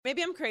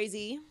maybe I'm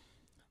crazy,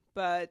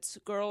 but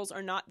girls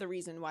are not the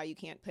reason why you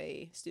can't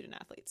pay student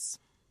athletes.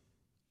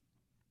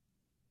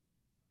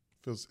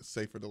 Feels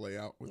safer to lay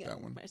out with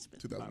that one.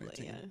 2018.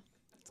 Probably, yeah.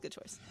 It's a good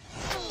choice.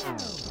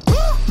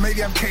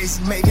 Maybe I'm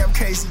crazy,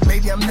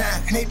 maybe I'm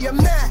not, maybe I'm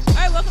not. All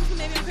right, welcome to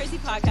Maybe I'm Crazy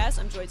podcast.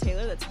 I'm Joy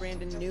Taylor. That's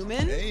Brandon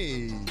Newman.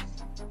 Hey.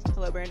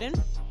 Hello, Brandon.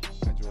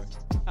 Hi, Joy.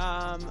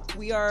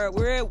 We are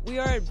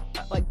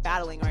like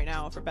battling right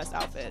now for best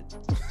outfit.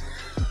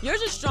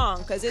 Yours is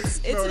strong because it's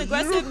an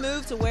aggressive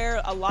move to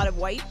wear a lot of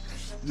white.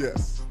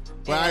 Yes.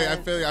 But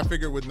I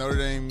figured with Notre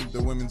Dame,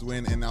 the women's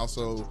win, and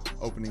also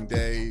opening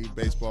day,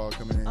 baseball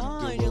coming in,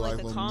 you like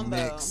the combo.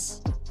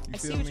 Mix. You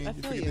feel me? I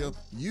feel you.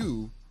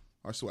 You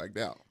are swagged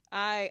out.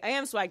 I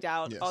am swagged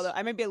out, yes. Although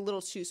I might be a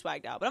little too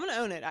swagged out, but I'm going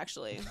to own it,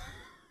 actually.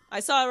 I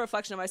saw a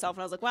reflection of myself,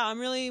 and I was like, wow, I'm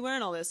really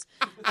wearing all this.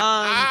 So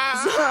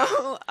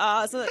I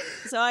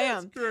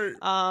am. That's great.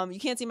 You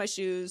can't see my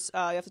shoes. You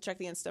have to check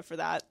the Insta for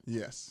that.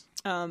 Yes.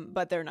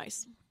 But they're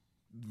nice.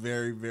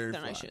 Very, very They're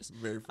fly. nice shoes.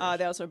 Very fly.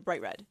 They also have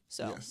bright red.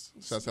 So yes.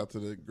 Shouts out to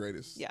the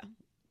greatest. Yeah.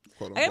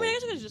 Quote, I mean, I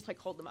guess I could just like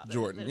hold them up.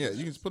 Jordan. Yeah,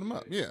 you can just put them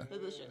up. Yeah.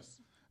 Delicious.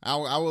 I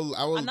will.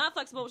 I'm not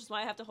flexible, which is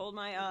why I have to hold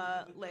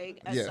my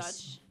leg as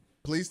such.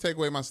 Please take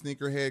away my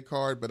sneakerhead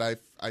card, but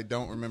I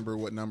don't remember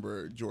what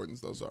number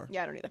Jordans those are.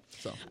 Yeah, I don't either.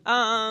 So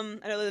I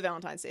know they're the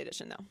Valentine's Day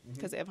edition though,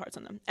 because they have hearts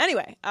on them.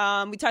 Anyway,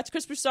 we talked to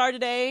Chris Broussard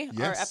today,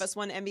 our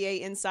FS1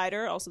 NBA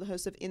insider, also the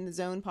host of In the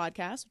Zone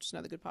podcast, which is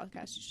another good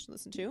podcast you should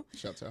listen to.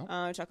 Shouts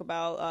out. We talk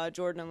about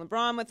Jordan and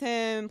LeBron with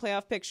him,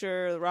 playoff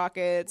picture, the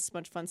Rockets, a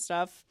bunch of fun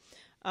stuff.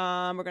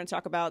 We're going to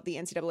talk about the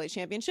NCAA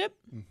championship.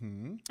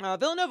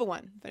 Villanova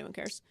won, if anyone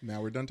cares.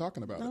 Now we're done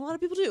talking about it. A lot of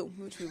people do,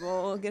 which we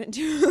will get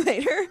into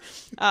later.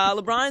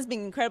 LeBron is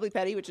being incredibly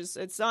petty, which is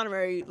it's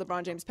honorary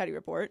LeBron James petty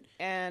report.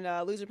 And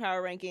loser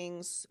power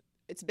rankings.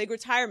 It's a big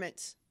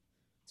retirement.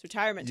 It's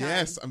retirement time.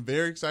 Yes, I'm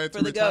very excited for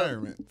for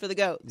retirement. For the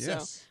GOAT. Yes. So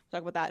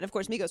we'll talk about that. And of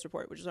course, Migos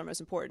report, which is our most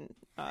important,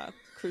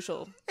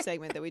 crucial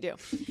segment that we do.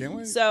 Can't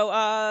wait. So,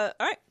 all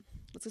right.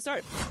 Let's get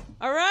started.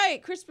 All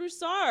right, Chris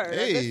Broussard,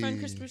 hey. our good friend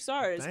Chris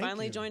Broussard, has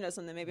finally joined us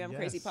on the Maybe I'm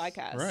Crazy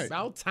podcast. Right.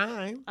 About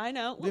time. I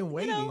know. Been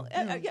waiting.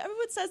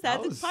 Everyone says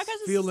that. The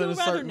podcast is feeling still a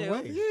rather certain new.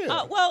 way.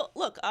 Yeah. Well,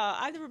 look,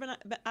 I've never been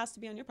asked to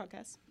be on your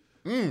podcast.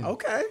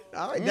 Okay.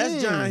 All right.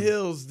 That's John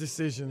Hill's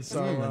decision.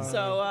 So,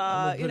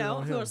 if you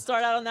want to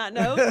start out on that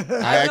note,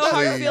 I have no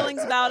hard actually-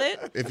 feelings about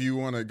it. If you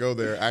want to go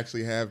there, I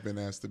actually have been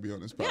asked to be on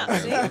this Yeah,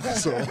 podcast. see?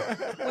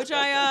 So which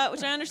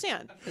I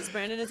understand because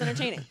Brandon is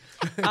entertaining.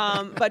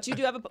 But you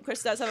do have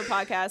Chris does have a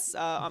podcast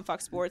on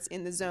Fox Sports,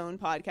 In the Zone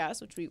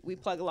podcast, which we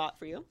plug a lot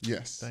for you.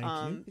 yes, Thank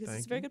you. Because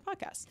it's a very good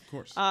podcast. of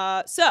course.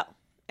 So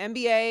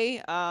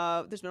NBA,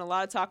 there's been a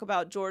lot of talk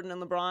about Jordan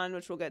and LeBron,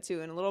 which we'll get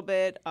to in a little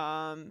bit.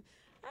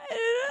 I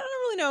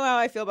don't really know how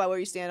I feel about where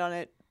you stand on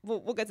it.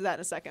 We'll get to that in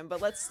a second.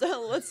 But let's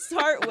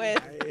start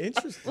with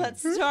Interesting.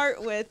 let's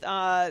start with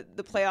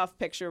the playoff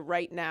picture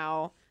right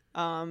now.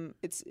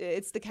 It's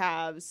the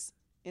Cavs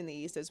in the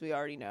East, as we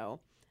already know,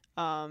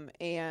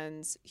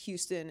 and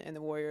Houston and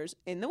the Warriors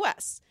in the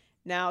West.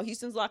 Now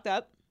Houston's locked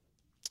up,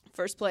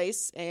 first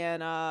place,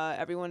 and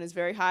everyone is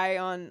very high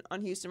on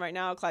Houston right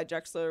now. Clyde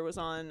Drexler was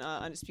on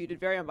Undisputed,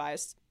 very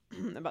unbiased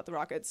about the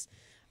Rockets.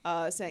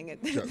 Saying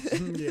it,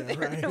 they're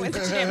going to win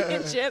the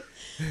championship.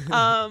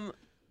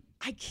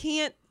 I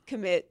can't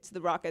commit to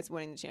the Rockets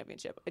winning the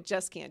championship. I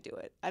just can't do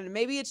it. And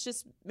maybe it's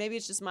just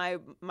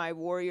my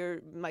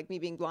Warrior, like me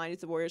being blinded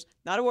to the Warriors.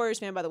 Not a Warriors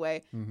fan, by the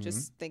way.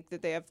 Just think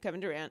that they have Kevin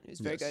Durant, who's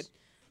very good,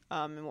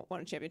 and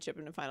won a championship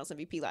and a Finals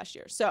MVP last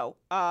year. So,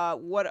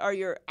 what are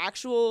your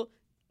actual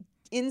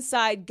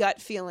inside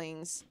gut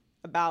feelings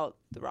about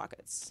the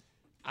Rockets?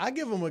 I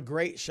give them a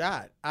great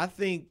shot. I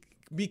think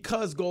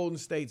because Golden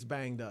State's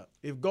banged up.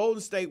 If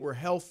Golden State were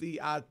healthy,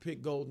 I'd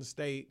pick Golden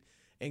State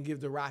and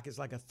give the Rockets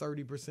like a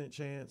 30%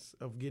 chance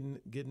of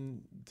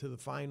getting to the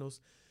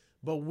finals.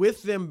 But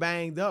with them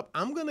banged up,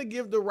 I'm going to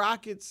give the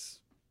Rockets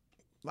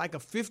like a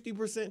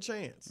 50%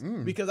 chance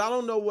because I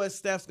don't know what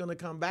Steph's going to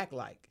come back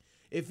like.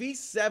 If he's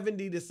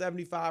 70 to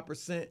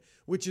 75%,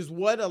 which is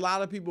what a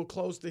lot of people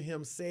close to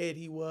him said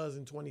he was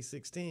in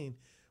 2016,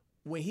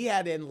 when he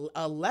had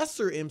a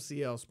lesser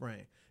MCL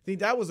sprain. I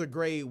think that was a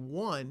grade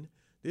 1.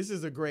 This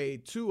is a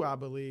grade 2, I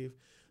believe.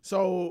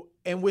 So,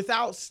 and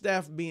without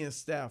Steph being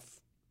Steph,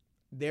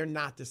 they're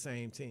not the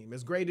same team.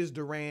 As great as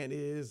Durant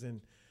is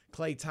and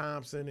Klay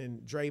Thompson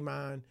and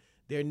Draymond,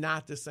 they're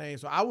not the same.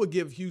 So I would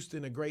give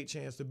Houston a great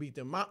chance to beat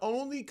them. My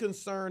only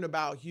concern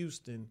about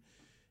Houston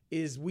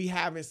is we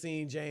haven't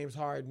seen James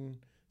Harden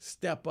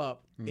step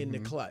up in the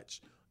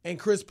clutch. And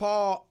Chris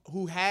Paul,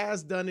 who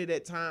has done it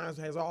at times,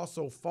 has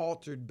also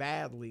faltered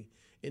badly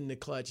in the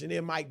clutch. And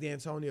then Mike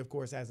D'Antoni, of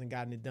course, hasn't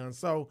gotten it done.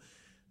 So,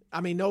 I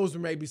mean, those are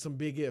maybe some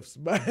big ifs,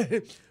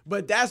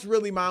 but that's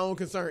really my own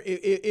concern.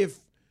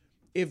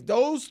 If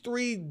those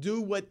three do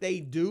what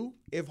they do,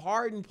 if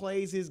Harden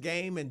plays his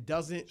game and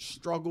doesn't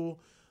struggle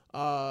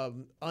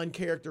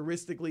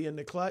uncharacteristically in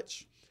the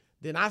clutch,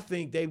 then I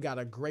think they've got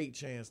a great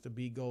chance to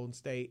beat Golden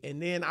State.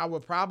 And then I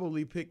would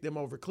probably pick them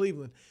over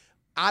Cleveland.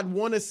 I'd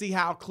want to see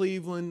how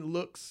Cleveland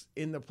looks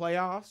in the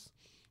playoffs.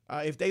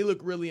 If they look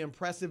really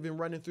impressive in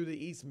running through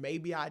the East,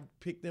 maybe I'd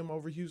pick them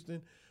over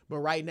Houston. But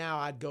right now,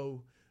 I'd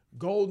go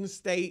Golden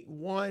State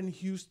 1,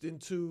 Houston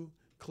 2,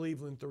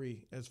 Cleveland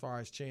 3 as far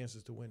as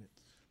chances to win it.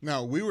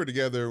 Now, we were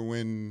together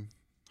when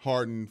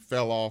Harden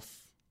fell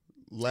off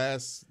the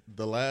last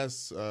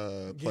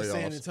playoffs.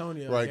 San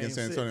Antonio. Right, against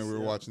San Antonio. We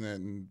were watching that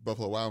in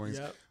Buffalo Wild Wings.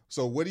 Yep.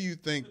 So what do you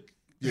think?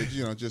 Yeah,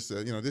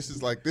 this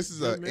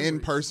is an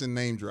in-person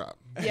name drop.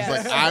 Yes.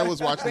 It's like I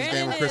was watching this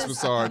game with Chris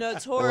Broussard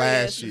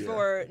last year.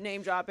 For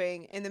name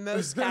dropping in the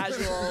most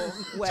casual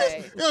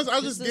way. I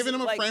was just giving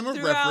him a frame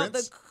of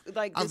reference.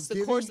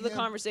 The course of the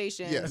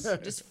conversation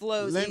just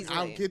flows easily.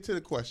 I'll get to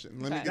the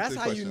question. Let me get That's to the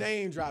how question. you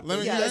name drop.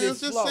 Let me let it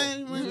just flow.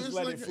 say, Just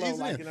let it flow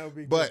like no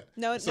big But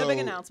no big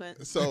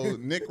announcement. So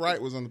Nick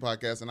Wright was on the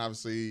podcast, and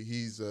obviously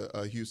he's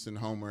a Houston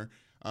homer.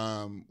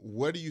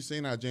 What are you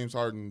seeing out of James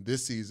Harden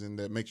this season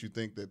that makes you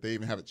think that they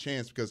even have a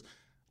chance? Because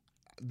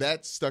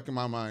that stuck in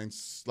my mind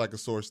like a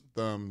sore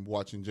thumb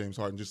watching James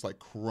Harden just like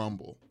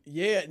crumble.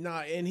 Yeah,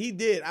 and he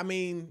did. I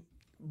mean,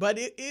 but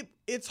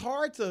it's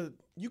hard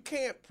you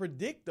can't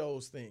predict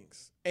those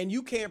things. And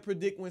you can't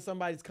predict when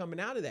somebody's coming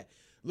out of that.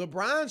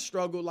 LeBron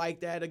struggled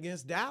like that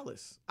against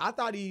Dallas. I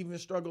thought he even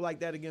struggled like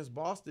that against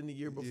Boston the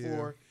year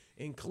before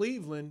in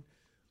Cleveland.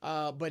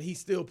 But he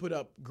still put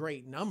up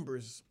great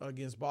numbers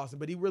against Boston.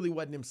 But he really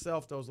wasn't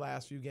himself those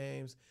last few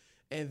games.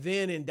 And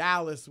then in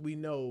Dallas, we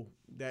know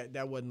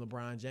that wasn't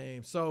LeBron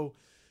James. So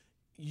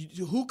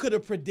who could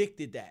have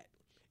predicted that?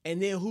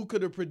 And then who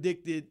could have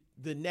predicted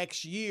the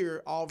next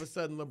year, all of a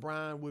sudden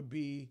LeBron would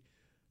be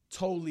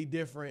totally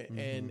different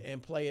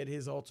and play at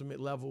his ultimate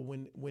level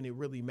when it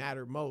really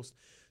mattered most.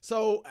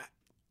 So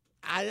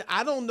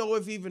I don't know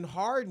if even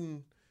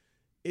Harden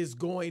is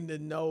going to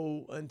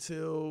know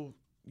until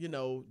 –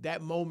 that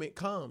moment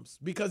comes,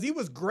 because he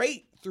was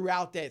great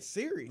throughout that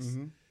series.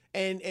 Mm-hmm.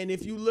 And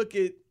if you look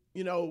at,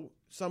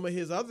 some of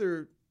his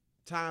other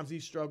times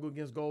he struggled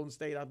against Golden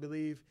State, I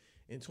believe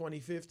in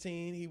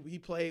 2015, he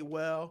played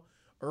well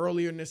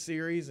earlier in the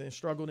series and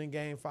struggled in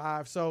Game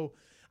 5. So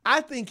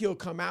I think he'll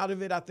come out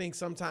of it. I think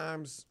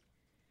sometimes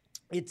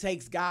it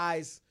takes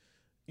guys,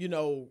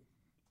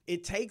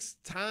 it takes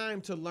time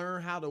to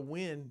learn how to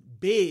win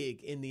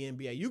big in the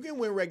NBA. You can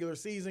win regular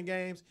season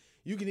games.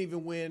 You can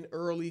even win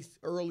early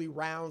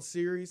round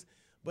series,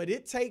 but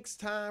it takes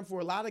time for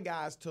a lot of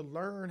guys to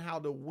learn how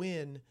to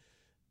win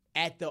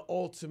at the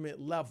ultimate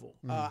level.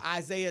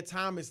 Isaiah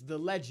Thomas, the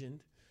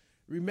legend,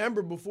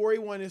 remember before he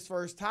won his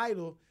first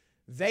title,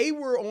 they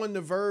were on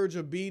the verge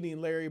of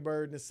beating Larry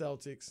Bird and the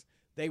Celtics.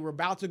 They were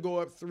about to go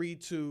up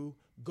 3-2,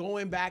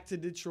 going back to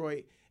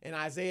Detroit, and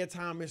Isaiah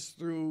Thomas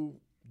threw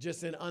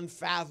just an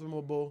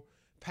unfathomable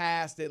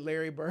pass that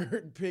Larry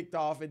Bird picked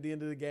off at the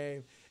end of the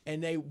game.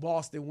 And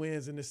Boston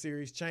wins and the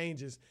series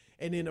changes.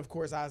 And then, of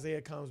course,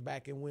 Isaiah comes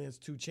back and wins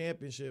 2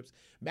 championships.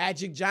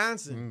 Magic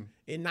Johnson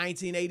in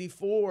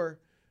 1984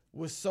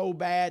 was so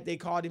bad they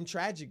called him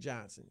Tragic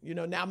Johnson.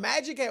 Now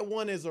Magic had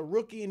won as a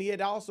rookie, and he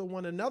had also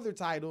won another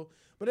title.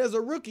 But as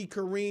a rookie,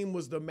 Kareem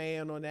was the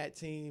man on that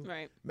team.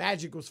 Right.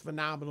 Magic was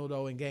phenomenal,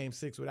 though, in Game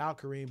 6 without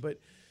Kareem. But,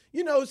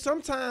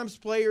 sometimes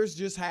players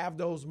just have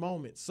those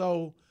moments.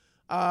 So,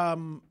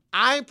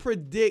 I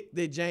predict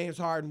that James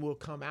Harden will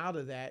come out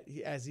of that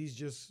as he's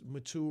just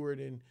matured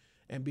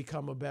and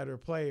become a better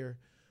player.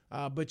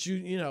 But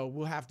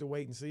we'll have to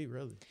wait and see,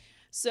 really.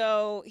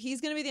 So he's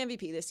going to be the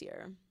MVP this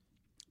year.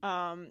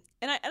 And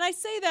I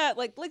say that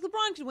like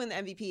LeBron could win the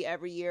MVP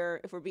every year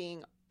if we're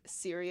being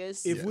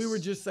serious. If we were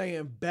just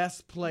saying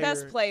best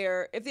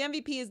player. If the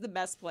MVP is the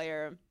best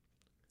player,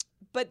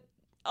 but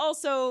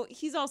also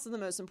he's also the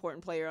most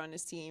important player on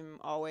his team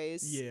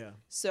always. Yeah.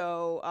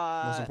 So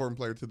most important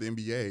player to the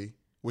NBA.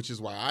 Which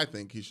is why I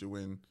think he should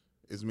win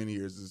as many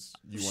years as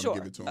you want to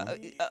give it to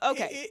him.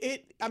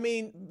 Okay.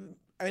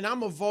 And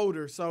I'm a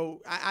voter,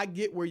 so I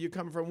get where you're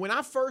coming from. When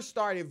I first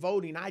started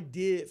voting, I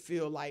did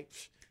feel like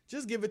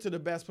just give it to the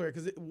best player,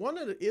 because it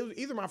was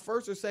either my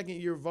first or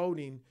second year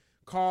voting,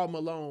 Karl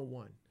Malone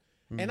won,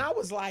 and I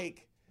was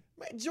like,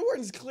 man,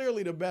 Jordan's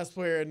clearly the best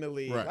player in the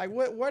league. Right. Like,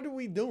 what are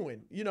we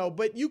doing?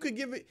 But you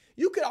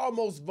could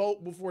almost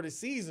vote before the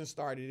season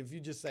started if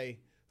you just say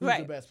who's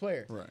the best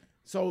player. Right.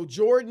 So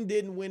Jordan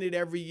didn't win it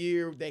every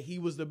year that he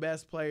was the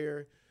best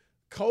player.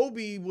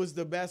 Kobe was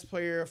the best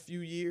player a few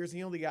years.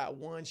 He only got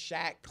one.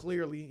 Shaq,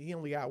 clearly, he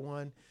only got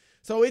one.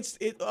 So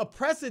a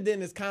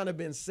precedent has kind of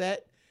been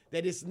set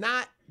that it's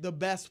not the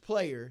best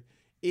player.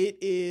 It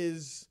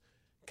is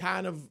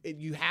kind of,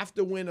 you have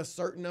to win a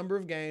certain number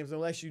of games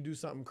unless you do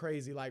something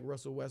crazy like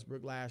Russell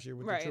Westbrook last year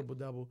with the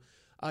triple-double.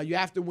 You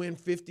have to win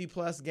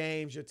 50-plus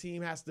games. Your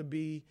team has to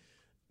be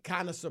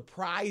kind of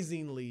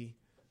surprisingly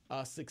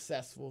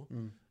successful.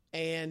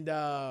 And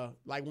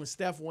like when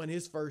Steph won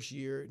his first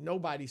year,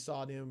 nobody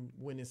saw them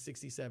winning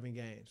 67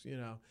 games,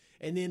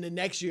 And then the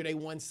next year they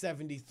won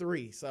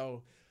 73.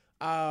 So,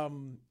 so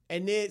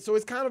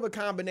it's kind of a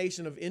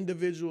combination of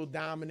individual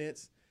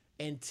dominance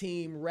and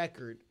team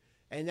record.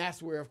 And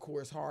that's where, of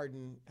course,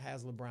 Harden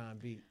has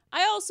LeBron beat.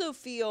 I also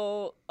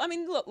feel,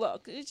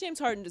 look, James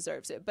Harden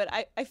deserves it, but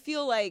I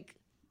feel like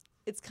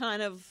it's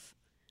kind of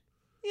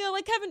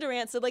like Kevin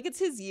Durant said, like, it's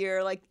his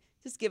year. Like,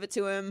 just give it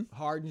to him.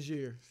 Harden's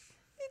year.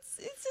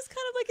 It's just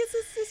kind of like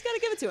it's got to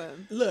give it to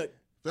him. Look,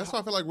 That's why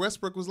I feel like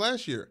Westbrook was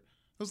last year. It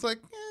was like,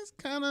 it's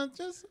kind of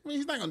just, I mean,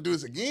 he's not going to do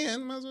this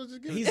again. Might as well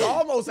just give he's it.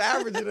 almost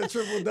averaging a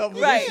triple-double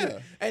Right. this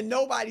year. And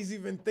nobody's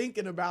even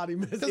thinking about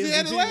him as Because he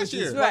had it MVP, last which is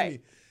year. funny.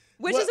 Right.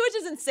 Which What-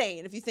 is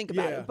insane if you think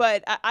about Yeah. it.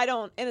 But I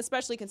don't, and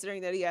especially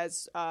considering that he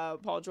has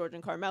Paul George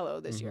and Carmelo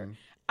this year.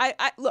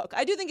 I look,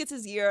 I do think it's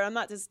his year. I'm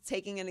not just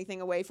taking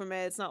anything away from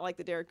it. It's not like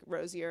the Derrick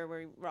Rose year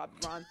where he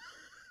robbed LeBron.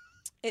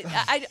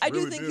 I do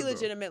Really think did, he though.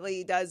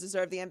 legitimately does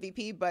deserve the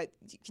MVP, but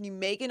can you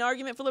make an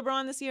argument for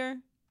LeBron this year?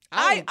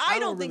 I I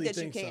don't don't think really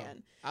that you think so.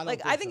 can. I don't Like,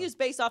 think I think so. just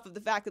based off of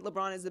the fact that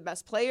LeBron is the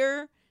best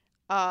player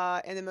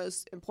and the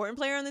most important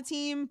player on the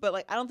team, but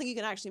like I don't think you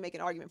can actually make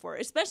an argument for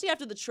it, especially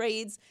after the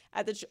trades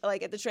at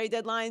the trade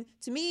deadline.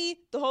 To me,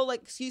 the whole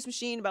like excuse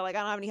machine about like I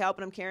don't have any help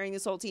and I'm carrying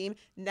this whole team.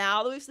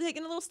 Now that we've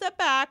taken a little step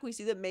back, we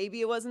see that maybe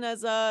it wasn't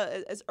as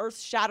earth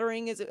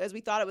shattering as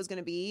we thought it was going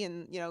to be,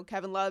 and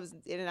Kevin Love's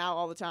in and out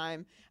all the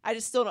time. I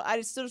just still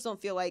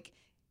don't feel like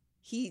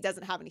he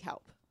doesn't have any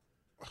help.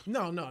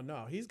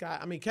 No. He's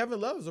got. I mean, Kevin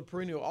Love is a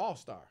perennial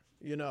all-star.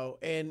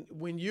 And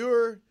when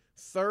you're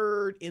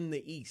third in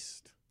the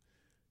East,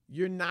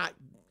 you're not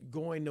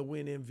going to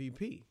win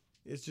MVP.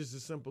 It's just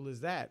as simple as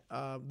that.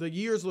 The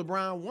years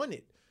LeBron won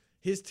it,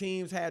 his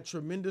teams had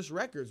tremendous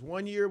records.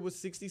 One year was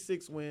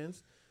 66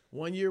 wins.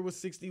 One year was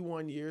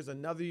 61 years.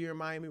 Another year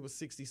Miami was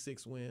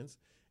 66 wins.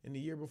 And the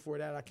year before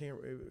that, I can't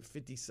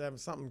 57,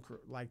 something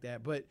like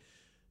that. But,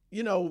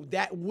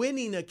 that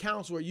winning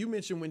accounts where you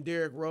mentioned when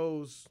Derrick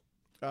Rose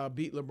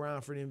beat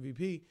LeBron for the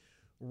MVP.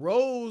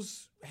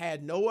 Rose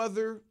had no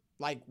other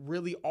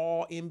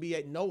all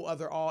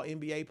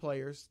NBA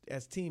players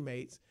as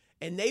teammates,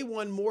 and they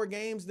won more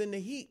games than the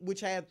Heat,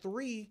 which had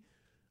 3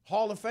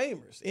 Hall of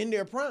Famers in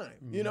their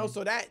prime.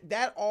 So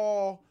that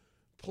all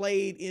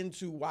played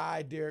into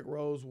why Derrick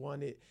Rose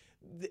won it.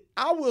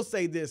 I will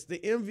say this: the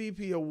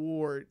MVP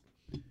award,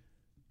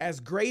 as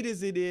great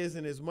as it is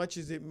and as much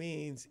as it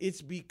means,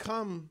 it's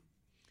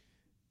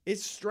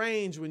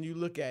strange when you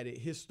look at it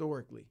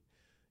historically.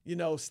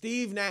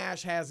 Steve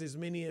Nash has as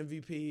many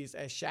MVPs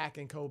as Shaq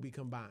and Kobe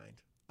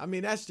combined. I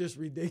mean, that's just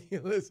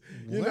ridiculous.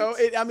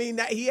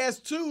 He has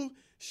 2.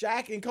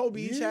 Shaq and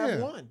Kobe each have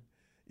 1.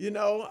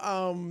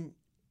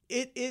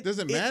 Does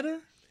it matter?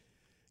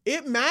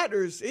 It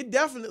matters. It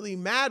definitely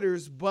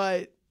matters,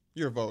 but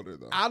You're a voter,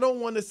 though. I don't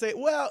want to say.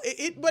 Well,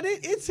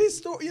 it's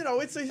historic.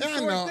 It's a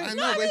historic thing. I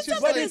know, but it's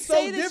just But like, to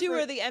say that so you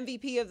were different. the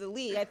MVP of the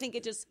league, I think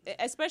it just,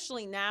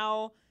 especially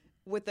now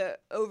with the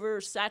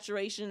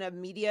oversaturation of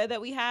media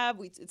that we have,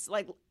 it's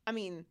like, I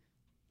mean,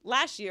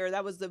 last year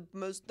that was the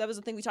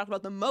thing we talked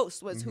about the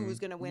most was who was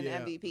going to win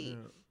MVP.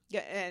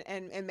 Yeah,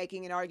 and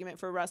making an argument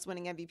for Russ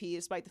winning MVP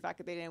despite the fact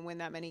that they didn't win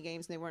that many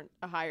games and they weren't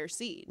a higher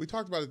seed. we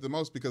talked about it the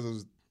most because it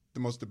was the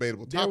most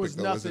debatable topic, There was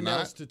though, is it nothing not?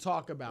 else to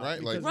talk about.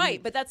 Right, like- because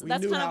Right, but that's we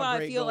kind knew of how what I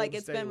great feel like Golden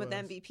it's been State with was.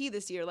 MVP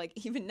this year. Like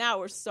even now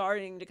we're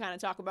starting to kind of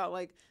talk about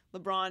like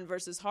LeBron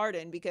versus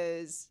Harden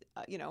because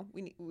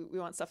we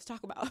want stuff to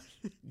talk about.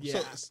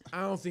 Yeah,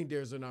 I don't think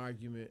there's an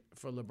argument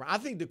for LeBron. I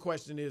think the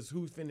question is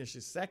who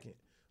finishes second,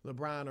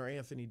 LeBron or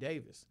Anthony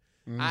Davis.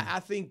 I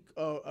think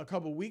a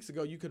couple weeks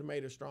ago you could have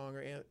made a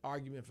stronger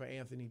argument for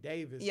Anthony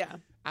Davis. Yeah.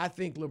 I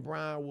think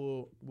LeBron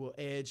will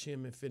edge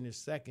him and finish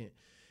second.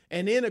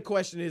 And then the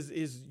question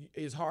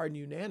is Harden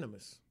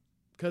unanimous?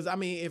 Because, I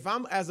mean, if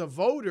I'm as a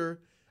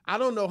voter, I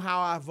don't know how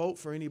I vote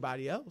for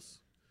anybody else.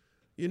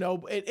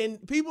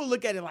 And people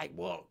look at it like,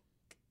 well,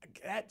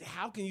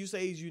 how can you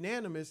say he's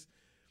unanimous?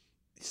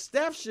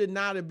 Steph should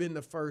not have been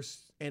the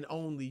first and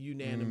only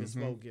unanimous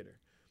vote getter.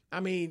 I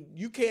mean,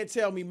 you can't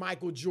tell me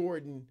Michael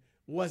Jordan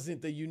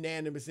wasn't the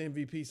unanimous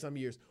MVP some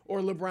years, or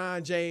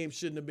LeBron James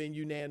shouldn't have been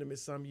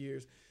unanimous some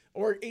years,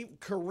 or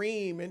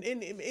Kareem and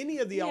any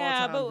of the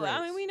all-time but greats.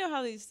 I mean we know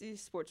how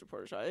these sports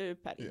reporters are. They're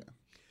petty. Yeah.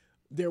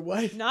 They're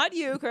what? Not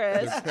you,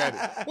 Chris. It's petty.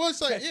 Well,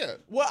 it's like, yeah.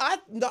 Well,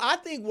 I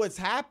think what's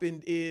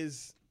happened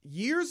is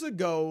years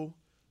ago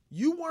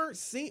you weren't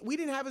seeing. We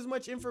didn't have as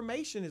much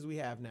information as we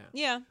have now.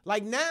 Yeah.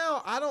 Like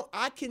now,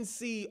 I can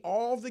see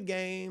all the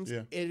games,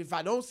 Yeah. and if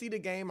I don't see the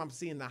game, I'm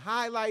seeing the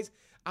highlights.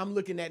 I'm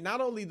looking at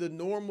not only the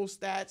normal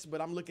stats,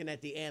 but I'm looking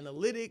at the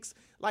analytics.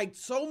 Like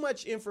so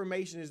much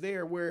information is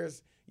there.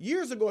 Whereas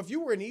years ago, if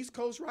you were an East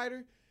Coast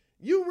writer,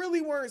 you really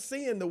weren't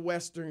seeing the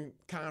Western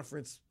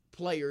Conference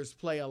players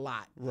play a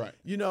lot. Right.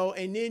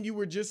 And then you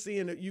were just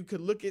seeing that you could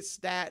look at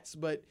stats,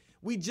 but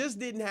we just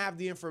didn't have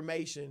the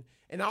information.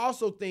 And I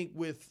also think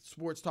with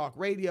sports talk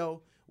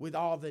radio, with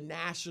all the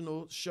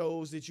national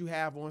shows that you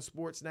have on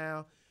sports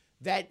now,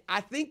 that I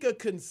think a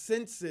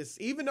consensus,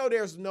 even though the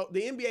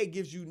NBA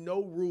gives you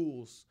no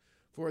rules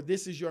for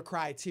this is your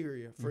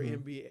criteria for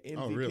NBA MVP.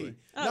 Oh, really?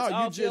 Oh, it's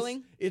all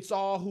feeling? It's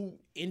all who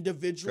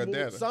individual. Got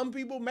data. Some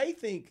people may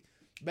think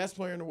best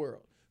player in the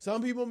world.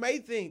 Some people may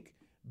think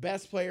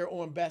best player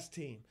on best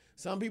team.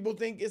 Some people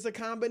think it's a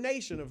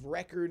combination of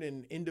record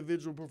and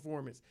individual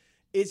performance.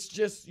 It's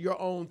just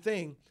your own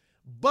thing.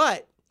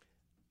 But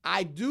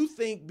I do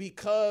think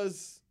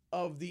because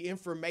of the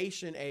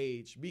information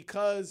age,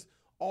 because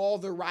all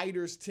the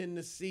writers tend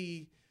to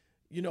see,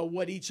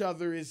 what each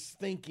other is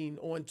thinking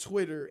on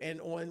Twitter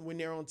and when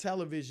they're on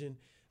television,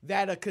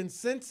 that a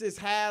consensus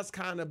has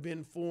kind of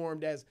been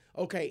formed as,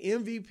 okay,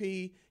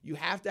 MVP, you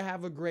have to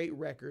have a great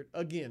record,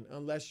 again,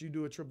 unless you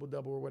do a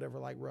triple-double or whatever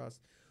like Russ,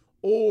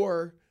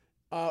 or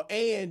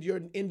and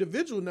your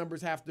individual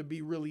numbers have to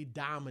be really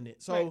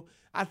dominant. So right.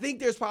 I think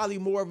there's probably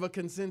more of a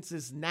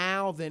consensus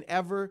now than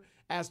ever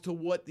as to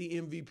what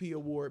the MVP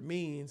award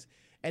means.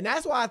 And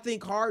that's why I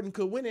think Harden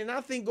could win it. And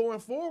I think going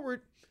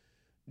forward,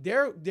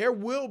 there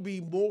will be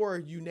more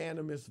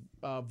unanimous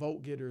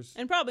vote getters.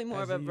 And probably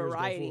more of a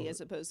variety as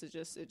opposed to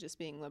just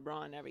being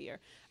LeBron every year.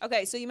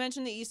 Okay, so you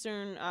mentioned the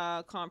Eastern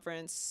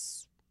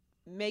Conference.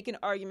 Make an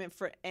argument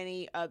for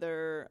any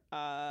other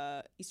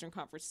Eastern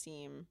Conference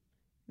team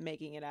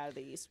making it out of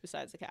the East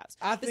besides the Cavs.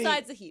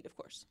 Besides the Heat, of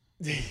course.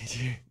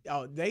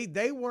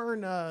 They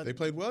weren't. They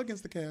played well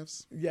against the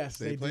Cavs. Yes,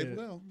 they played did.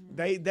 well.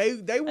 They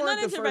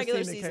weren't the first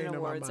regular team that season came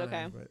awards, to my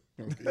mind.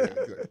 okay.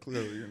 Yeah,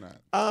 clearly you're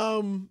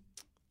not.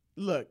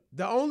 Look,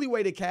 the only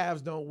way the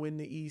Cavs don't win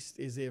the East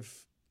is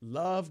if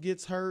Love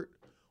gets hurt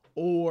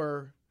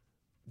or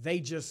they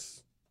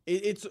just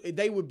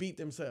they would beat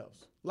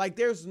themselves. Like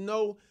there's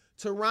no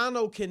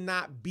Toronto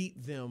cannot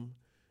beat them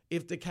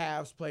if the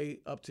Cavs play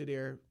up to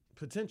their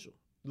potential.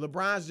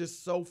 LeBron's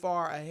just so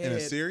far ahead. In a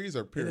series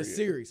or period? In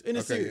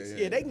a series.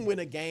 Yeah, they can win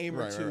a game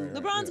or two. Right,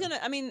 LeBron's going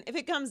to, I mean, if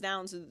it comes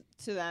down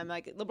to them,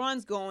 like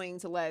LeBron's going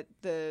to let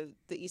the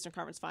Eastern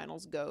Conference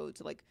Finals go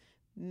to like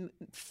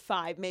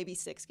 5, maybe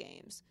 6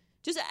 games.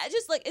 Just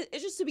like,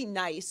 it's just to be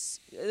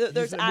nice.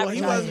 There's well,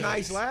 he wasn't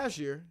nice last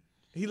year.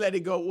 He let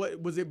it go.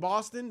 What was it,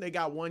 Boston? They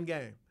got 1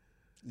 game.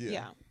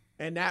 Yeah.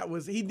 And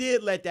he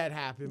did let that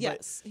happen.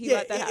 Yes, but he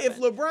let that happen. If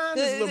LeBron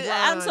is LeBron.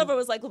 Adam Silver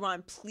was like,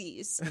 LeBron,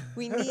 please.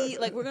 We need,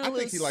 like, we're going to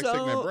lose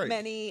so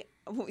many.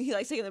 He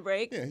likes taking the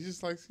break. Yeah, he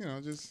just likes,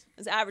 just.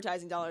 It's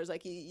advertising dollars.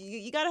 Like,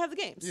 you got to have the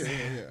games.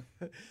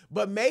 Yeah.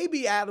 But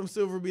maybe Adam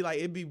Silver would be like,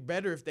 it'd be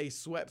better if they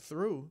swept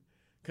through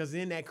because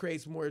then that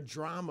creates more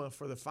drama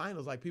for the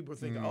finals. Like, people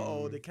think,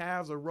 the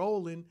Cavs are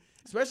rolling,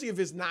 especially if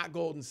it's not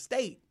Golden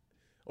State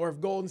or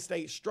if Golden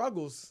State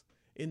struggles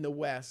in the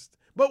West.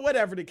 But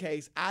whatever the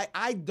case, I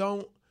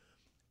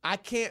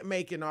can't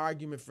make an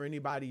argument for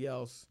anybody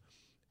else.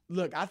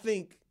 Look, I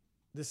think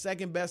the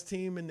second best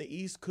team in the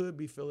East could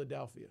be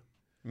Philadelphia.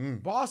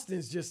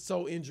 Boston's just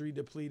so injury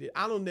depleted.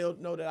 I don't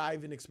know that I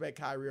even expect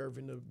Kyrie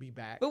Irving to be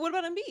back. But what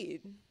about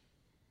Embiid?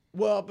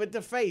 Well, but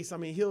the face, I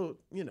mean,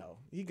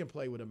 he can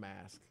play with a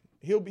mask.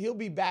 He'll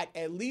be back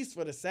at least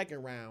for the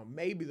second round,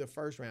 maybe the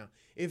first round.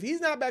 If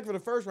he's not back for the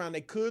first round,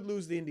 they could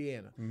lose to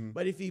Indiana.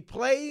 But if he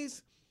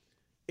plays,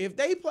 if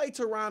they play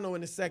Toronto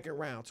in the second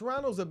round,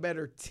 Toronto's a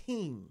better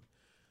team.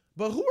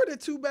 But who are the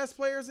 2 best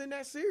players in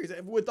that series?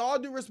 With all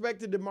due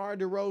respect to DeMar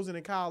DeRozan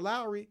and Kyle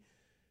Lowry,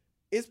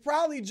 it's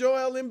probably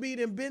Joel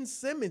Embiid and Ben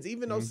Simmons,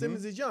 even though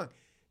Simmons is young.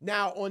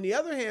 Now, on the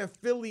other hand,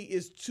 Philly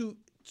is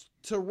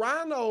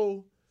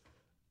Toronto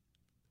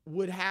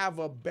would have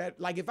a better,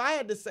 like if I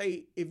had to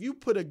say, if you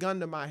put a gun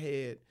to my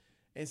head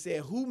and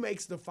said who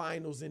makes the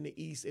finals in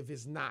the East if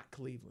it's not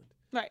Cleveland.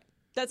 Right.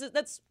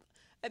 That's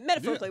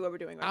metaphorically what we're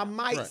doing right now. I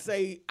might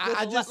say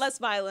I just less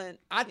violent.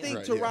 I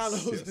think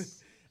Toronto's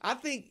yes. I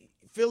think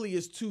Philly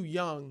is too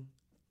young.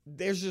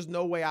 There's just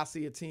no way I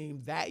see a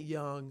team that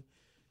young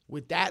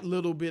with that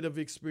little bit of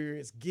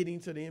experience getting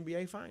to the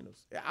NBA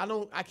Finals.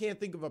 I can't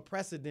think of a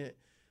precedent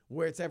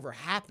where it's ever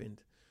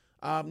happened.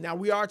 Now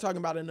we are talking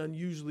about an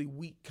unusually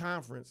weak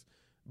conference,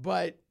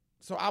 but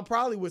so I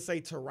probably would say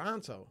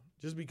Toronto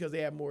just because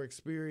they have more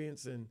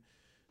experience and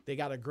they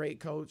got a great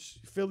coach.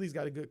 Philly's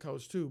got a good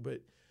coach too,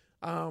 but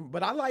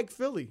I like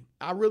Philly.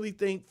 I really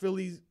think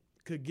Philly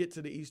could get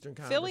to the Eastern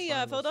Conference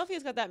Finals.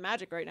 Philadelphia's got that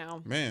magic right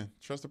now. Man,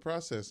 trust the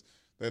process.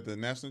 They had the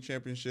national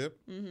championship,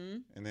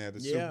 and they had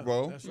the Yeah, Super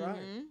Bowl. That's right.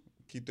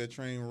 Keep that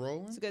train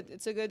rolling.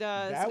 It's a good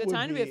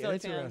time to be a Philly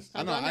fan.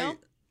 I know.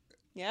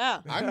 Yeah.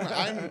 I'm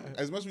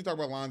as much as we talk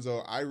about Lonzo,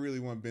 I really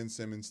want Ben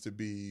Simmons to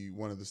be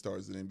one of the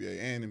stars of the NBA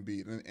and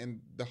Embiid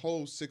and the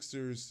whole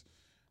Sixers.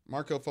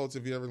 Markelle Fultz,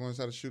 if he ever learns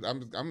how to shoot, I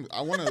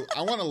want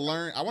to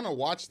learn. I want to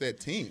watch that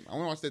team. I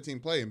want to watch that team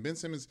play. And Ben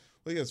Simmons,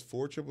 he has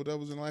 4 triple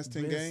doubles in the last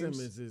 10 games. Ben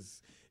Simmons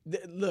is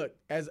look,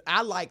 as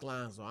I like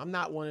Lonzo. I'm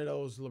not one of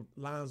those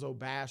Lonzo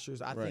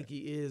bashers. I think he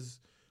is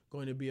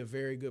going to be a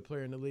very good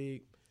player in the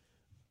league.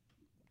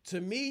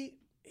 To me,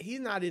 he's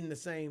not in the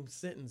same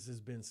sentence as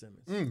Ben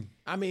Simmons.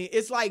 I mean,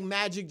 it's like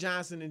Magic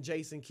Johnson and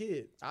Jason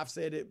Kidd. I've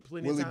said it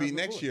plenty of times. Will he be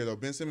next year though?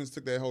 Ben Simmons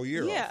took that whole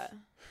year off.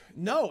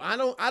 No, I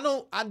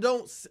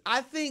don't.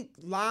 I think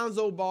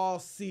Lonzo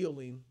Ball's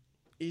ceiling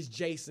is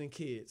Jason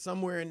Kidd,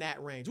 somewhere in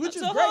that range, which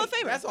is great. Hall of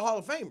Famer. That's a Hall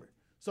of Famer.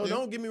 So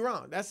don't get me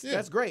wrong.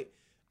 That's great.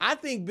 I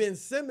think Ben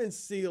Simmons'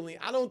 ceiling,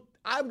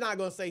 I'm not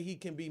going to say he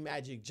can be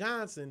Magic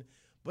Johnson,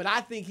 but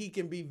I think he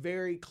can be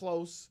very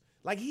close.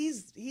 Like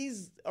he's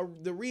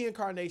the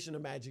reincarnation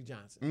of Magic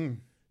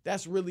Johnson.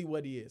 That's really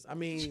what he is. I You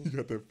mean,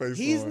 got that face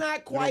he's on. not You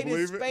don't quite as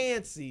believe it?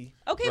 fancy.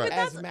 Okay, Right. but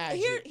as that's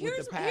Magic with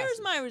the passes.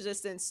 here's my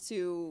resistance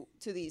to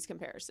these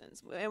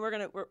comparisons, and we're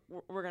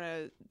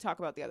gonna talk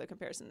about the other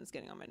comparison that's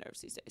getting on my nerves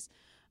these days,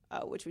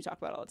 which we talk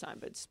about all the time,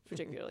 but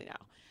particularly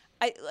now.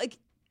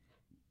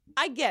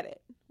 I get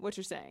it what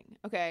you're saying,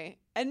 okay,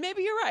 and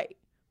maybe you're right,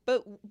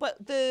 but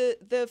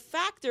the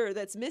factor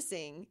that's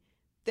missing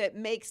that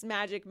makes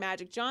Magic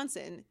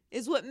Johnson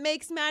is what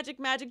makes Magic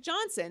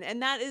Johnson,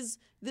 and that is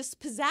this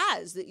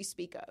pizzazz that you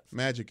speak of.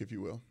 Magic, if you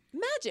will.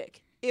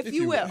 Magic, if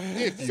you will.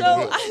 If you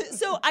So will.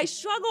 so I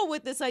struggle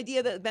with this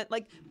idea that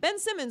Ben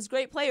Simmons,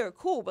 great player,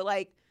 cool, but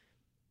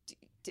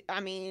I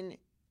mean,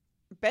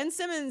 Ben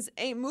Simmons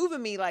ain't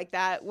moving me like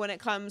that when it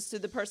comes to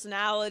the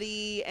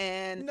personality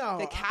and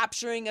the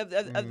capturing of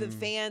the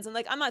fans. And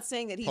I'm not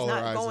saying that he's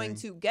not going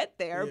to get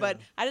there, but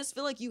I just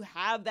feel like you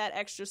have that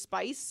extra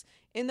spice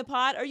in the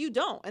pot or you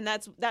don't. And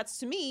that's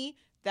to me,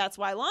 that's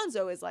why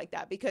Lonzo is like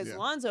that, because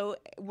Lonzo,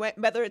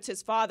 whether it's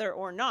his father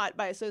or not,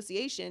 by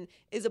association,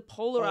 is a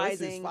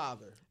polarizing. It's his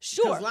father.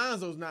 Sure, because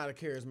Lonzo's not a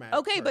charismatic.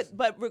 Okay, person.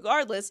 but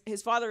regardless,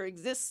 his father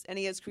exists, and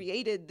he has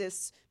created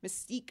this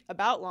mystique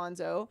about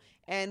Lonzo.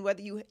 And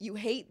whether you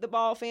hate the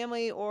Ball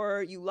family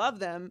or you love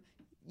them,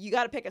 you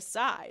got to pick a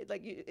side.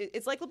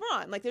 It's like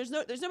LeBron. There's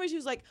nobody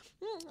who's like,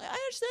 I don't really know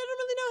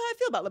how I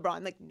feel about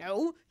LeBron.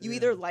 No, you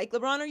either like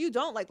LeBron or you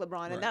don't like LeBron,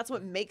 Right. and that's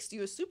what makes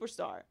you a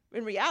superstar.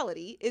 In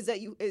reality, is that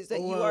you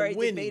are a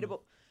winning.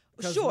 debatable.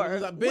 'Cause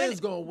Sure,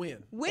 Ben's gonna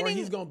win. winning- Or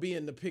he's gonna be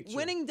in the picture.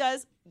 Winning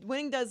does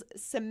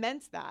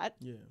cement that,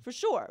 Yeah. for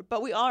sure.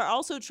 But we are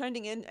also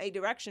trending in a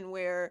direction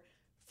where,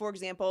 for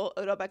example,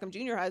 Odell Beckham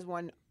Jr. has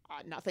won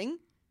nothing,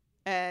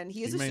 and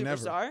he is He a may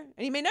never. superstar,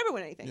 and he may never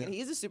win anything, Yeah. and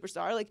he is a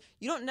superstar.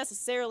 You don't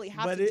necessarily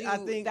have But to do I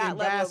think that in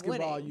level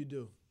basketball of winning. you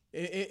do.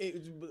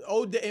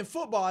 In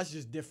football it's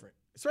just different,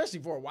 especially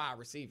for a wide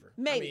receiver.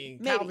 Maybe,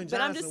 Calvin but I'm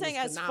Johnson just saying,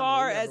 was as phenomenal.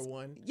 far He as never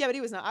won. yeah, but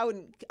he was not. I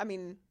wouldn't. I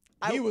mean,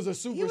 He was a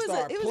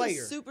superstar player. He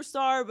was a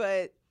superstar,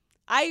 but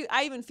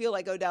I even feel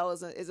like Odell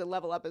is a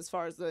level up as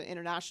far as the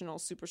international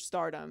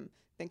superstardom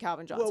than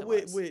Calvin Johnson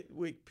was.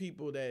 with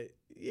people that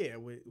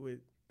with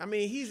I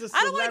mean, he's a celebrity.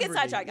 I don't want to get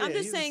sidetracked. Yeah, I'm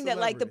just he's a saying that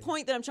the celebrity.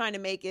 point that I'm trying to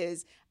make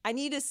is I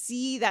need to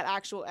see that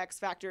actual X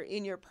factor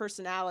in your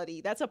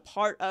personality. That's a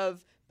part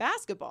of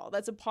basketball.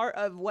 That's a part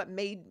of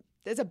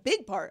that's a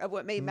big part of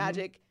what made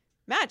Magic.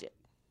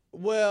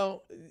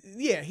 Well,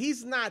 yeah,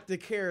 he's not the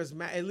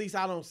charisma. At least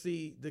I don't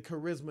see the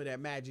charisma that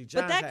Magic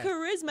Johnson But that has.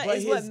 charisma But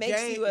is what his makes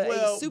game- you a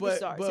well,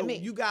 superstar but to me.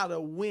 You gotta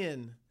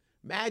win.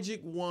 Magic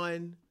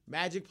won.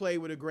 Magic played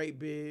with a great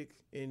big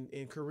in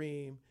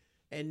Kareem,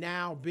 and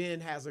now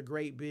Ben has a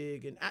great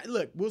big. And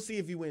look, we'll see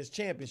if he wins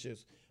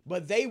championships.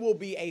 But they will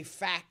be a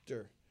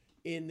factor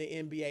in the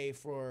NBA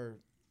for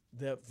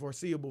the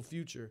foreseeable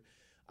future.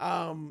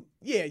 And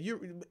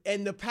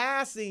the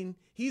passing,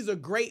 he's a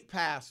great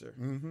passer.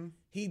 Mm-hmm.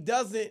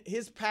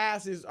 His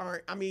passes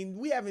aren't,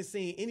 we haven't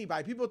seen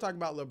anybody. People talk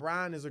about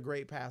LeBron is a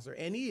great passer,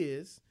 and he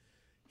is.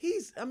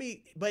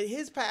 But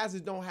his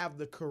passes don't have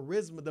the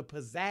charisma, the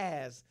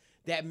pizzazz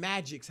that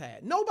Magic's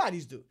had.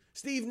 Nobody's do.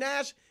 Steve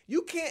Nash,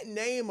 you can't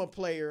name a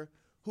player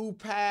who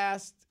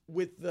passed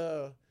with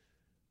the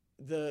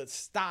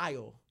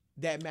style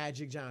that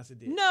Magic Johnson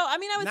did. No, I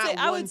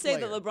would say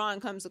that player.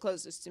 LeBron comes the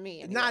closest to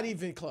me. Anyway. Not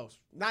even close.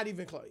 Not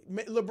even close.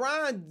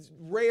 LeBron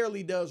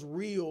rarely does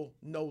real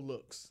no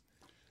looks.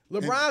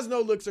 LeBron's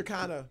no looks are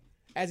kind of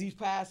as he's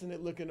passing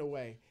it, looking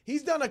away.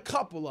 He's done a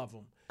couple of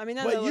them. That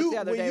look the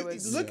other day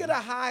was. Look at a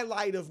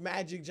highlight of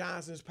Magic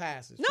Johnson's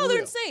passes. No, for they're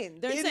real. insane.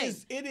 They're insane.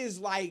 It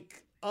is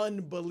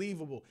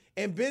unbelievable.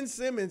 And Ben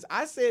Simmons,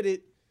 I said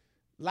it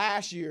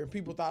last year, and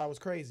people thought I was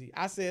crazy.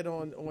 I said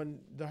on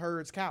the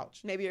Herd's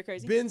couch. Maybe you're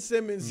crazy. Ben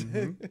Simmons,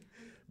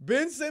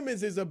 Ben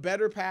Simmons is a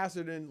better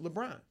passer than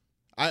LeBron.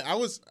 I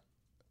was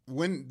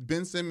when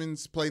Ben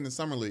Simmons played in the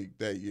summer league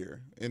that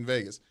year in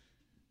Vegas.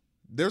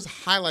 There's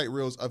highlight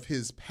reels of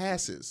his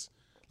passes.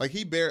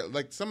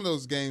 Some of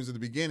those games at the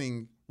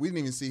beginning, we didn't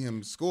even see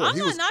him score. I'm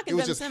not knocking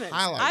Ben just Simmons.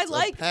 highlights I of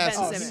like Ben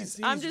passes. Simmons.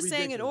 He's I'm just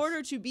saying, in ridiculous.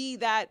 order to be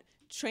that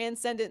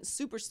transcendent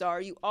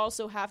superstar, you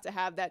also have to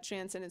have that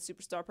transcendent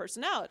superstar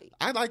personality.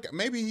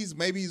 Maybe he's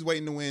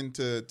waiting to win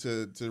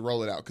to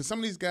roll it out, because some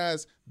of these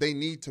guys, they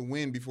need to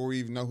win before we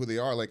even know who they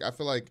are. I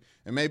feel like,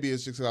 and maybe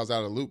it's just because I was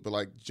out of the loop,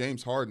 but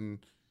James Harden,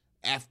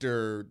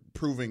 after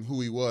proving who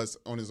he was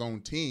on his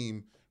own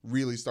team,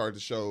 really started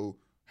to show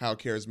how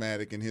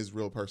charismatic and his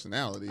real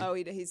personality. Oh,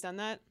 he's done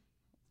that.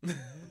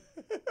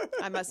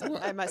 I must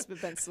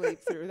have been asleep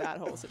through that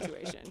whole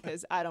situation,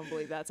 because I don't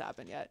believe that's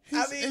happened yet.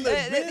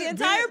 The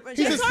entire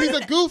he's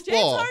a goofball.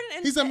 James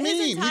Harden, He's a meme.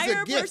 His entire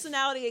He's a gift.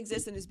 personality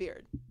exists in his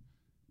beard.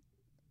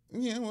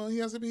 Yeah, well, he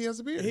has a beard.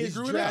 His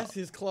he grew dress, it out.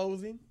 his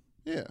clothing.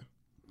 Yeah.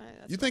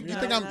 That's You think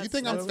fine. I'm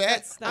fat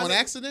that's- on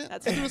accident? I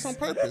that's- do this on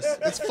purpose.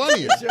 It's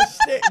funnier.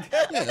 Just shit.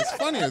 Yeah, it's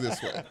funnier this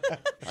way.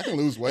 I can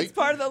lose weight It's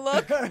part of the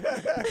look.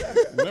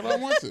 whenever I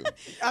want to.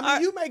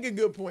 You make a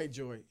good point,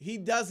 Joy. He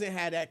doesn't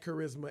have that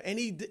charisma, and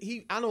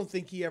he I don't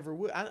think he ever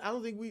would. I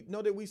don't think we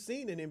know that we've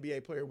seen an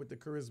NBA player with the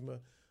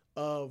charisma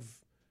of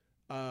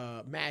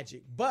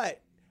Magic.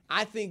 But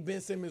I think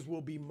Ben Simmons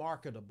will be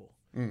marketable.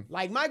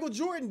 Like Michael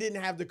Jordan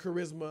didn't have the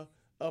charisma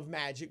of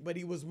Magic, but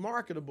he was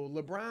marketable.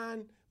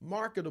 LeBron,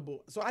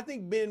 marketable. So I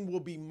think Ben will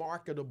be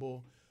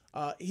marketable.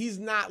 He's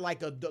not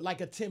like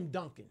a Tim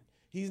Duncan.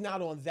 He's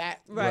not on that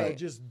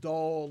just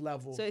dull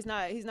level. So he's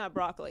not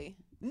broccoli.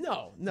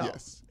 No.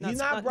 Yes. He's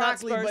Not not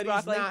broccoli, Spurs but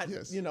broccoli? he's not,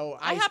 Yes.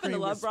 I ice happen to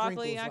cream love with broccoli,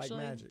 sprinkles actually.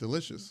 like Magic.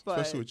 Delicious, But-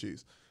 especially with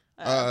cheese.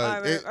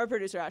 Our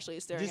producer Ashley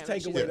is staring Just at me.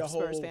 take She's away a the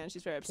Spurs whole fan.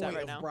 She's very upset point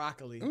right of now.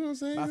 broccoli You know what I'm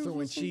saying? by It's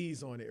throwing some-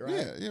 cheese on it,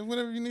 right? Yeah,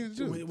 whatever you need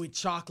to do. With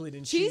chocolate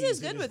and Cheese cheese. is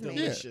good it with me.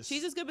 delicious.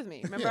 Cheese is good with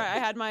me. Remember, I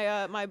had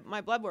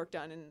my blood work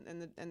done,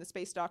 and the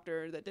space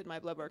doctor that did my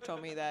blood work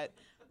told me that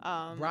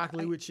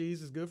Broccoli with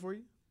cheese is good for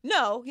you?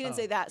 No, he didn't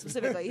say that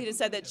specifically. He just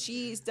said that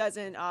cheese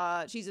doesn't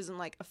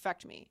like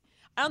affect me.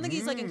 I don't think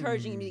he's like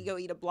encouraging me to go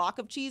eat a block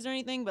of cheese or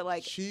anything, but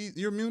like Cheese?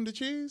 You're immune to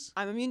cheese?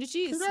 I'm immune to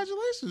cheese.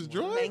 Congratulations,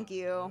 Joy. Thank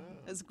you.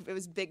 It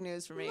was big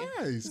news for me.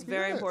 Nice. It's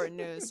very Congrats. important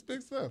That's news.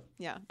 big stuff.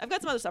 Yeah, I've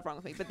got some other stuff wrong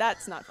with me, but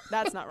that's not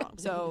wrong.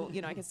 So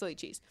I can still eat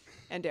cheese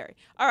and dairy.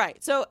 All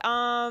right, so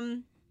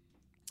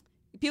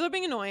people are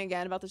being annoying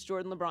again about this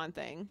Jordan LeBron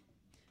thing.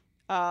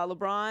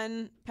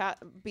 LeBron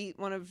beat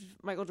one of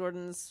Michael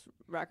Jordan's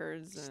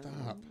records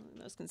in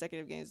most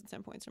consecutive games in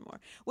 10 points or more.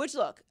 Which,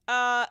 look,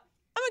 I'm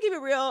going to keep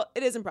it real.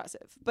 It is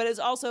impressive, but it's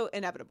also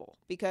inevitable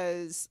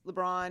because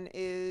LeBron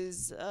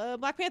is a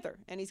Black Panther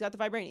and he's got the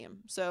vibranium.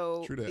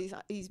 So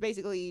he's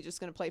basically just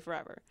going to play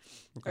forever,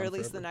 or at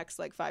least the next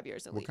 5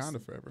 years at least.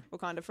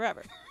 Wakanda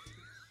forever.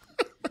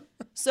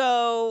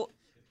 So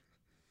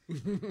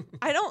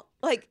I don't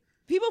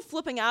people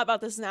flipping out about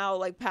this now,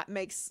 Pat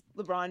makes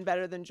LeBron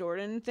better than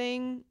Jordan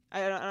thing.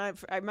 I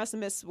must have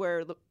missed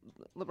where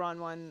LeBron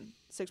won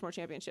 6 more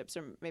championships,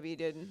 or maybe he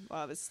did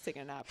while I was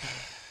taking a nap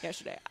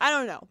yesterday. I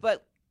don't know,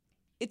 but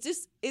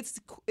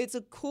it's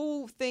a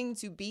cool thing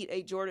to beat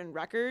a Jordan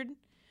record.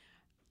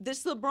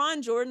 This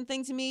LeBron Jordan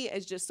thing to me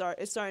is just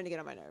starting to get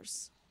on my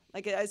nerves.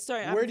 Where do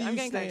you I'm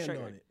getting kind of stand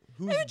triggered. on it?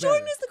 Who's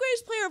Jordan better? is the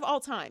greatest player of all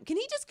time. Can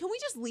we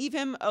just leave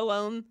him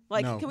alone?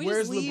 No. Can we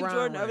Where's just leave LeBron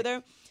Jordan over ranked?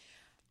 there?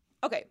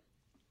 Okay.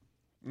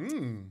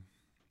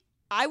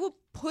 I will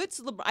put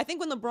LeBron. I think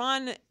when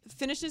LeBron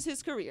finishes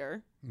his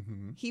career,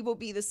 he will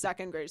be the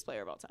second greatest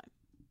player of all time.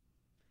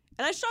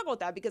 And I struggle with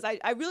that because I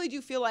really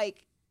do feel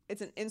like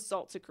it's an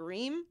insult to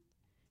Kareem,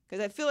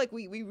 because I feel like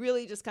we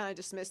really just kind of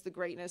dismiss the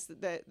greatness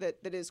that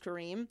is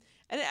Kareem,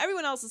 and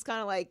everyone else is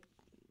kind of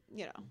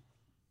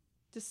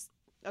just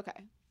okay.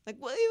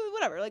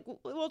 Whatever.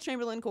 Will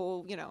Chamberlain,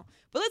 cool,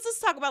 But let's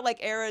just talk about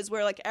eras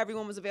where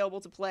everyone was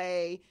available to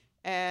play.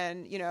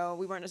 And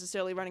we weren't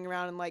necessarily running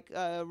around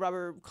in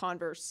rubber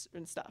Converse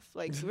and stuff.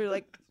 We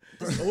were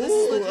this is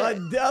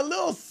a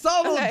little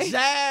subtle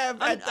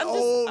jab at the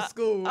old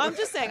school. I'm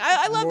just saying,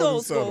 I love the More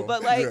old than school, subtle.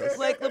 but Yes.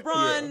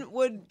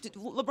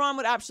 LeBron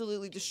would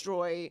absolutely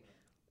destroy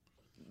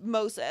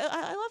most.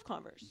 I love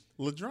Converse.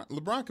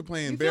 LeBron could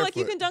play in You feel barefoot. like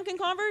you can dunk in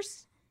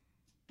Converse?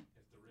 If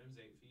the rim's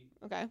 8 feet.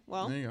 Okay,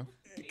 well, There you go.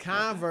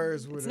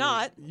 Converse would. It's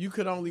not. You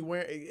could only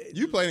wear.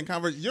 You played in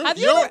Converse. Have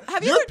you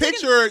ever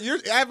taken- Your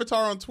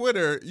avatar on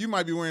Twitter, you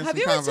might be wearing Have some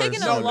you ever Converse.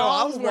 taken a No, I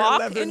long was wearing walk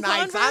leather in Nikes.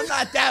 I'm Converse?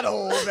 not that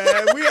old,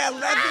 man. We had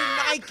leather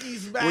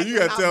Nikes back. Well, you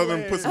when got to I tell them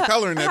played. put some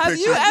color in that Have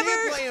picture. you I ever-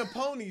 did play in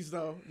ponies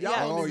though. Y'all Yeah.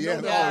 don't Oh even yeah,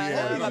 know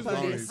Yeah, that. the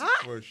ponies.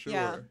 for sure.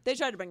 Yeah, they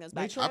tried to bring those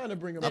They back. trying to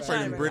bring them I back. played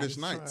trying in to British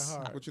Trying Knights.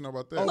 hard. What you know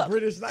about that? Oh,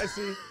 British Knights.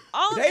 See,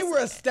 All they I'm were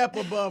a step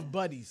above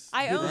buddies.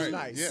 I British own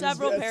Knights.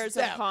 several Yeah. pairs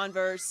Step. of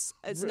Converse.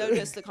 It's no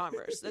diss to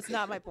Converse. That's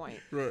not my point.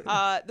 Right.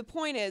 The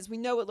point is, we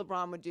know what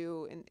LeBron would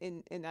do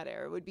in that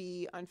era. It would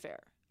be unfair.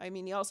 I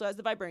mean, he also has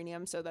the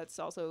vibranium, so that's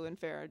also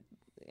unfair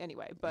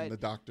anyway. But And the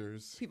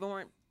doctors. people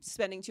weren't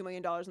spending $2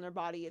 million on their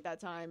body at that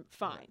time.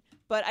 Fine.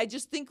 But I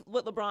just think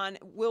what LeBron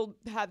will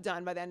have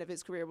done by the end of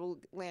his career will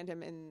land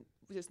him in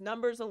just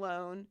numbers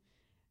alone.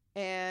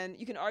 And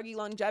you can argue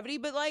longevity,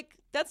 but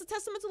that's a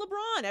testament to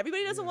LeBron.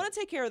 Everybody doesn't want to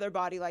take care of their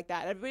body like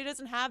that. Everybody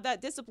doesn't have that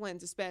discipline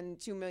to spend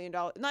 $2 million.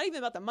 Not even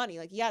about the money.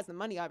 He has the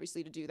money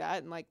obviously to do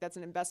that, and that's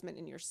an investment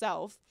in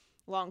yourself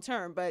long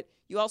term. But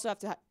you also have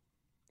to.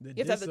 You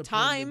have to have the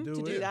time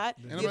to do that.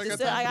 Ain't You have nobody to got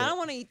say, time for I that. don't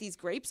want to eat these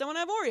grapes. I want to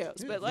have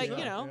Oreos. But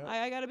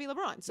I got to be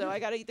LeBron, so I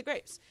got to eat the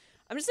grapes.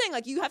 I'm just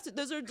saying, you have to.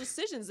 Those are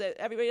decisions that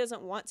everybody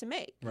doesn't want to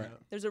make. Right.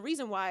 There's a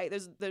reason why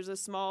there's a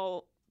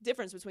small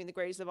difference between the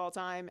greatest of all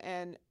time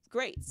and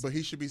greats. But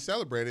he should be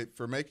celebrated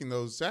for making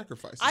those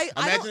sacrifices. I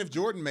Imagine don't- if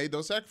Jordan made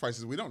those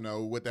sacrifices. We don't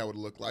know what that would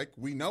look like.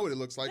 We know what it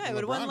looks like. Yeah, he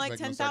when would have won LeBron's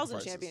making those 10,000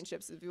 sacrifices.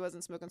 championships if he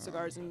wasn't smoking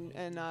cigars and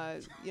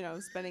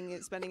spending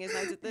his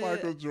nights at the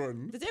Michael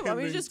Jordan. the table. I mean,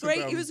 he was just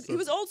great. He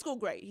was old school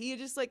great. He would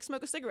just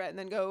smoke a cigarette and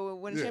then go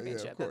win a Yeah,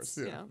 championship. of course,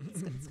 That's yeah.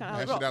 it's kind of how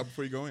Hash it it out rolls.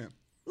 before you go in.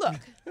 Look,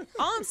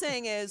 all I'm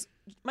saying is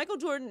Michael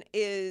Jordan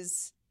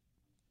is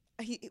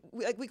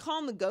we call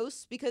him the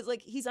ghost because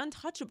he's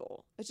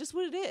untouchable. It's just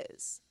what it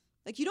is.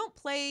 You don't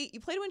play. You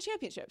play to win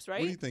championships, right?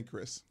 What do you think,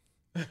 Chris?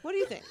 What do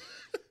you think?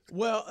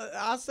 Well,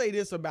 I'll say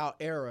this about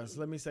eras.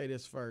 Let me say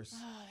this first.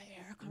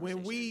 When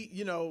Conversation.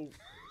 we,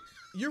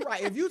 you're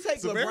right. If you take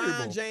It's a LeBron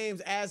variable.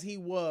 James as he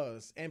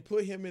was and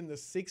put him in the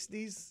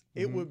 60s,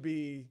 it would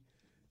be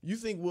You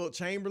think Wilt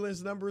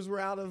Chamberlain's numbers were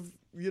out of,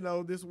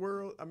 this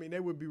world? I mean, they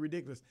would be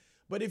ridiculous.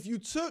 But if you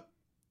took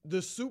the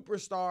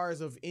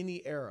superstars of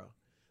any era,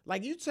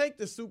 like you take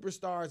the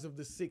superstars of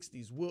the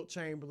 60s, Wilt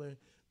Chamberlain,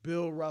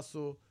 Bill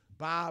Russell,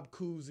 Bob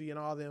Cousy, and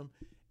all them,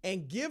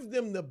 and give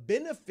them the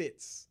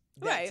benefits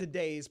that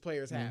today's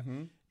players have.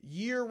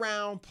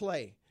 Year-round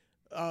play,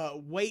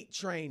 weight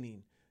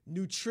training,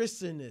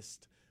 nutritionist,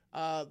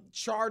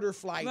 charter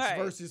flights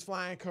versus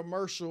flying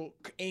commercial,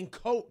 and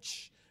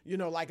coach,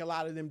 like a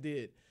lot of them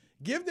did.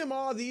 Give them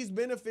all these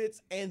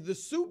benefits, and the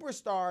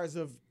superstars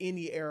of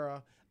any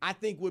era, I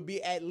think, would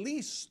be at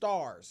least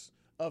stars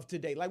of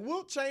today. Like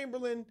Wilt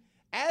Chamberlain,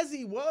 as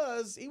he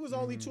was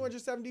only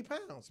 270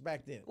 pounds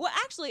back then. Well,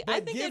 actually, But I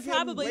think give it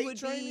probably him would weight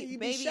training, be he'd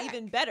be maybe Shaq.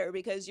 even better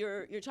because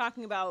you're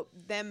talking about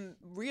them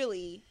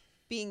really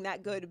being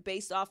that good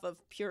based off of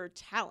pure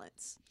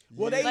talents.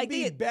 Well, they'd Like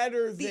be the-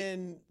 better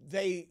than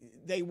they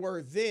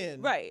were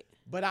then. Right.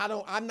 But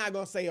I'm not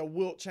gonna say a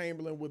Wilt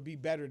Chamberlain would be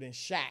better than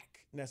Shaq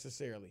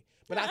necessarily.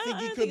 But I think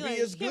he don't could think, be like,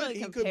 as you can't good. really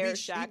He could compare be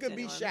Shaq to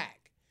anyone. Shaq.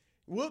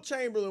 Wilt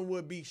Chamberlain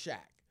would be Shaq.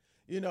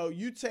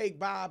 You take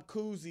Bob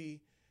Cousy,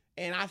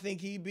 and I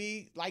think he'd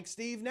be like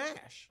Steve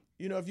Nash.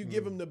 If you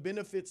give him the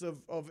benefits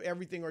of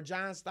everything, or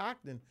John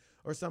Stockton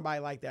or somebody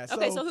like that.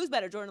 Okay, so who's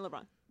better, Jordan or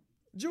LeBron?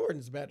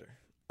 Jordan's better.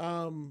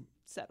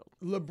 Settled.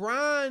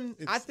 LeBron,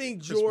 I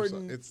think Chris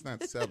Jordan. Broussard, it's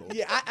not settled.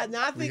 Yeah, I think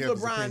have his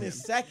LeBron opinion.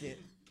 is second.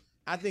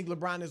 I think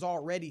LeBron is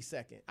already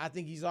second. I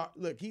think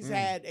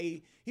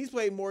he's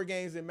played more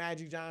games than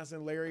Magic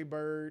Johnson, Larry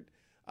Bird,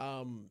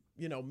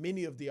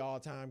 many of the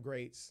all-time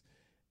greats.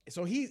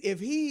 So if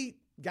he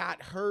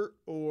got hurt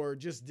or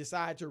just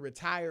decided to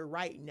retire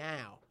right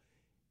now,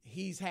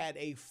 he's had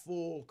a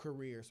full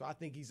career. So I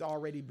think he's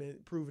already been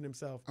proving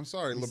himself. I'm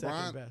sorry, He's second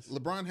LeBron. best.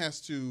 LeBron has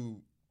to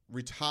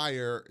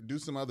retire, do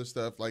some other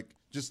stuff, like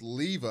just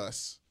leave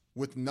us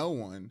with no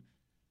one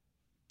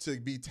to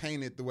be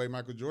tainted the way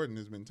Michael Jordan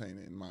has been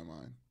tainted in my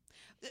mind.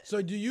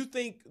 So do you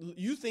think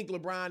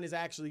LeBron is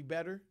actually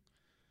better?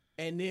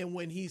 And then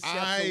when he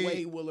steps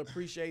away, we'll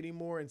appreciate him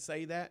more and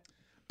say that?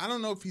 I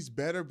don't know if he's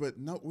better, but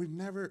no,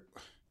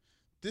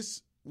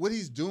 what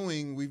he's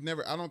doing,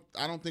 I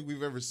don't think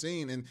we've ever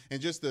seen, and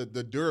just the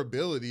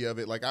durability of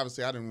it. Like,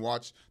 obviously I didn't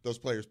watch those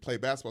players play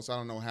basketball, so I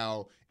don't know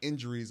how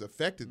injuries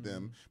affected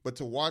them, but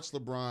to watch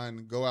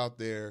LeBron go out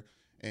there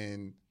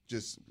and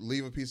just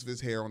leave a piece of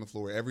his hair on the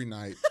floor every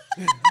night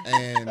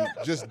and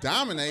just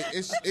dominate,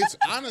 it's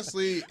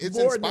honestly, it's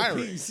More than a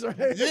inspiring. piece, right?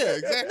 Yeah,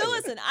 exactly. No,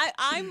 listen,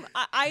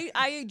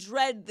 I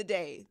dread the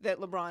day that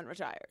LeBron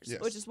retires, Yes.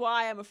 which is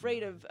why I'm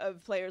afraid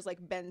of players like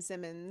Ben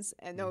Simmons.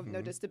 And no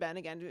diss to Ben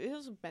again.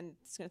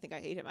 Ben's gonna think I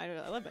hate him.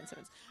 I love Ben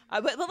Simmons,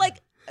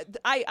 but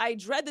I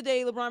dread the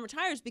day LeBron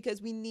retires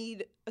because we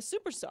need a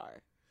superstar.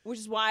 Which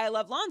is why I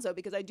love Lonzo,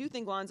 because I do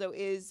think Lonzo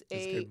is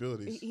His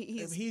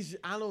capabilities.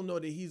 I don't know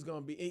that he's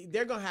gonna be.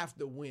 They're gonna have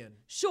to win.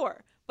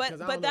 Sure, Because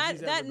but I don't know if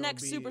he's that ever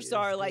next gonna be as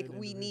superstar, good like, as we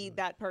individual. need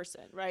that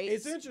person, right?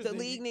 It's interesting. The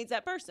league needs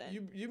that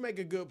person. You make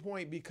a good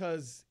point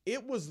because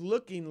it was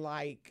looking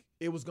like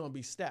it was gonna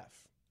be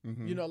Steph.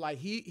 Like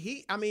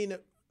he. I mean,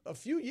 a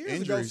few years ago,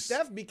 Injuries.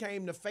 Steph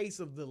became the face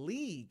of the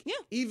league. Yeah.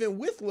 Even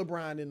with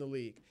LeBron in the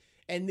league,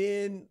 and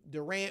then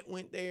Durant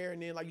went there,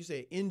 and then, like you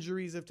said,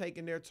 injuries have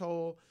taken their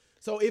toll.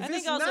 So if I it's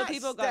think also not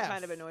people Steph, got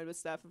kind of annoyed with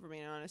Steph, if we're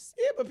being honest.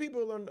 Yeah, but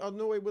people are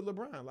annoyed with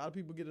LeBron. A lot of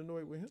people get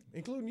annoyed with him,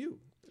 including you.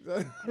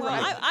 Well,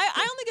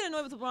 I only get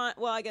annoyed with LeBron.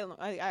 Well,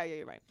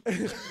 you're right.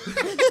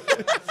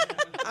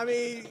 I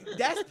mean,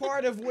 that's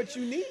part of what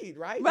you need,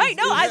 right? Right?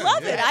 No, I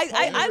love it. that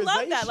I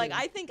love that. Like,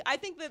 polarization. I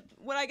think that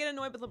what I get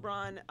annoyed with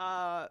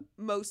LeBron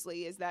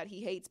mostly is that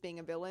he hates being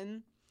a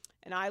villain,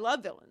 and I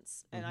love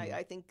villains, and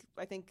I think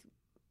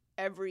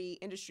every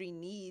industry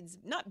needs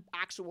not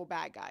actual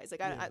bad guys.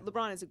 Like,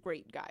 LeBron is a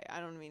great guy. I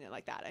don't mean it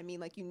like that. I mean,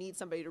 like, you need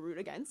somebody to root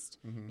against.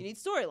 You need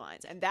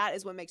storylines, and that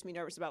is what makes me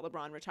nervous about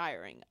LeBron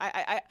retiring.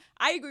 I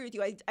agree with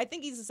you. I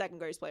think he's the second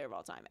greatest player of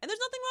all time, and there's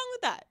nothing wrong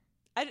with that.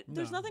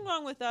 There's nothing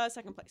wrong with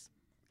second place.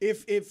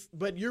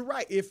 But you're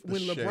right.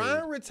 When shade.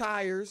 LeBron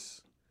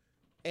retires,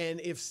 and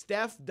if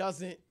Steph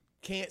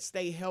can't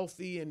stay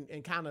healthy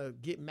and kind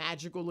of get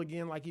magical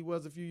again like he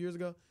was a few years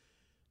ago,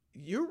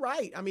 you're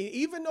right. I mean,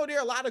 even though there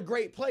are a lot of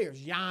great players,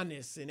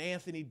 Giannis and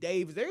Anthony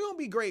Davis, they're going to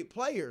be great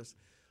players.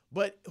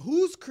 But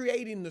who's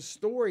creating the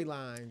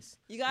storylines?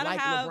 You gotta like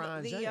have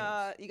LeBron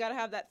James? you gotta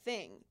have that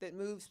thing that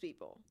moves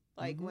people.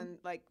 Like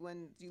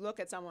when you look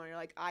at someone and you're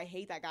like, I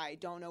hate that guy. I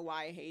don't know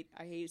why I hate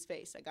his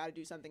face. I got to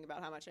do something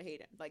about how much I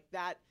hate him. Like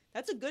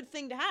that's a good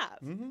thing to have.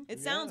 It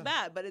sounds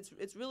bad, but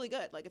it's really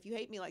good. Like, if you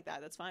hate me like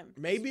that, that's fine.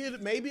 Maybe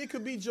it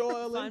could be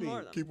Joel Find more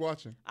of Embiid. them. Keep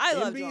watching. I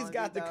love Embiid's Joel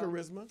got Embiid, the though.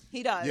 charisma.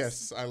 He does.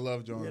 Yes, I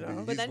love Joel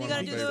Embiid. But then He's you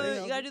one gotta of my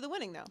do favorites. the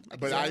winning though.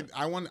 But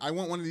I want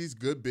one of these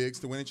good bigs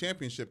to win a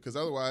championship, because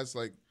otherwise,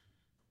 like,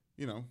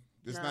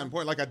 it's not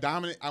important. Like,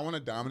 I want a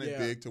dominant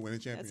big to win a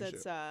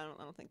championship. I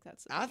don't think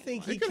that's. I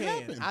think he It could can.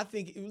 happen. I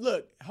think.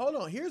 Look, hold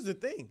on. Here's the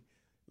thing.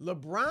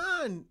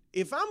 LeBron.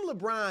 If I'm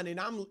LeBron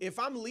and if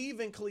I'm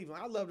leaving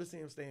Cleveland, I'd love to see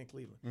him stay in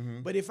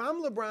Cleveland. But if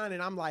I'm LeBron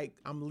and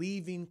I'm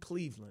leaving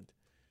Cleveland,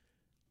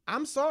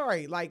 I'm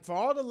sorry. Like, for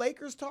all the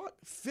Lakers talk,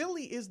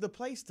 Philly is the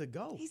place to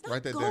go. He's not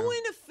Write that going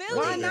down. to Philly.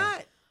 Why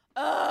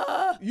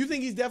not? You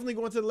think he's definitely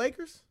going to the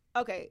Lakers?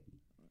 Okay,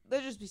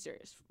 let's just be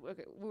serious.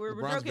 Okay, we're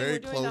LeBron's joking. very We're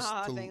doing the close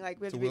haha to- thing. Like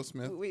we have to to be, Will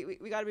Smith.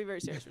 We got to be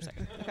very serious for a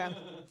second. Okay,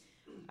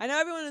 I know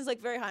everyone is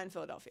like very high in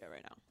Philadelphia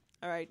right now.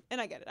 All right, and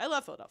I get it. I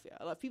love Philadelphia.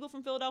 I love people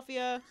from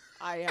Philadelphia.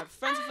 I have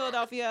friends in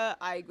Philadelphia.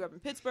 I grew up in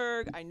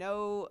Pittsburgh. I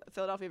know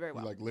Philadelphia very You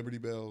well. like Liberty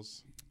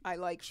Bells, I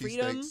like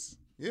freedom. cheesesteaks.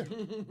 Yeah.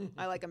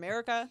 I like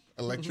America.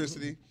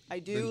 Electricity. I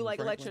do Benjamin like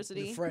Franklin.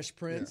 electricity. The Fresh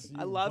Prince.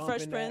 I You love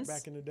Fresh bumping that Prince.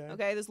 back in the day.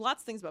 Okay, there's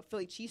lots of things about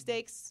Philly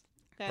cheesesteaks.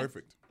 Okay,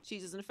 Perfect.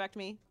 cheese doesn't affect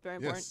me. Very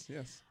important.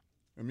 Yes.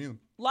 Immune.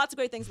 Lots of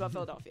great things about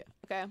Philadelphia.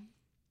 Okay,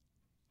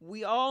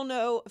 we all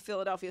know a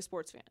Philadelphia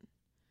sports fan,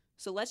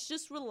 so let's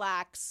just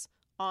relax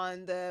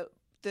on the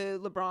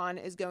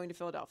LeBron is going to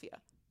Philadelphia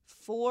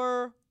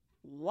for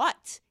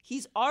what?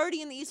 He's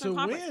already in the Eastern To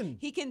Conference. win.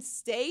 He can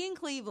stay in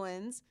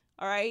Cleveland.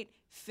 All right,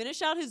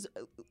 finish out his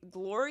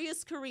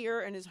glorious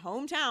career in his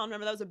hometown.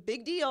 Remember, that was a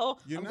big deal.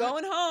 I'm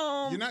going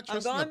home. You're not I'm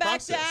trusting going the back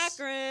process.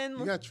 to Akron.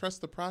 You gotta trust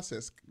the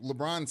process.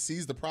 LeBron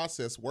sees the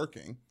process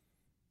working.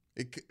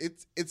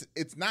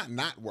 It's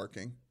not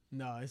working,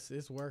 No,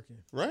 it's working.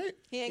 right?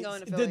 He ain't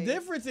going to The Philly.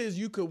 difference is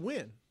you could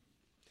win.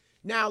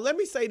 Now, let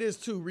me say this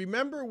too.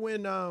 Remember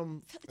when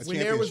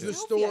there was the championship.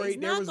 story?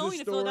 He's There not was going a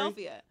to story.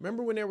 Philadelphia.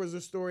 Remember when there was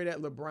a story that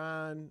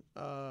LeBron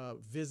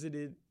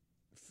visited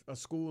a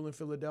school in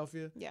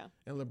Philadelphia, Yeah,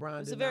 and LeBron it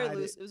was a denied very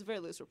loose. it? It was a very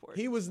loose report.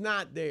 He was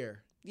not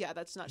there. Yeah,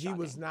 that's not He shocking.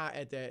 was not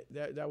at that.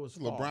 That was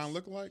LeBron false.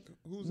 look like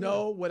who's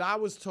No, what I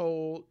was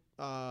told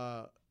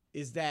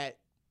is that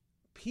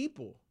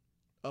people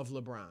of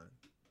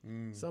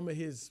LeBron, some of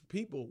his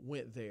people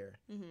went there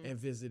and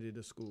visited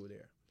a school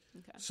there.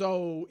 Okay.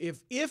 So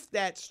if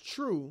that's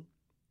true,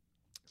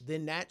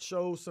 then that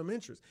shows some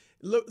interest.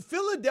 Look,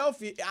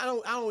 Philadelphia, I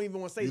don't even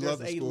want to say You there's love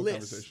the a school list.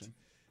 conversation.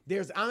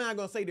 I'm not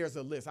going to say there's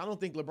a list. I don't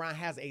think LeBron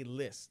has a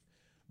list.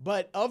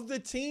 But of the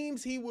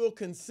teams he will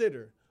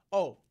consider,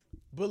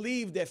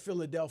 believe that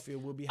Philadelphia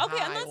will be high Okay,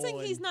 I'm not saying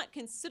on- he's not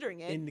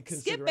considering it. in the Skip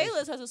consideration.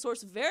 Bayless has a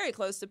source very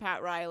close to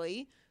Pat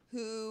Riley,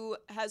 who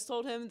has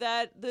told him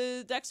that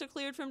the decks are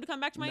cleared for him to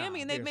come back to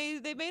Miami, and they've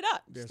made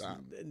up.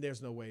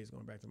 There's no way he's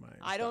going back to Miami.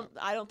 I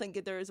don't think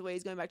that there is a way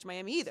he's going back to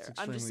Miami either.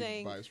 I'm just extremely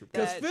saying biased report.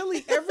 Because that.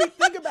 Philly,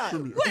 think about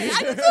it. Wait,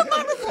 I didn't fill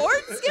my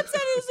report. Skip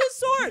said it was his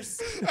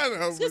source. I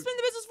know. Skip's been in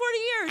the business 40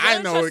 years. I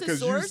don't know trust it his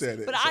 'cause you source, said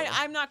it, But so.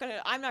 I'm not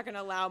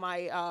gonna allow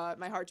my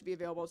my heart to be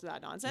available to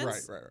that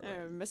nonsense.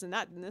 Right. Missing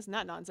that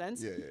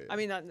nonsense. Yeah. I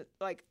mean,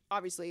 like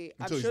obviously,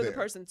 Until I'm he's sure the there.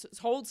 person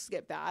told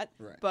Skip that.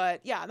 Right.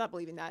 But yeah, I'm not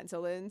believing that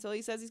until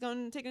he says he's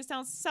going to take us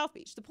down to South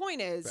Beach. The point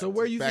is, So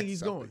where you Back think to he's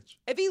South going? Beach.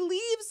 if he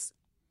leaves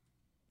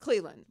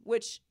Cleveland,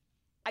 which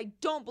I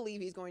don't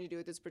believe he's going to do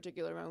at this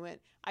particular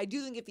moment, I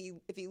do think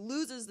if he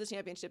loses the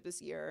championship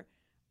this year,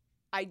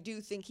 I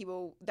do think he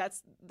will.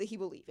 He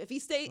will leave. If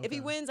he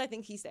wins, I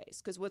think he stays.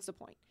 Because what's the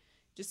point?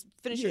 Just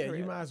finish your Yeah, career.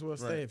 you might as well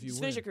stay Right. if you Just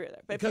win. finish your career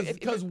there. But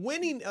Because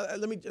winning,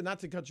 let me not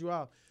to cut you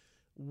off.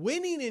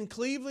 Winning in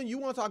Cleveland, you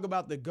want to talk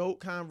about the GOAT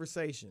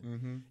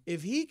conversation.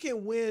 If he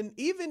can win,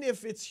 even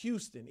if it's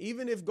Houston,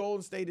 even if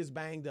Golden State is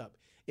banged up,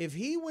 if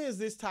he wins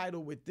this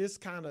title with this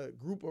kind of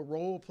group of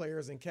role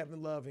players and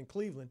Kevin Love in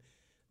Cleveland,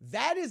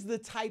 that is the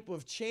type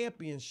of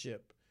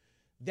championship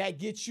that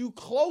gets you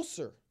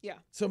closer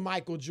to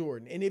Michael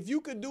Jordan. And if you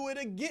could do it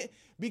again,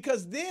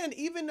 because then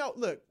even though,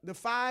 look, the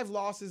 5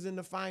 losses in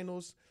the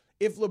finals,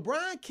 if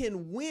LeBron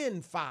can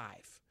win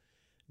 5,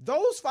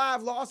 those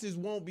 5 losses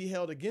won't be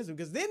held against him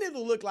because then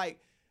it'll look like,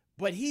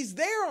 but he's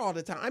there all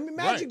the time. I mean,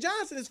 Magic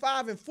Johnson is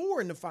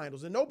 5-4 in the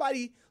finals, and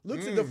nobody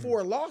looks at the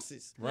 4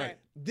 losses. Right.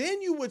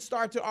 Then you would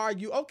start to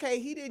argue, okay,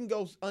 he didn't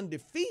go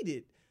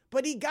undefeated,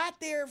 but he got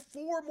there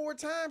 4 more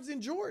times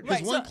than Jordan.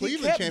 Because one He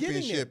Cleveland kept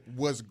getting championship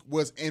was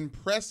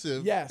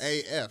impressive. Yes.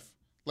 AF.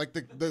 Like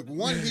the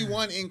one he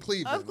won in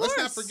Cleveland. Of course,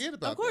 Let's not forget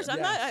about Of course, that.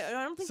 I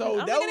don't think So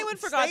anyone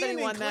forgot that staying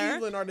he won in there.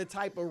 Cleveland are the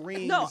type of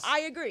rings. No, I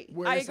agree.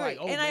 where I it's agree. like,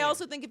 oh, and I man.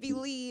 also think if he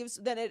leaves,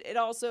 then it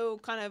also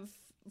kind of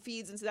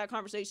feeds into that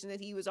conversation that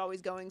he was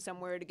always going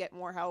somewhere to get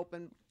more help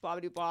and blah,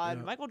 blah, blah. Yeah.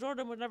 And Michael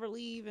Jordan would never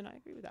leave, and I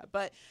agree with that.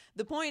 But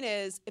the point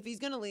is, if he's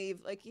going to leave,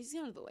 like, he's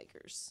going to the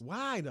Lakers.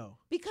 Why though?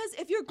 Because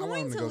if you're I want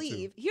going him to to go, too.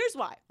 leave, here's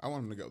why. I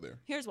want him to go there.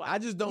 Here's why. I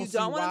just don't you see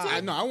don't want him why. to? I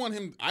know. I want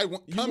him.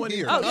 Come want him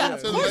here. to Oh, go yeah, Come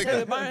of to the course.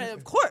 Lakers.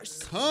 Of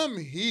course. Come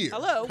here.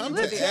 Hello, Come we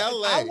to live here.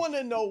 LA. I want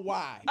to know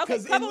why. Okay,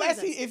 Because couple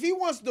unless reasons. if he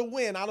wants to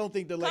win, I don't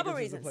think the Lakers Couple is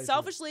the reasons. place.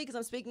 Selfishly, because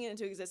I'm speaking it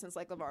into existence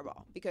like LeVar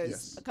Ball.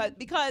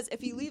 Because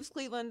if he leaves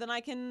Cleveland, then I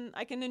can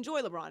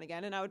enjoy LeBron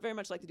again, and I would very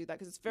much like to do that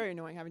because it's very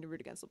annoying having to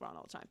root against LeBron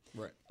all the time.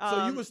 Right.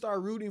 So you would start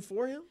rooting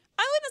for him?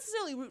 I wouldn't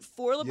necessarily root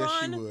for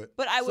LeBron, Yes, you would.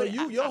 but I would.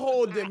 So your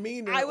whole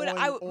demeanor I would be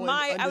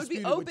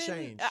Undisputed open. would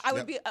change. I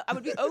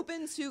would be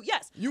open to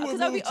yes. You would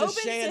because I would move be to open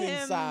Shannon's to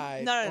him.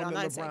 side No, on I'm the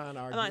not LeBron saying. I'm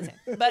not argument.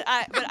 saying. But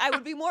I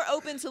would be more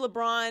open to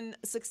LeBron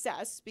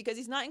success because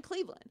he's not in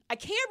Cleveland. I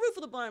can't root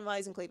for LeBron while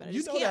he's in Cleveland. I You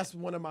just know can't. that's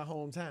one of my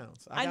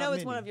hometowns. I got know it's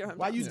many. one of your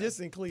Why you hometowns.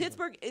 dissing Cleveland?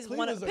 Pittsburgh is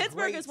Cleveland's a Pittsburgh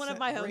great is one of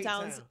my great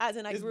hometowns. town. As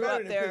in, I It's grew better up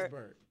than there.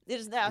 Pittsburgh. It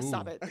is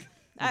stop it.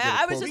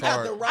 I was just. We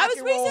got the I Rock was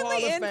and Roll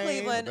recently Hall of in Fame.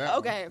 Cleveland. That one.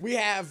 Okay. We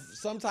have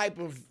some type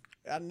of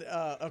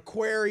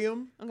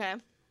aquarium. Okay.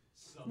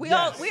 We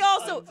Yes.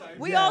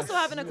 also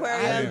have an I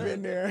aquarium. haven't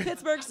been there.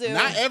 Pittsburgh Zoo.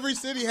 Not every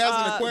city has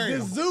an The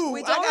aquarium. zoo.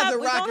 We I don't got have. the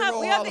We Rock don't and have.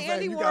 Roll We have Hall the of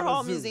Andy Fame. You got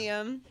Warhol a zoo.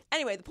 Museum.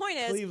 Anyway, the point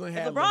is, Cleveland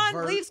if has the LeBron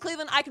vert. leaves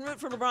Cleveland, I can root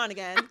for LeBron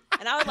again,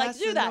 and I would like to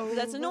do that because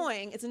that's Casanova.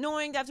 annoying. It's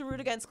annoying to have to root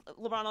against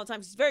LeBron all the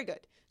time. 'Cause he's very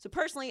good. So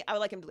personally, I would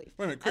like him to leave.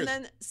 Wait a minute, Chris.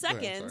 And then Go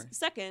ahead, sorry.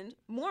 second,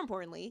 more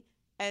importantly,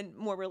 and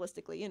more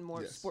realistically, and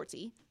more Yes.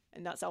 sportsy,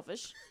 and not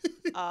selfish,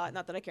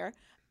 not that I care,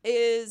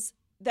 is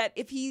that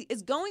if he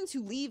is going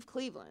to leave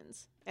Cleveland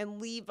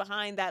and leave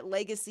behind that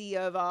legacy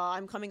of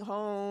I'm coming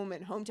home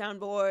and hometown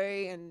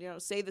boy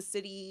and save the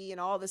city and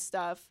all this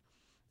stuff,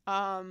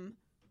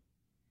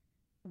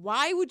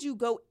 why would you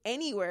go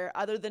anywhere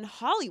other than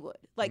Hollywood?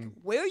 Like,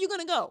 where are you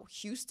going to go?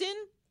 Houston?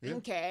 Yeah.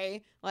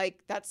 Okay,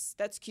 like that's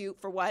cute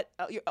for what?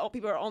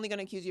 People are only going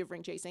to accuse you of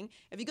ring chasing.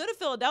 If you go to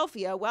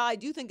Philadelphia, well, I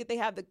do think that they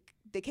have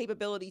the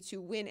capability to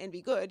win and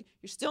be good.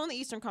 You're still in the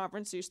Eastern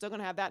Conference, so you're still going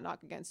to have that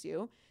knock against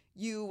you.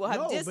 You will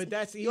have No, but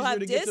that's you'll easier have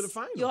to get to the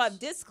finals. You'll have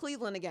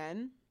Cleveland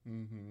again.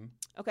 Mm-hmm.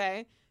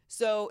 Okay,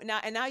 so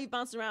now you've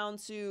bounced around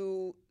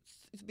to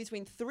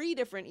between 3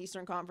 different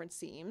Eastern Conference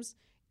teams.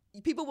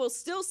 People will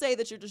still say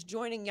that you're just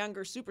joining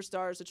younger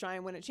superstars to try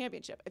and win a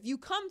championship. If you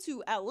come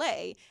to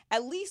LA,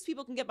 at least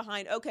people can get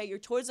behind, okay, you're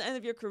towards the end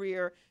of your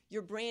career,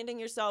 you're branding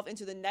yourself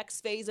into the next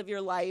phase of your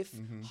life,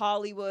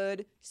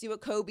 Hollywood, see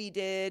what Kobe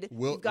did,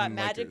 Wilt you've got and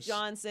Magic Lakers.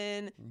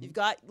 Johnson, you've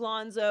got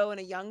Lonzo and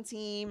a young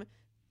team.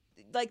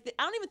 Like,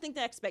 I don't even think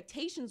the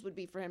expectations would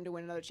be for him to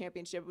win another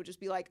championship. It would just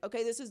be like,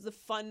 okay, this is the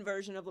fun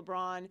version of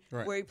LeBron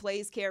Right. where he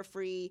plays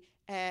carefree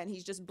and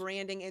he's just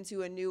branding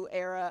into a new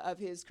era of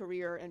his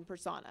career and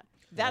persona.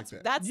 That's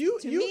that. that's You-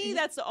 to you- me.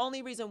 That's the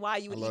only reason why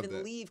you would love even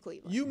that. leave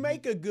Cleveland. You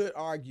make a good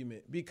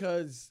argument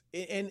because,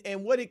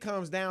 and what it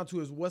comes down to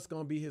is what's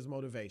going to be his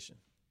motivation.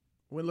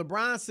 When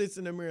LeBron sits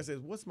in the mirror and says,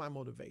 "What's my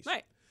motivation?"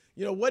 Right.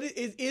 What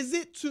is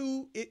it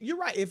to? You're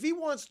right. If he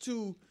wants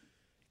to,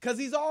 because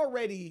he's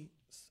already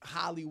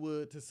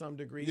Hollywood to some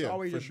degree. He's Yeah,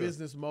 already for a sure.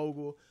 business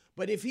mogul.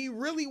 But if he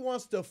really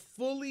wants to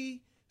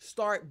fully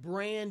start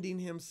branding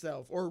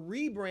himself or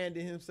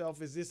rebranding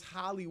himself as this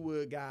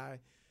Hollywood guy,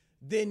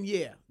 then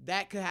yeah,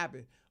 that could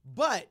happen.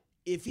 But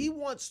if he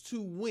wants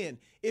to win,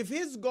 if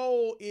his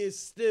goal is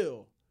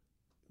still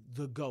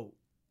the GOAT,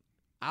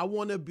 I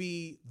want to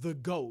be the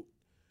GOAT,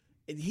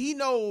 and he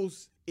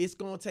knows it's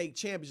going to take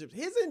championships.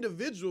 His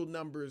individual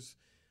numbers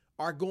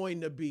are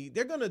going to be,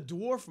 they're going to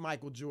dwarf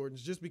Michael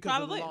Jordan's just because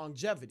Probably. of the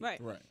longevity.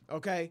 Right. Right.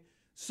 Okay.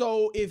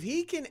 So if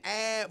he can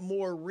add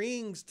more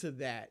rings to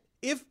that,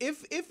 if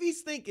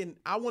he's thinking,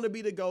 I want to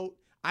be the GOAT,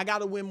 I got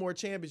to win more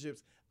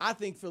championships, I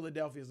think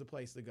Philadelphia is the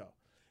place to go.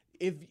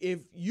 If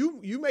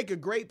you make a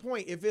great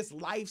point, if it's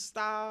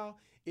lifestyle,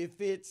 if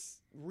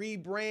it's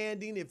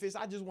rebranding, if it's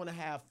I just want to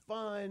have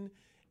fun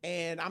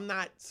and I'm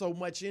not so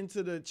much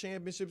into the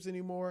championships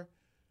anymore,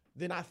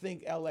 then I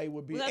think LA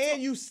would be. Well, And that's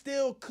what- you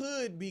still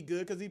could be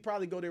good because he'd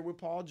probably go there with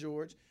Paul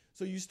George.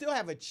 So you still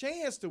have a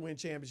chance to win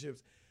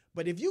championships.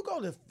 But if you go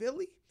to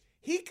Philly,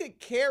 he could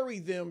carry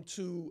them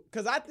to,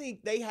 because I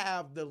think they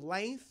have the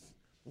length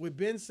with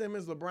Ben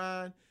Simmons,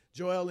 LeBron,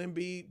 Joel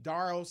Embiid,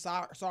 Dario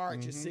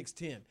Saric is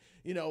 6'10".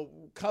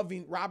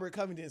 Robert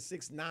Covington is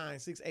 6'9",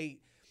 6'8".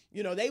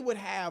 They would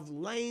have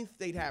length,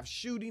 they'd have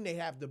shooting, they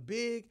have the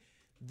big.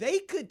 They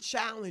could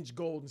challenge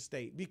Golden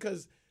State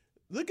because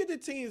look at the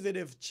teams that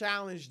have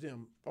challenged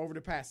them over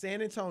the past.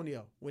 San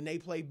Antonio, when they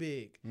play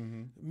big.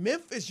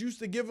 Memphis used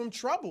to give them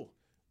trouble.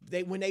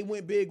 When they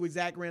went big with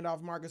Zach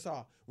Randolph, Marcus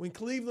Hall. When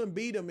Cleveland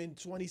beat them in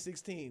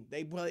 2016,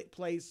 they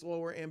played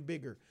slower and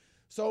bigger.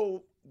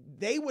 So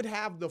they would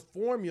have the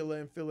formula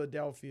in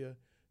Philadelphia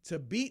to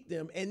beat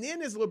them. And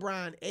then as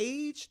LeBron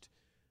aged,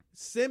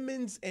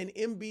 Simmons and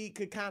Embiid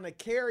could kind of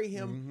carry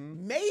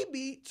him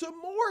maybe to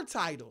more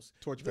titles.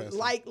 Torch passing.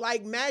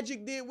 Like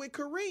Magic did with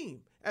Kareem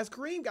as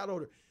Kareem got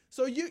older.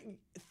 So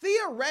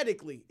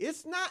theoretically,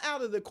 it's not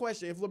out of the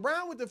question. If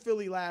LeBron went to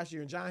Philly last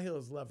year, and John Hill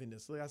is loving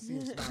this, I see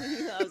him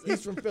smiling.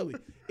 He's from Philly.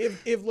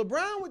 If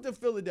LeBron went to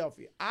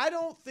Philadelphia, I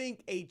don't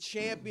think a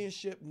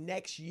championship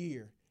next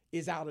year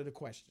is out of the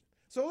question.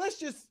 So let's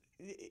just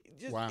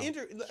Wow.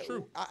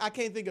 True. I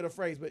can't think of the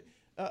phrase, but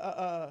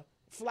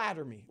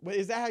flatter me. But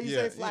is that how you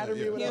Yeah, say flatter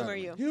me? yeah. or whatever? Humor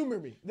you. Humor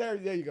me. There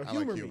you go. I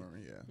Humor like me. humor.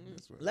 Yeah.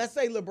 That's what- Let's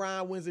say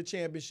LeBron wins a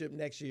championship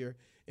next year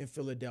in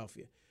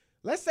Philadelphia.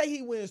 Let's say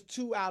he wins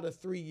 2 out of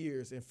 3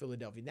 years in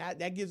Philadelphia.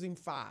 That gives him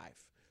 5,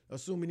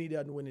 assuming he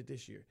doesn't win it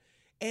this year.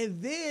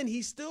 And then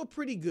he's still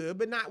pretty good,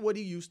 but not what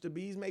he used to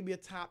be. He's maybe a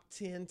top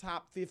 10,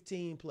 top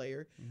 15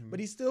 player, but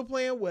he's still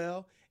playing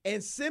well.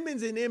 And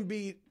Simmons and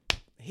Embiid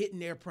hitting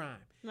their prime.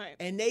 Right.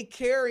 And they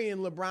carrying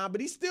LeBron, but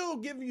he's still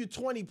giving you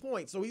 20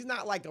 points. So he's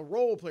not like a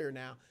role player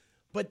now,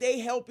 but they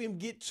help him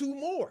get 2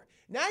 more.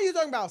 Now you're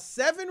talking about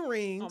 7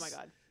 rings. Oh my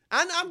God.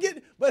 I'm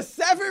getting, but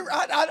 7.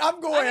 I'm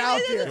going out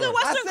there. Is the I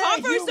Western said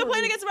Conference humor still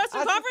playing me. against the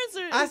Western Conference?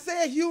 Or? I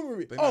said humor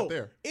me. They're not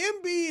there.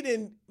 Embiid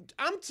and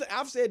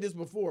I've said this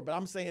before, but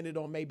I'm saying it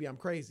on maybe I'm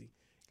crazy.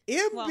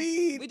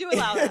 Embiid, we do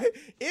allow that.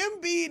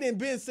 Embiid and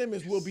Ben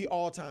Simmons will be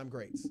all-time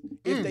greats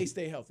if they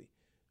stay healthy.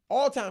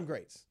 All-time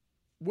greats.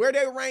 Where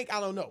they rank, I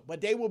don't know, but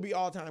they will be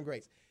all-time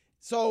greats.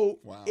 So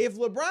if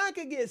LeBron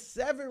could get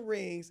 7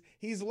 rings,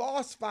 he's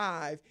lost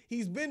 5.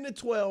 He's been to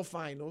 12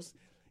 finals.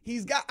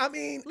 He's got, I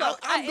mean, Look,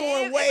 I'm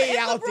going way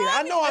out there.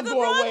 I know I'm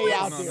going way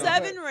out there.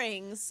 7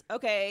 rings,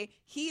 okay.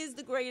 He is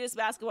the greatest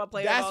basketball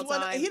player of all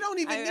time. He don't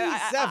even need 7.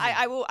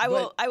 I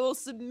will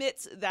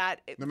submit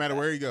that. No matter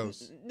where he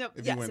goes. No,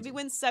 if he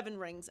wins 7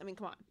 rings, I mean,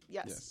 come on.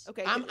 Yes.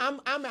 Okay.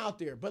 I'm out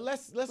there, but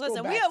let's listen.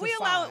 Go back we to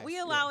allow 5. we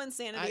allow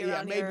insanity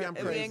around maybe here, I'm and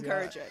crazy. we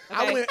encourage it.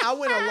 Okay? I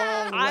went a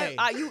long way.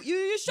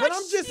 You stretch, but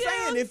I'm just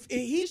saying, if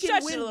he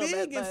can win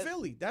big in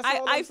Philly, that's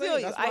all I'm saying. I feel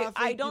you. That's why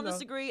I don't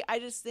disagree. I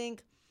just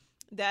think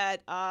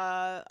that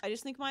I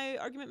just think my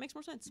argument makes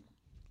more sense.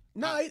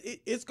 No,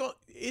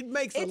 it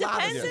makes a lot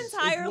of sense. It depends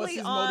entirely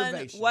on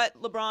what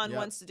LeBron Yep.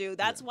 wants to do.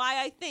 That's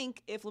why I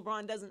think if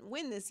LeBron doesn't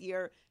win this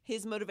year,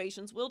 his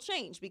motivations will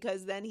change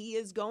because then he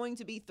is going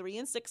to be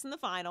 3-6 in the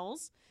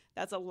finals.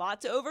 That's a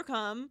lot to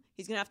overcome.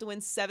 He's going to have to win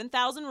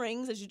 7,000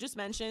 rings, as you just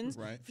mentioned,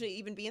 to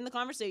even be in the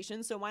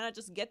conversation. So why not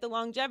just get the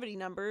longevity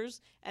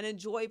numbers and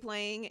enjoy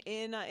playing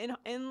in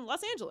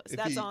Los Angeles?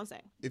 That's all I'm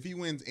saying. If he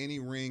wins any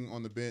ring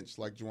on the bench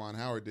like Juwan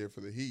Howard did for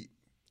the Heat,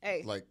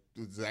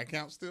 does that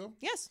count still?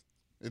 Yes.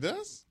 It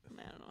does?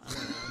 I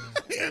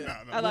don't know. No.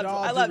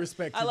 I love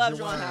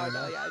Juwan Howard,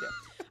 though. Yeah, I do.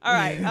 All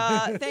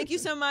right. Thank you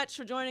so much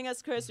for joining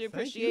us, Chris. We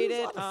appreciate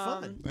it.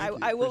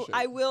 I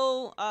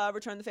will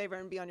return the favor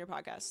and be on your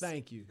podcast.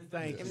 Thank you.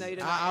 Even though you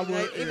did not.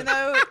 Even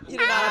though you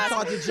did not I ask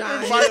talked me. to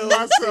John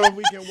Hill so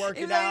we can work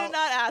Even it though out. you did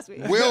not ask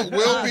me.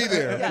 We'll be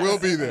there. Yes. We'll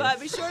be there.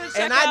 But be sure to check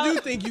And out. I do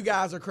think you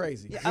guys are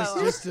crazy.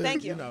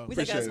 Thank you. We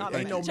think that's not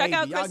Appreciate it. Check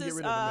out maybe. Y'all Chris's get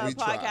rid of the maybe.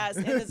 podcast,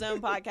 In the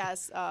Zone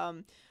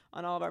podcast,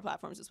 on all of our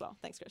platforms as well.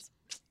 Thanks, Chris.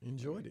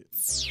 Enjoyed it.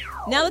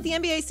 Now that the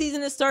NBA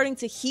season is starting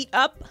to heat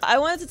up, I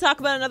wanted to talk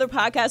about another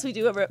podcast we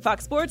do over at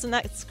Fox Sports, and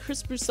that's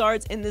Chris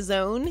Broussard's In the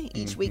Zone.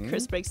 Each week,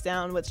 Chris breaks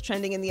down what's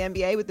trending in the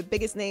NBA with the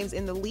biggest names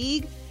in the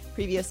league.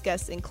 Previous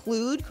guests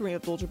include Kareem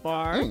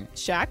Abdul-Jabbar,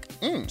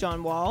 Shaq,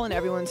 John Wall, and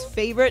everyone's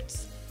favorite,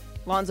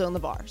 Lonzo and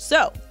LeVar.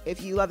 So,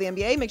 if you love the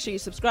NBA, make sure you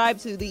subscribe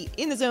to the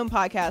In the Zone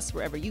podcast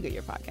wherever you get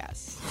your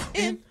podcasts.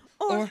 In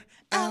or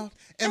out?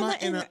 Am I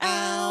in or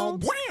out?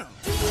 Wow.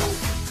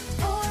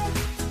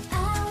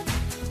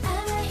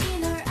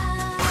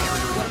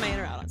 What am I in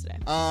or out on today?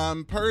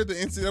 Per the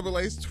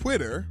NCAA's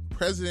Twitter,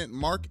 President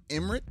Mark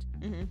Emmert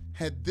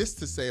had this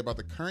to say about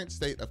the current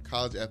state of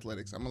college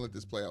athletics. I'm going to let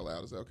this play out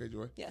loud. Is that okay,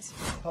 Joy? Yes.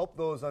 Help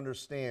those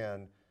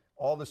understand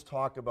all this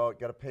talk about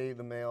got to pay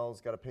the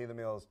males.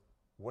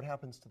 What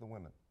happens to the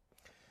women?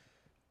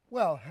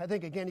 Well, I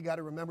think, again, you got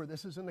to remember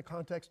this is in the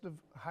context of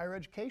higher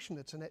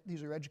education.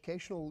 These are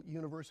educational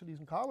universities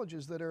and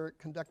colleges that are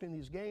conducting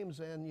these games,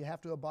 and you have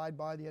to abide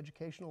by the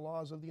educational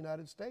laws of the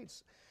United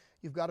States.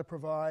 You've got to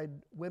provide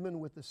women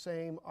with the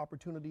same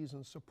opportunities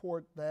and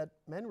support that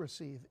men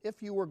receive.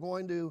 If you were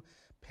going to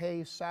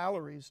pay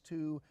salaries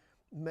to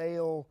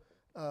male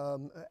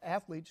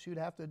athletes, you'd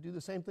have to do the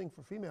same thing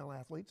for female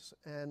athletes,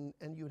 and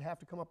you'd have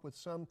to come up with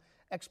some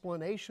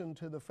explanation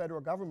to the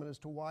federal government as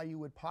to why you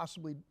would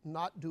possibly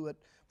not do it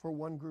for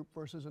one group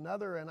versus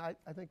another, and I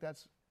think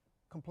that's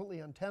completely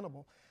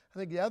untenable. I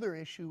think the other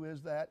issue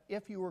is that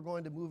if you were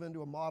going to move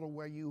into a model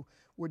where you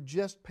were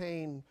just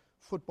paying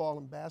football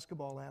and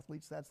basketball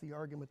athletes, that's the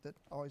argument that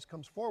always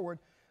comes forward,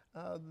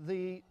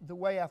 the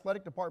way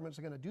athletic departments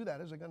are going to do that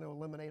is they're going to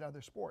eliminate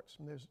other sports,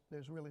 and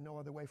there's really no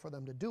other way for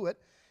them to do it.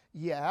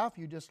 Yeah, if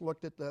you just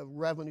looked at the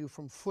revenue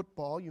from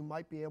football, you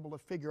might be able to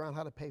figure out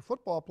how to pay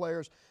football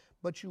players,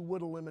 but you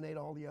would eliminate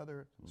all the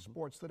other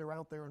sports that are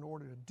out there in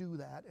order to do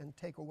that and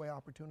take away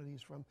opportunities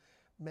from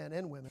men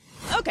and women.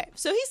 Okay,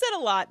 so he said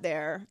a lot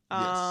there.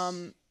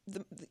 Yes.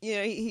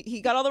 He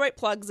got all the right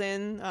plugs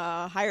in: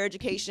 higher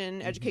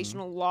education,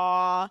 educational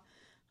law,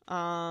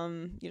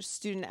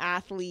 student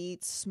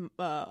athletes,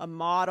 a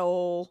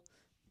model,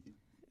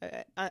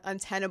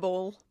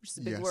 untenable, which is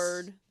a big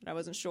word that I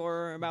wasn't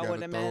sure about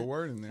what it meant. Throw a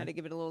word in there. Had to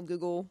give it a little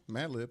Google.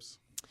 Mad Libs.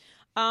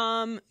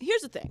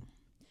 Here's the thing.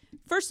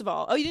 First of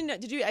all, you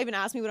didn't? Did you even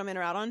ask me what I'm in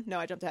or out on? No,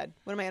 I jumped ahead.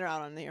 What am I in or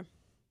out on here?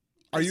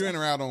 Are you in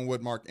or out on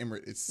what Mark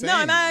Emmert is saying?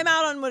 No, I'm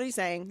out on what he's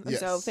saying. Yes,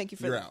 so thank you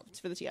for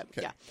the tee up.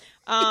 Okay.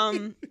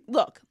 Yeah.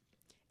 Look,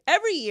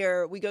 every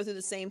year we go through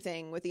the same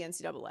thing with the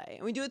NCAA,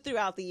 and we do it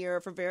throughout the year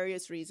for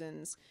various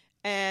reasons.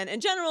 And in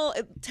general,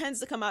 it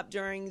tends to come up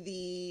during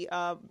the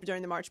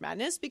March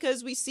Madness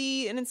because we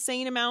see an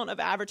insane amount of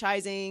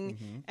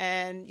advertising,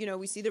 and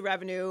we see the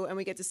revenue, and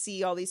we get to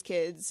see all these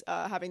kids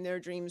having their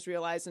dreams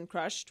realized and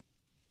crushed.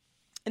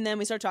 And then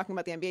we start talking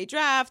about the NBA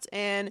draft,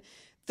 and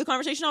the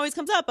conversation always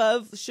comes up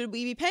of, should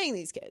we be paying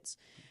these kids?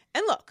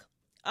 And look,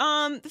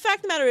 the fact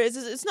of the matter is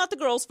it's not the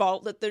girls'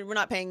 fault that we're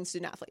not paying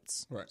student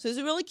athletes. Right. So there's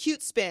a really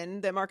cute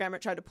spin that Mark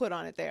Emmert tried to put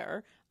on it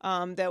there.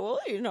 It's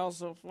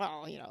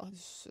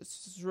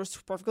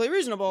perfectly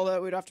reasonable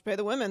that we'd have to pay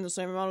the women the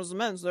same amount as the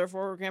men, so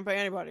therefore we can't pay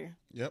anybody.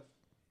 Yep.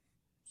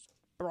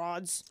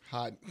 Broads.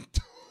 Hot.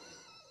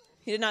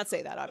 He did not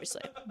say that,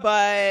 obviously.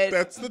 But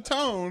That's the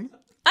tone.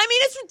 I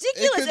mean, it's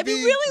ridiculous. If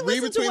you really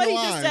read listen to between what the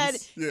he just said,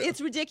 lines. Yeah.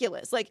 it's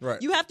ridiculous. Like,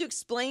 Right. you have to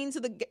explain to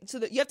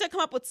the you have to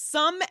come up with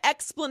some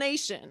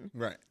explanation.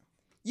 Right.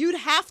 You'd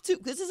have to,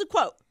 this is a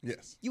quote.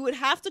 Yes. You would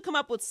have to come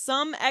up with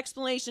some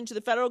explanation to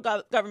the federal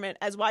government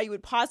as why you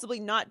would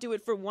possibly not do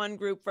it for one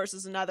group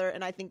versus another.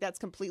 And I think that's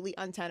completely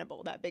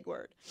untenable, that big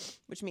word,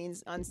 which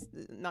means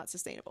not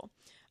sustainable.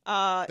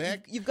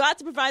 You've got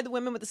to provide the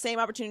women with the same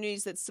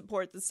opportunities that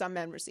support that some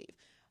men receive.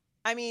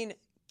 I mean,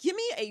 give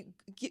me a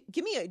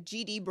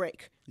GD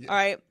break. Yeah. All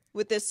right.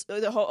 With this,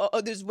 the whole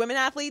there's women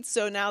athletes,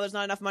 so now there's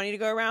not enough money to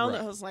go around.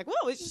 Right. I was like,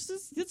 well,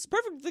 it's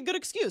perfectly good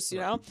excuse, you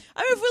know.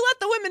 I mean, if we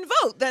let the women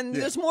vote, then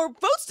there's more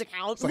votes to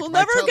count. Like we'll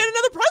never get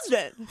another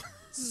president.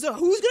 So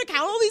who's going to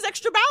count all these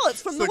extra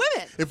ballots from the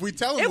women? If we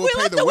tell them, if we'll we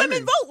pay let the women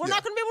vote, we're yeah.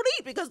 not going to be able to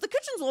eat because the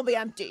kitchens will be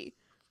empty.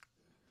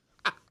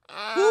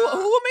 Who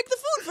will make the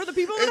food for the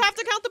people that have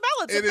to count the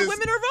ballots if the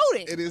women are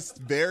voting? It is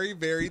very,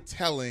 very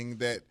telling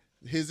that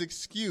his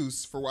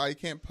excuse for why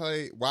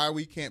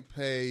we can't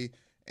pay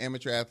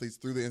amateur athletes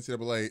through the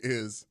NCAA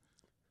is,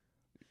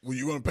 well,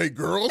 you want to pay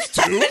girls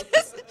too?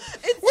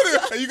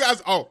 What are you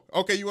guys? Oh,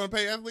 okay. You want to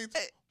pay athletes?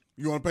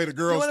 You want to pay the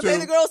girls too? You want to pay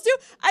the girls too?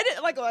 I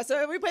didn't like.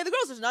 So we pay the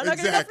girls. There's not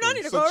enough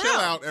money to go around. So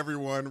chill out,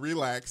 everyone.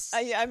 Relax.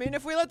 I mean,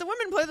 if we let the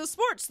women play the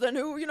sports, then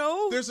who will make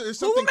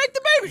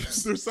the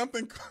babies? There's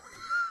something.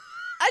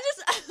 I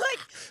just like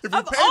if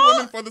we pay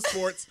women for the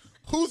sports,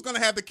 who's going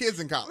to have the kids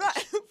in college?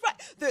 Right.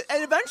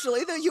 And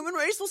eventually, the human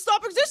race will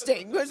stop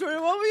existing because there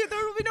will be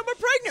no more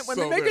pregnant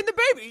women making the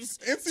babies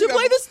to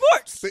play the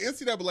sports. The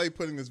NCAA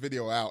putting this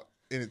video out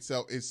in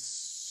itself is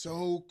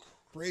so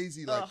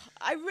crazy. Like,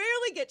 I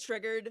rarely get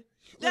triggered.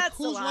 That's a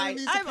who's lie. running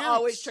these I'm accounts?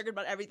 always triggered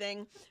about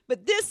everything.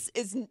 But this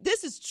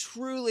is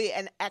truly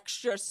an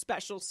extra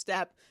special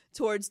step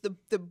towards the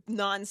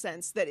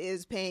nonsense that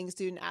is paying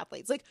student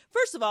athletes. Like,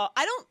 first of all,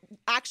 I don't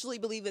actually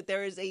believe that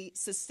there is a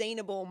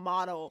sustainable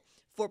model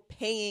for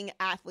paying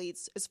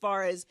athletes as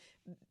far as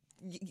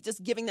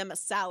just giving them a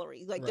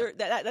salary. Like, right.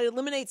 that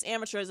eliminates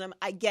amateurism.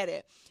 I get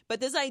it. But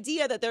this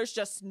idea that there's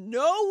just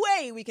no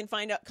way we can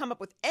come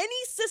up with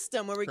any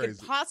system where we could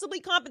possibly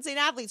compensate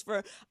athletes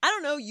for, I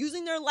don't know,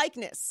 using their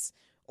likeness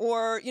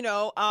or,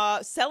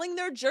 selling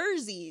their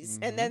jerseys,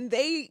 and then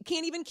they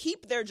can't even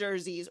keep their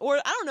jerseys. Or,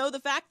 I don't know, the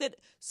fact that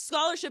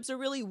scholarships are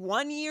really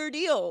 1-year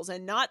deals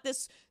and not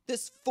this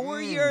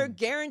 4-year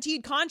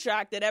guaranteed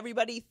contract that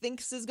everybody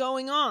thinks is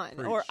going on.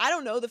 Preach. Or, I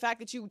don't know, the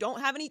fact that you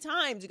don't have any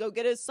time to go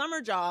get a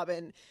summer job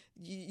and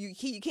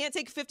you can't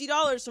take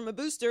 $50 from a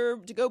booster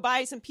to go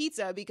buy some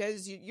pizza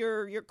because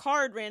your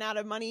card ran out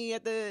of money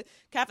at the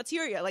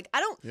cafeteria. Like,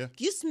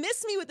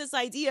 dismiss me with this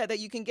idea that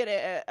you can get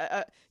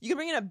you can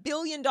bring in $1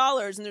 billion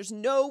and there's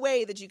no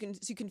way that you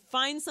can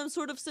find some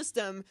sort of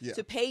system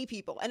to pay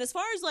people. And as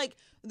far as like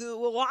how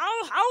will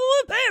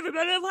we pay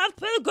everybody? We'll have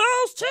to pay the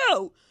girls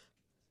too.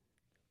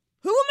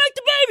 Who will make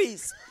the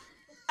babies?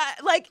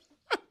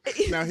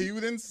 Now he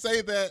didn't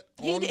say that.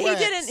 He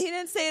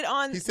didn't say it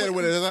on. He said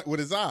it with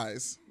his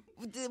eyes.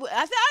 I thought it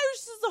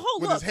was just the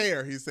whole with look. His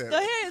hair. He said the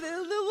hair.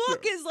 The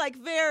look is like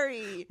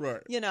very. Right.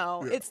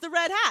 It's the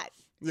red hat.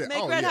 Yeah.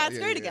 Make red hats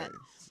great again.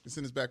 It's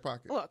in his back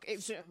pocket. Look,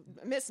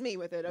 miss me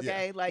with it,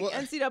 okay? Yeah.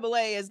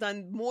 NCAA has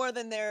done more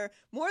than their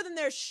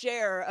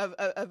share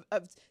of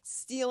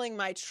stealing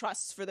my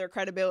trust for their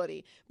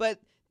credibility. But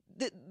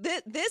this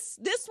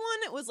one,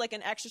 it was like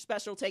an extra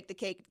special take the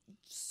cake,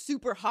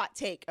 super hot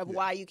take of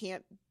why you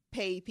can't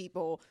pay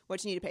people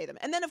what you need to pay them.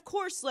 And then, of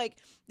course, like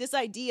this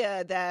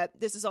idea that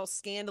this is all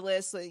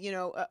scandalous.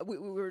 We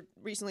were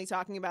recently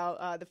talking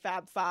about the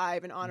Fab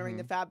Five and honoring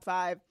the Fab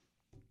Five.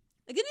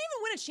 They didn't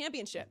even win a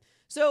championship.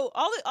 So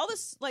all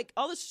this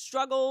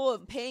struggle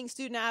of paying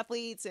student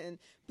athletes and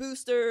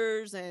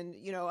boosters and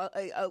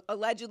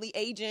allegedly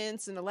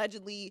agents and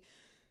allegedly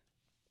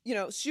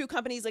shoe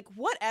companies, like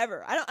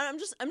whatever. I'm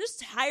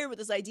just tired with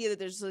this idea that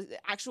there's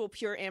actual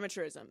pure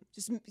amateurism.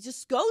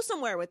 Just go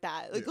somewhere with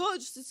that. Like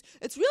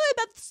it's really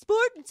about the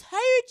sport and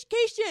higher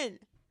education.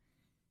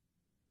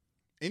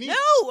 Any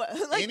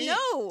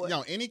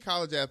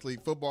college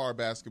athlete, football or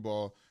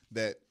basketball,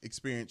 that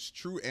experienced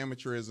true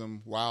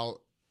amateurism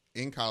while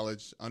in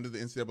college under the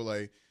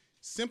NCAA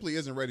simply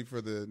isn't ready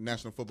for the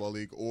National Football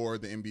League or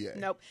the NBA.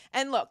 Nope.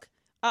 And look,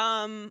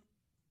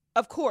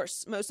 of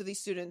course, most of these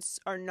student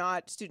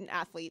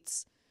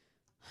athletes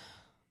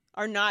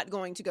are not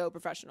going to go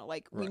professional.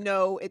 Like we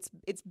know it's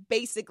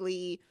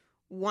basically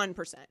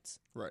 1%.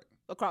 Right.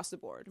 Across the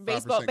board.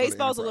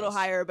 Baseball's a little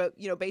higher, but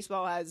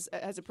baseball has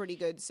a pretty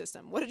good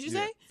system. What did you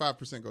say?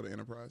 5% go to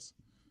Enterprise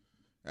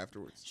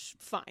afterwards.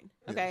 Fine.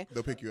 Okay. Yeah,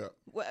 they'll pick you up.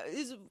 Well,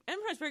 is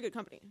Enterprise a very good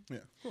company? Yeah,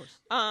 of course.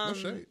 No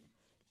shade.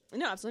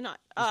 No, absolutely not.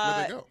 That's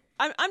where they go.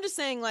 I'm just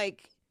saying,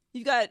 like,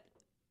 you've got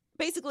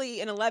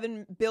basically an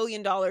 $11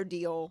 billion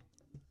deal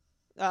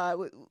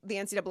the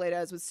NCAA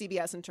does with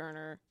CBS and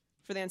Turner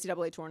for the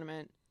NCAA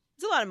tournament.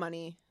 It's a lot of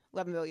money.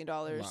 $11 billion.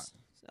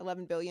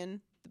 $11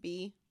 billion, the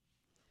B.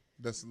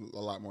 That's a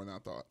lot more than I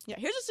thought. Yeah,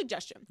 here's a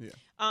suggestion. Yeah.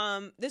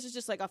 This is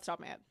just like off the top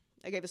of my head.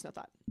 I gave this no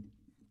thought.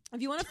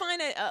 if you want to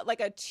find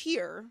a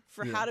tier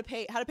for how to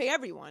pay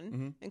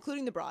everyone,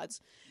 including the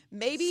broads,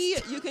 maybe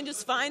you can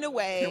just find a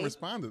way. Can't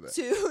respond to that.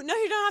 No,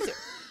 you don't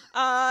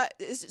have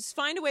to. Just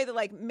find a way that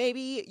like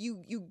maybe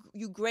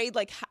you grade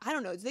like I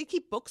don't know. Do they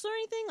keep books or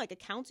anything like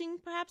accounting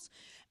perhaps,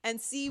 and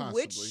see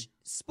Possibly. which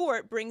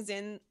sport brings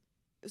in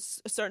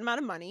a certain amount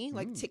of money,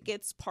 like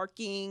tickets,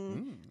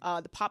 parking,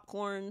 the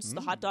popcorns,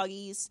 the hot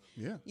doggies,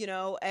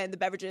 and the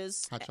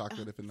beverages. Hot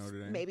chocolate if in Notre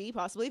Dame. Maybe,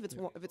 possibly,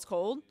 if it's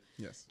cold.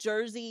 Yes.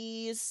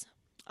 Jerseys,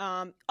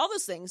 all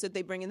those things that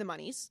they bring in the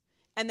monies.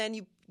 And then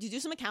you do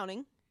some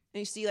accounting, and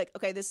you see, like,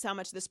 okay, this is how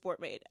much this sport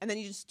made. And then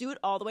you just do it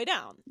all the way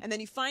down. And then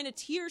you find a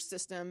tier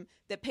system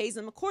that pays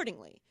them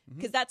accordingly,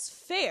 because that's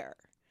fair.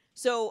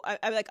 So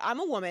I'm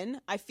a woman.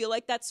 I feel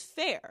like that's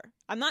fair.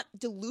 I'm not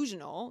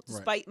delusional,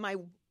 despite my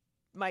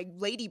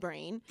lady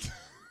brain.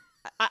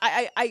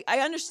 I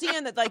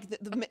understand that like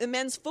the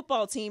men's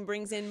football team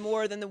brings in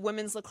more than the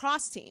women's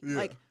lacrosse team. Yeah.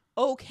 Like,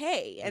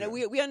 okay, and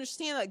we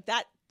understand like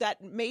that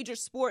major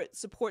sport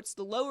supports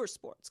the lower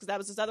sports, because that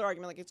was this other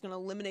argument, like it's going to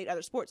eliminate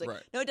other sports.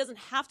 Like, no, it doesn't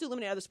have to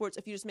eliminate other sports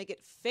if you just make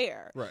it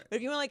fair. Right. But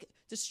if you want to like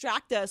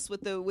distract us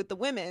with the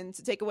women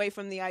to take away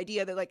from the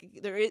idea that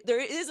like there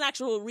is an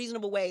actual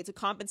reasonable way to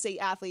compensate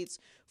athletes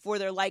for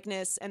their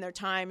likeness and their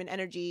time and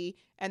energy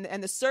and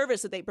the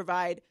service that they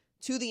provide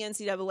to the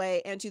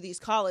NCAA and to these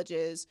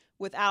colleges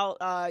without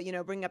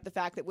bringing up the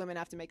fact that women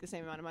have to make the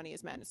same amount of money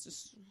as men.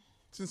 It's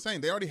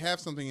insane. They already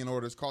have something in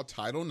order. It's called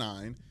Title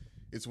IX.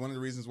 It's one of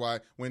the reasons why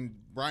when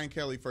Brian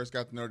Kelly first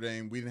got to Notre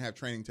Dame, we didn't have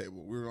training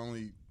table. We were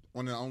only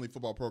one of the only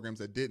football programs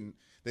that didn't.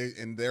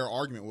 And their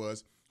argument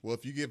was, well,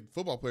 if you give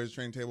football players a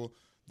training table,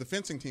 the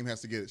fencing team has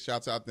to get it.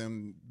 Shouts out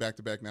them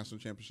back-to-back national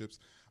championships.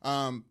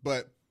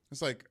 But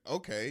it's like,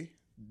 okay,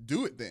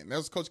 do it then. That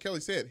was what Coach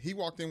Kelly said. He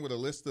walked in with a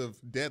list of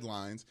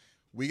deadlines.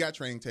 We got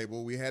training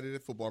table. We had it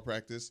at football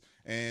practice,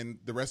 and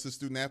the rest of the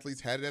student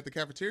athletes had it at the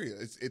cafeteria.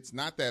 It's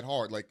not that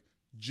hard. Like,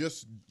 you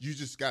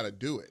just got to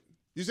do it.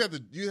 You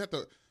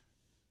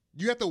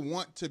have to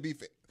want to be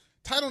fair.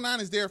 Title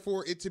IX is there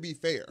for it to be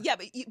fair. Yeah,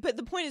 but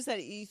the point is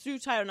that you threw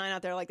Title IX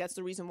out there like that's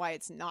the reason why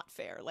it's not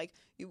fair. Like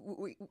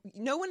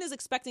no one is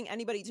expecting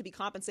anybody to be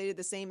compensated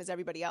the same as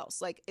everybody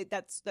else. Like if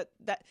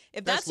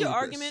that's your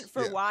argument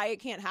for why it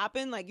can't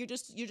happen, like you're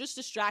just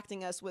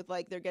distracting us with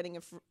like they're getting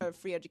a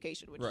free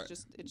education, which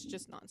is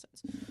just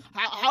nonsense.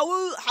 How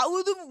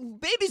will the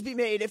babies be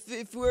made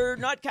if we're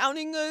not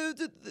counting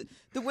the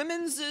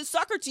women's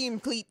soccer team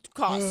cleat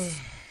costs?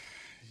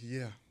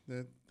 Yeah.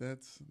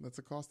 That's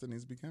a cost that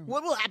needs to be counted.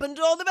 What will happen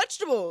to all the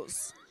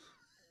vegetables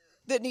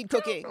that need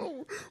cooking?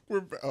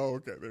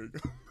 Okay, there you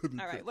go.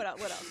 All right, what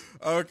else?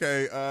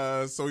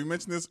 Okay, so we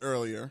mentioned this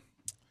earlier.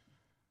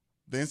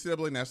 The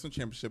NCAA National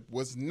Championship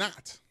was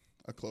not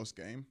a close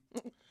game.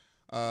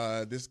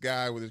 This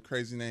guy with his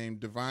crazy name,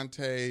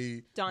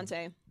 Dante.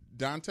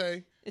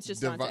 It's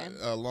just Dante.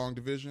 Long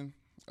division.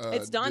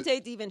 It's Dante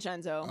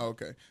DiVincenzo.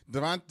 Okay,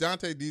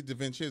 Dante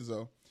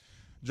DiVincenzo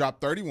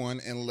dropped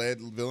 31 and led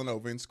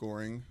Villanova in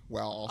scoring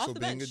while also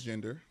being a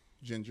ginger.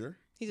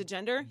 He's a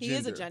gender? He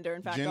is a gender,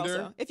 in fact,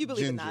 also. If you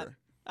believe in that.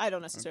 I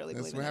don't necessarily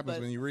believe in it. That's what happens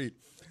when you read.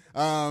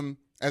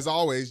 As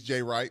always,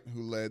 Jay Wright,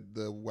 who led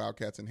the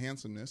Wildcats in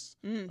handsomeness,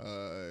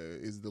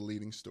 is the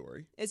leading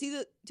story. Did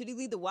he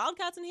lead the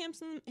Wildcats in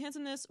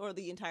handsomeness or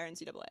the entire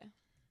NCAA?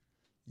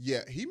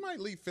 Yeah, he might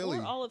lead Philly.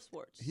 Or all of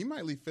sports. He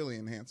might lead Philly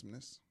in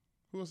handsomeness.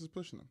 Who else is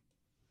pushing him?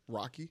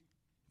 Rocky?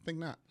 I think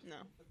not. No.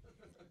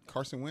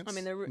 Carson Wentz? I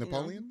mean,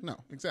 Napoleon? No,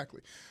 exactly.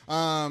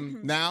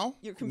 Now,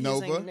 you're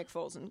confusing Nova. Nick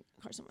Foles and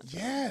Carson Wentz.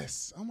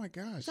 Yes. Oh, my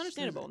gosh. It's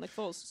understandable. Nick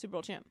Foles, Super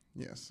Bowl champ.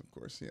 Yes, of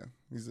course. Yeah.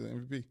 He's the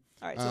MVP.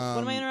 All right. So what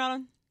am I in or out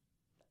on?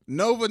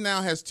 Nova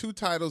now has 2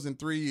 titles in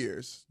 3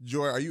 years.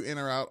 Joy, are you in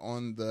or out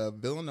on the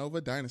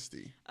Villanova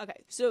dynasty?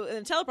 Okay. So in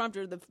the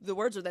teleprompter, the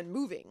words are then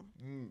moving.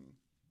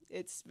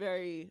 It's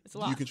a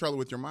lot. Do you control it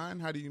with your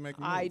mind? How do you make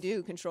them move? I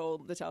do control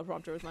the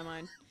teleprompter with my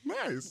mind.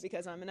 Nice.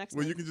 Because I'm an expert.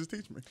 Well, you can just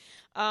teach me.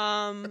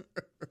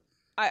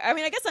 I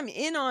mean, I guess I'm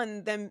in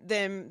on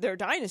their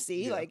dynasty.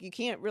 Yeah. Like, you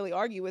can't really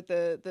argue with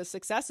the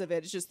success of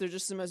it. It's just they're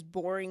just the most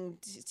boring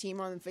team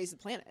on the face of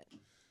the planet.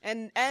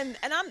 And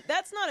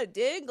that's not a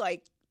dig.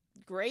 Like,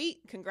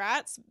 great,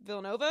 congrats,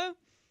 Villanova.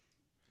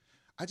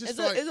 I just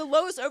it's the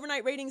lowest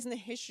overnight ratings in the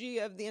history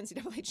of the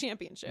NCAA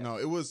championship. No,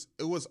 it was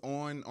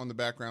on the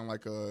background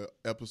like a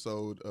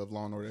episode of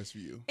Law and Order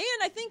SVU.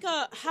 And I think,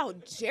 how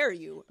dare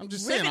you? I'm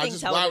just saying.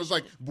 I was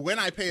like, when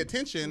I pay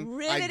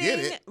attention, I get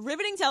it.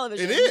 Riveting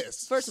television. It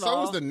is. First of all,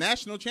 so was the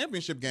national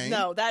championship game.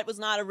 No, that was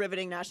not a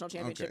riveting national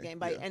championship game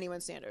by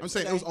anyone's standards. I'm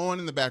saying it was on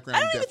in the background.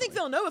 I don't even think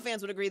Villanova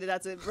fans would agree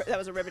that that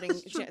was a riveting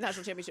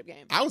national championship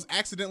game. I was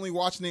accidentally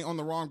watching it on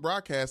the wrong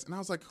broadcast, and I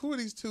was like, "Who are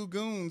these two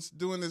goons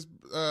doing this?"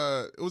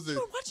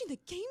 You were watching the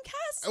game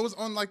cast? It was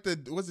on like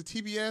was it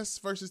TBS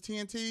versus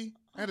TNT?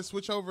 I had to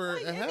switch over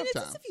at halftime. It's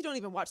as if you don't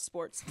even watch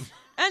sports.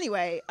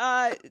 Anyway,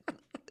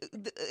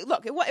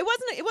 look, it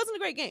wasn't a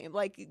great game.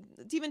 Like,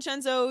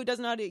 DiVincenzo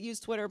doesn't know how to use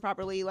Twitter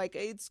properly. Like,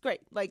 it's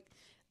great. Like,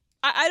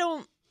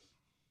 I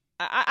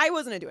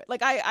wasn't into it.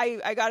 Like,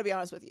 I got to be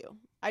honest with you.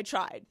 I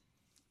tried.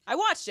 I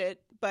watched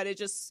it, but it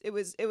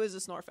was a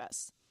snore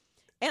fest.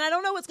 And I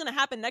don't know what's going to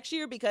happen next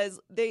year because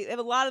they have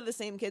a lot of the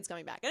same kids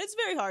coming back, and it's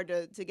very hard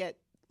to get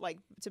like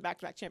to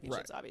back-to-back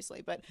championships,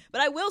 obviously. But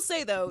I will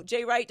say though,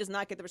 Jay Wright does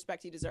not get the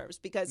respect he deserves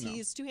because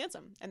he's too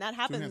handsome, and that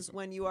happens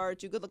when you are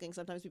too good-looking.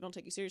 Sometimes people don't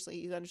take you seriously.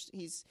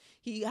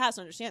 He has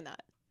to understand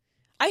that.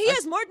 He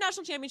has more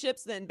national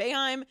championships than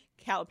Boeheim,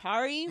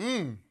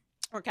 Calipari,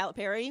 or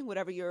Calipari,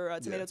 whatever your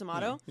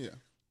tomato. Yeah.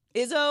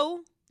 Izzo,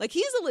 like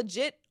he's a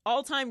legit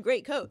all-time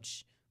great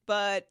coach,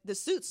 but the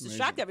suits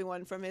distract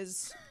everyone from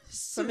his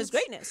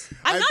greatness.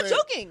 I'm not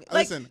joking.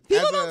 Like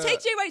people don't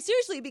take Jay Wright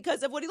seriously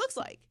because of what he looks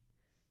like.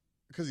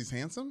 Because he's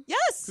handsome?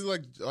 Yes. He's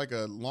like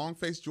a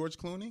long-faced George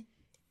Clooney?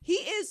 He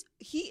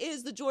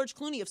is the George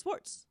Clooney of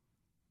sports.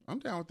 I'm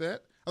down with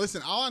that.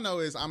 Listen, all I know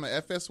is I'm a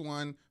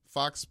FS1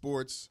 Fox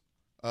Sports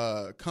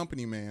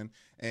company man,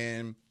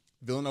 and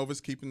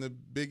Villanova's keeping the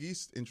Big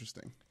East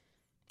interesting.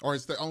 Or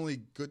it's the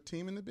only good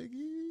team in the Big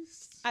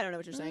East? I don't know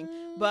what you're saying.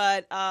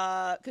 But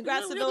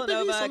congrats to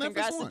Villanova,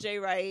 congrats to FS1. Jay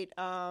Wright,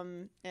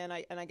 and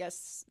I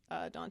guess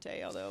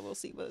Dante, although we'll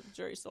see, but the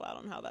jury's still out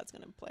on how that's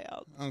going to play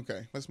out.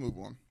 Okay, let's move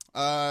on.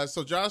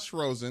 So Josh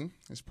Rosen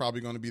is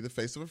probably going to be the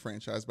face of a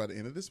franchise by the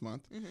end of this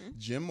month.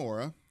 Jim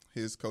Mora,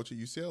 his coach at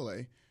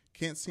UCLA,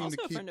 can't seem Also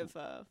to keep. a friend of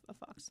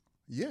Fox.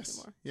 Yes,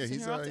 Jim Mora. yeah, Seen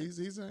he's her often?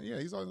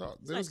 he's on.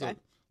 Nice guy.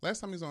 Last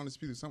time he was on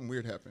Disputed, something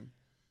weird happened.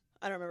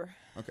 I don't remember.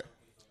 Okay.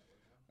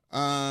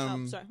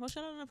 Sorry. Well,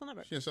 shout out on NFL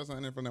Network. Yeah, shout out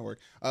on NFL Network.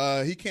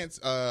 He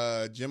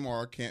can't. Jim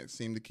Mora can't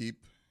seem to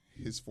keep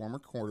his former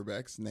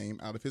quarterback's name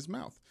out of his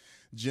mouth.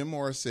 Jim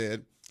Mora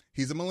said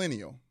he's a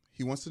millennial.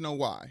 He wants to know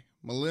why.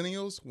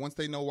 Millennials, once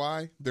they know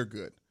why, they're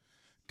good.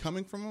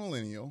 Coming from a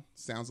millennial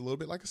sounds a little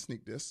bit like a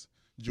sneak diss.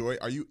 Joy,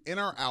 are you in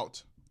or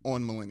out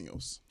on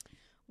millennials?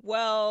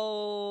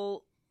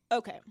 Well,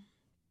 okay.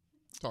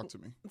 Talk to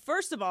me.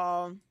 First of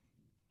all,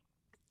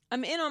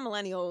 I'm in on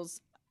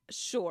millennials,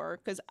 sure,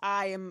 because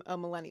I am a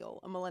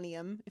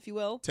millennium, if you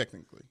will.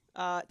 Technically.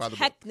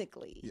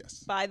 Technically,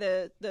 yes. By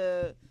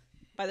the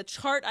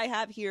chart I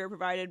have here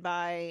provided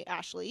by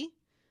Ashley.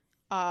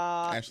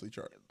 Ashley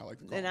chart. I like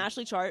to call An it.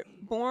 Ashley chart.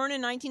 Born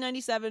in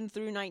 1997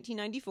 through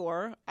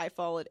 1994. I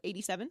fall at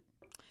 87.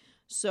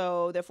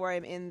 So therefore,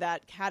 I'm in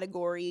that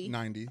category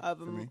 90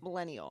 of a for me.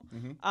 millennial.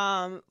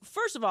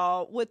 First of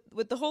all,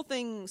 with the whole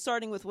thing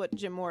starting with what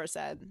Jim Mora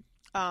said,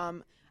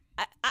 I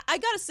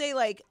gotta say,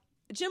 like,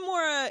 Jim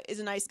Mora is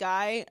a nice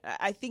guy.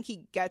 I think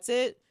he gets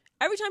it.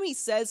 Every time he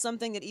says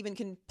something that even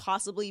can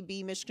possibly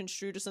be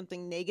misconstrued as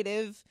something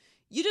negative,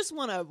 you just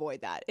want to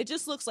avoid that. It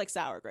just looks like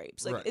sour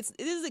grapes. Like Right. it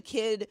is a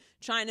kid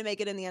trying to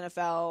make it in the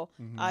NFL.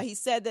 He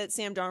said that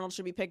Sam Darnold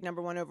should be picked number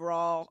 1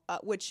 overall,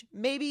 which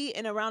maybe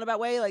in a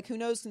roundabout way, like who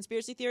knows,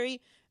 conspiracy theory.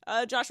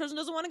 Josh Rosen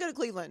doesn't want to go to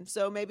Cleveland,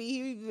 so maybe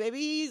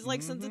he's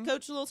like sent the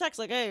coach a little text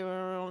like, "Hey,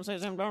 I want to say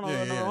Sam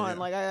Darnold number 1.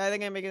 Like I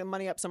think I'm making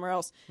money up somewhere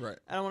else. Right.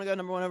 I don't want to go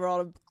number 1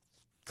 overall to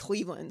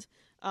Cleveland."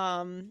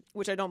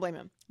 Which I don't blame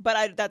him,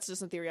 but that's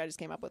just a theory I just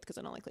came up with because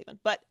I don't like Cleveland.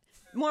 But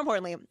more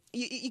importantly,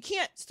 you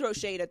can't throw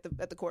shade at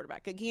the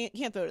quarterback. You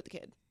can't throw it at the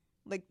kid.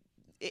 Like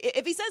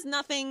if he says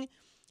nothing,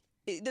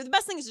 the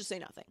best thing is just say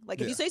nothing.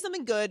 Like if you say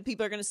something good,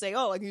 people are going to say,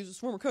 "Oh, like he's a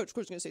former coach, of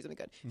course he's going to say something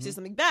good." If you say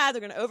something bad, they're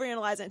going to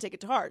overanalyze it and take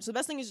it to heart. So the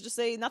best thing is just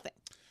say nothing.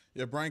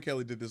 Yeah, Brian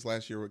Kelly did this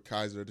last year with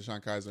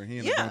Deshaun Kaiser. He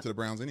ended up going to the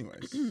Browns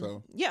anyways.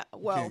 So Yeah,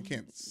 well, you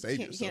can't save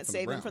yourself. You can't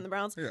save him from the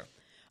Browns. Yeah.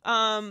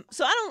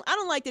 So I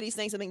don't like that he's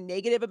saying something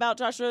negative about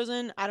Josh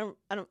Rosen. I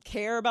don't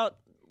care about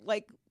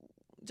like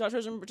Josh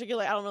Rosen in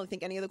particular. I don't really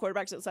think any of the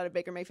quarterbacks outside of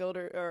Baker Mayfield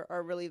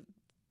are really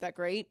that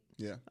great.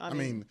 Yeah. I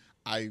mean,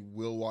 I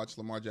will watch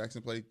Lamar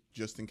Jackson play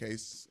just in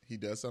case he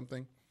does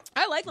something.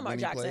 I like Lamar When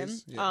he Jackson.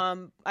 plays, yeah.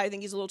 I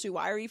think he's a little too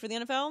wiry for the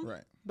NFL.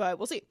 Right. But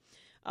we'll see.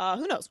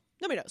 Who knows?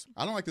 Nobody knows.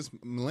 I don't like this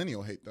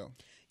millennial hate though.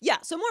 Yeah.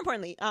 So more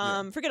importantly,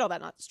 forget all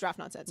that draft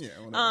nonsense. Yeah,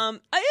 whatever. I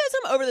guess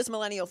I'm over this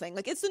millennial thing.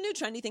 Like it's the new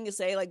trendy thing to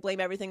say, like blame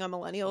everything on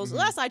millennials.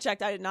 Last I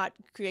checked, I did not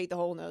create the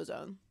whole no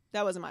zone.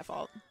 That wasn't my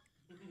fault.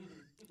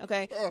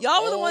 Okay,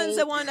 y'all were the ones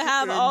that wanted to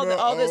have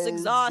all this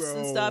exhaust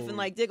and stuff and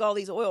like dig all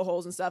these oil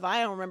holes and stuff.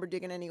 I don't remember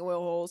digging any oil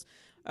holes.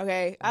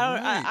 Okay,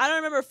 I don't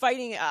remember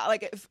fighting.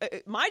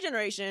 My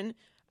generation,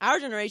 our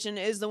generation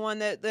is the one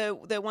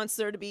that wants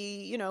there to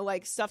be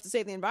like stuff to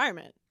save the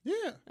environment.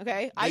 Yeah.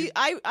 Okay,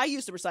 I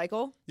used to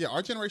recycle. Yeah,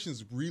 our generation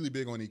is really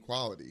big on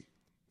equality.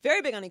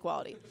 Very big on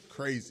equality.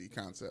 Crazy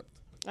concept.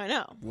 I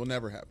know. Will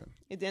never happen.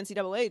 The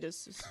NCAA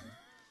just is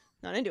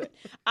not into it.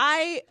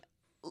 I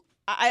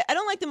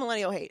don't like the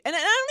millennial hate. And I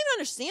don't even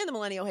understand the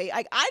millennial hate.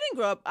 I didn't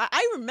grow up.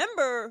 I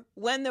remember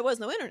when there was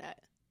no internet.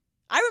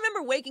 I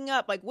remember waking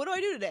up like, what do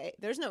I do today?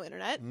 There's no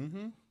internet.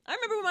 Mm-hmm. I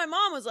remember when my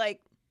mom was like,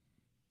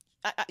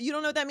 you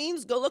don't know what that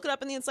means? Go look it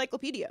up in the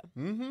encyclopedia.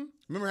 Mm-hmm.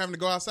 Remember having to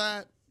go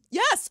outside?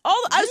 Yes.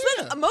 I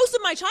spent most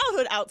of my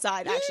childhood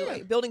outside, actually.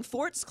 Yeah. Building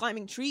forts,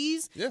 climbing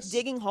trees,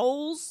 digging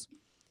holes,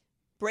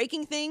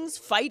 breaking things,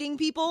 fighting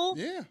people.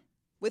 Yeah.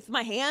 With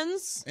my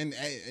hands. And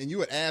you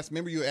would ask,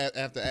 remember you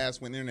have to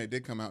ask when the internet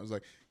did come out, it was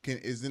like,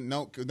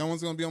 No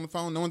one's going to be on the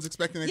phone. No one's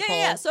expecting a call.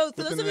 Yeah. So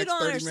for within those of the you who next don't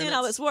 30 understand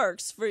how minutes. this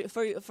works,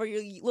 for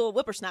your little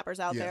whippersnappers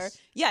out there,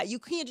 Yes. you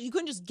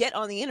couldn't just get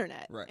on the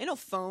internet. Right. Ain't no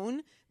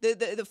phone.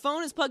 The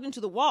phone is plugged into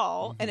the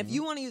wall, and if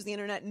you want to use the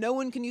internet, no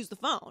one can use the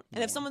phone.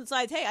 And if someone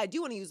decides, hey, I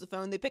do want to use the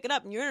phone, they pick it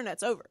up, and your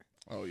internet's over.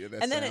 Oh yeah,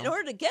 that's And then in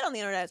order to get on the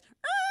internet, it's,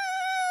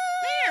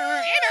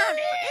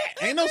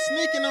 ain't no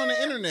sneaking on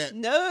the internet.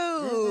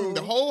 no,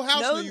 The whole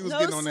house no, knew you was no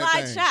getting on that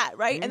slide thing. chat,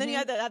 right? And then you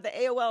had to have the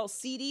AOL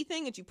CD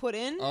thing that you put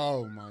in,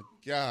 Oh my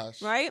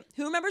gosh. right?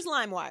 Who remembers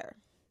LimeWire?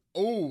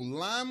 Oh,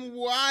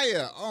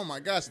 LimeWire. Oh my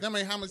gosh. How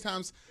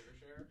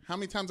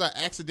many times I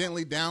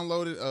accidentally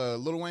downloaded a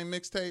Lil Wayne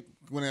mixtape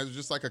when it was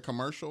just like a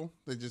commercial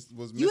that just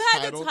was mistitled? You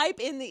had to type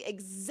in the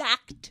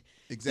exact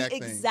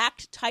thing.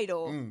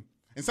 title.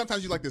 And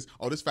sometimes you like this.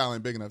 Oh, this file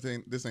ain't big enough. This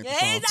ain't the Yeah,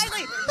 song.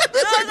 exactly.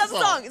 This No, ain't that's the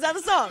the song. Is that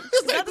the song?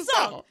 Is that the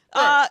song?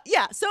 Right.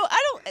 Yeah. So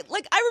I don't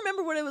like. I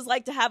remember what it was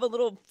like to have a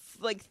little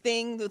like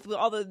thing with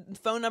all the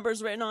phone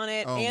numbers written on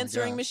it, Oh, my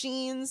answering gosh.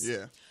 machines.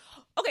 Yeah.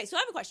 Okay, so I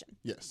have a question.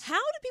 Yes. How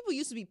did people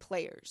used to be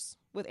players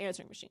with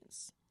answering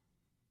machines?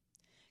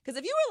 Because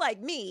if you were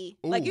like me,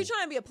 like you're Ooh.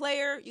 trying to be a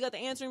player, you got the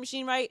answering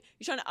machine right.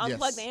 You're trying to unplug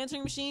Yes. the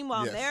answering machine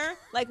while Yes. I'm there.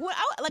 Like what?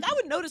 I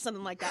would notice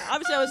something like that.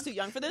 Obviously, I was too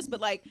young for this,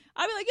 but like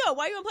I'd be like, "Yo,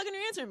 why are you unplugging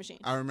your answering machine?"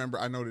 I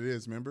know what it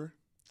is. Remember?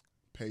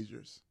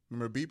 Pagers.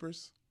 Remember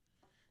beepers?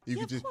 You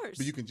Yeah, could just, of course.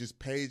 But you can just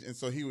page, and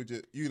so he would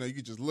just, you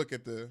could just look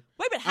at the.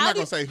 Wait, but I'm how not do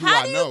gonna say who how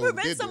I do know you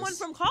prevent did someone this.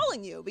 from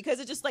calling you? Because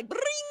it's just like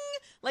bring,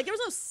 like there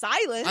was no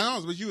silence. I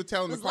know, but you would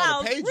tell him It to was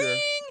call loud, the pager, ring,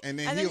 and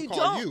then you he'll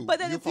call don't. you. But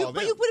then You'll if you, call but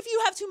them. you, what if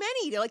you have too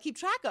many to like keep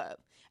track of?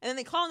 And then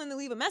they call and then they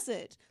leave a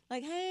message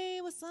like, "Hey,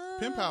 what's up?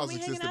 Pen pals We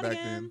hanging existed out back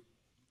again?" then.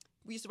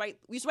 We used to write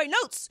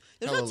notes.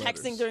 There's no Hello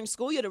texting letters. during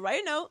school. You had to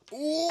write a note,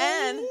 Ooh.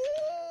 and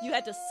you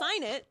had to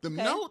sign it. Them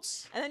okay?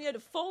 notes. and then you had to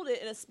fold it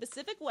in a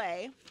specific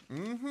way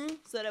Mm-hmm.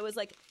 so that it was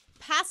like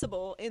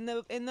passable in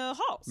the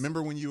halls.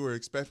 Remember when you were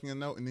expecting a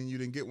note and then you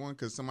didn't get one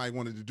because somebody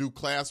wanted to do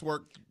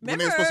classwork when Remember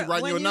they were supposed to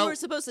write when you a you note? were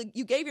supposed to,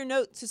 you gave your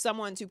note to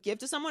someone to give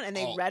to someone, and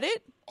they Oh. read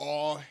it.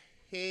 Oh,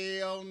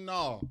 hell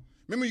no.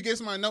 Remember you gave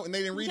somebody a note and they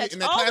didn't read Catch it in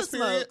that all class the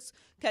period? smokes.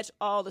 Catch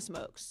all the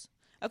smokes.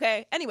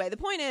 Okay. Anyway, the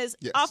point is,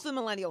 Yes. off the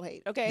millennial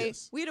hate. Okay,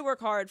 Yes. we had to work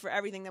hard for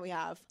everything that we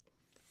have.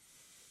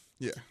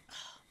 Yeah.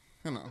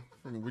 You know,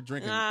 we're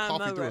drinking I'm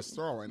coffee over through a it.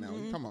 straw right now.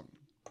 Come on.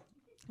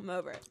 I'm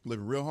over it.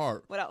 Living real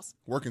hard. What else?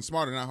 Working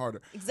smarter, not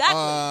harder.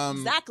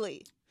 Exactly.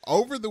 Exactly.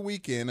 Over the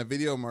weekend, a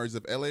video emerged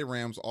of LA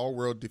Rams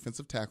all-world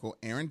defensive tackle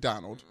Aaron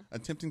Donald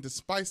attempting to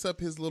spice up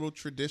his little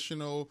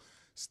traditional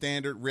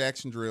standard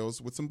reaction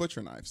drills with some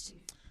butcher knives.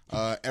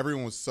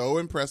 Everyone was so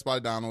impressed by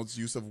Donald's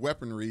use of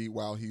weaponry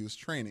while he was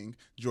training.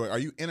 Joy, are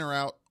you in or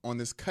out on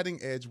this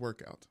cutting-edge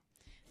workout?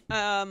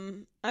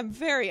 I'm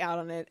very out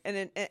on it,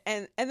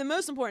 and the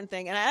most important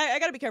thing, and I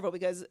got to be careful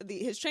because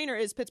his trainer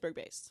is Pittsburgh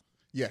based.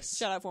 Yes.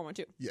 Shout out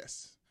 412.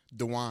 Yes.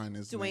 Dwayne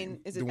is the Dwayne name.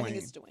 is it? I think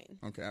it's Dwayne.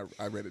 Okay,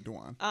 I read it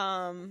Dwayne.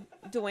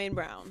 Dwayne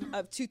Brown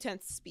of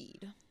 2/10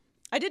 speed.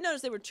 I did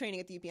notice they were training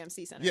at the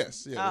UPMC Center.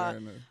 Yes, yeah. they're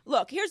in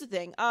Look, here's the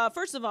thing.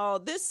 First of all,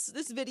 this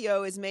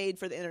video is made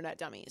for the internet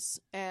dummies,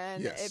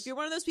 and Yes. if you're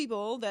one of those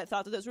people that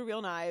thought that those were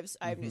real knives,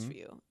 I have news for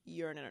you.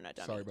 You're an internet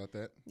dummy. Sorry about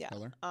that. Yeah.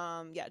 Heller.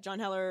 Yeah. John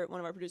Heller, one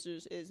of our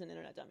producers, is an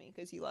internet dummy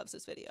because he loves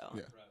this video.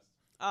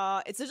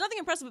 Yeah. There's nothing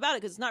impressive about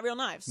it because it's not real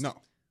knives. No.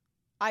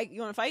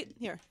 You want to fight?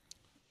 Here.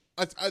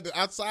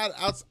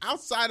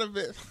 Outside of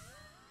it.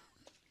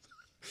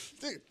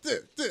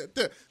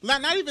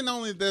 Not even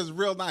only there's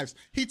real knives.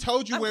 He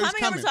told you I'm where it's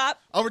coming over coming. top.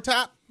 Over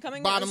top.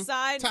 Coming bottom, over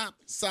side. top,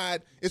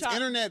 side. It's Chop.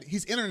 internet.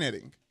 He's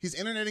interneting. He's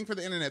interneting for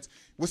the internets.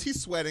 Was he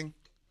sweating?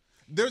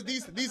 There's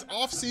these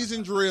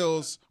off-season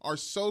drills are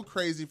so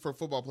crazy for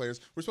football players.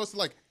 We're supposed to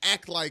like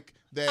act like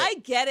that. I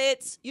get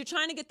it. You're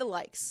trying to get the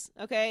likes,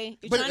 okay?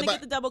 You're trying to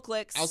get the double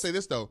clicks. I'll say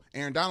this though: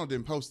 Aaron Donald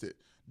didn't post it.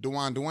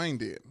 Dwayne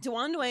did.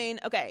 Dwayne,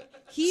 okay.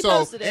 He So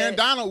posted Aaron it.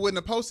 Donald wouldn't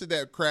have posted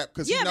that crap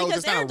because he knows because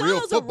it's not Aaron a real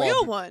Donald's football. a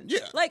real one. Yeah.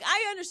 Like,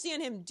 I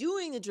understand him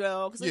doing the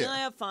drill because, like, Yeah. I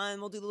have fun.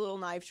 We'll do the little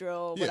knife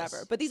drill, Yes.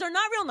 whatever. But these are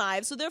not real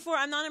knives, so therefore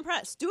I'm not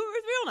impressed. Do it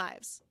with real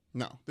knives.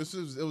 No,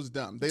 it was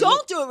dumb.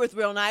 Don't do it with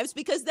real knives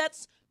because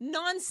that's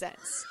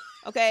nonsense.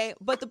 Okay,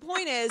 but the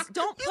point is,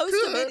 don't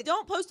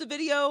post a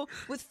video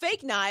with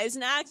fake knives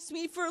and ask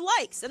me for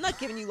likes. I'm not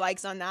giving you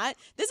likes on that.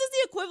 This is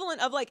the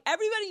equivalent of like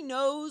everybody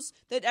knows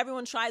that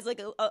everyone tries like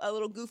a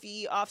little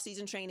goofy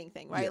off-season training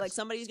thing, right? Yes. Like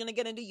somebody's gonna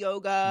get into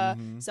yoga,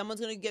 someone's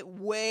gonna get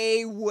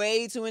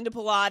way too into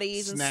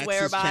Pilates and Snacks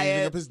swear is by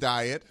changing it. up his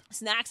diet.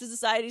 Snacks has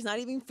decided he's not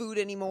eating food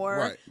anymore.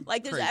 Right.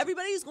 Like Crazy.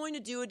 everybody's going to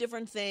do a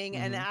different thing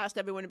and ask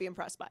everyone to be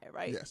impressed by it,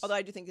 right? Yes. Although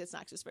I do think that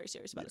Snacks is very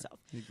serious about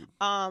himself. He could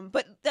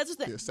But that's the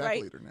thing, be a sack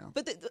right? leader now.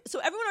 But so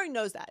everyone already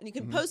knows that, and you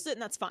can post it,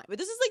 and that's fine. But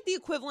this is like the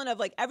equivalent of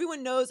like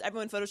everyone knows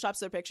everyone photoshops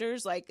their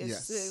pictures. Like,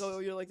 it's, Yes. oh,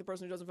 you're like the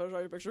person who doesn't photoshop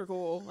your picture.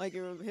 Cool, like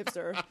you're a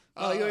hipster.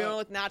 Oh, you don't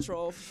look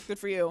natural. Good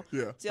for you.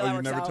 Yeah. See how Oh, that you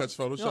works never out? touched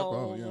Photoshop?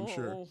 Oh, yeah, I'm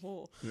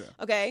sure. Yeah.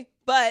 Okay,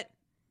 but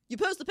you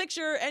post the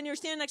picture, and you're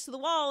standing next to the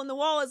wall, and the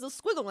wall has a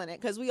squiggle in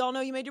it because we all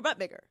know you made your butt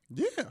bigger.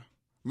 Yeah.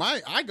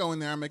 I go in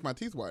there and make my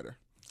teeth whiter.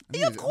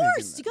 Of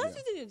course, you gotta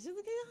do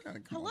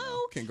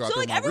hello. Can't go out So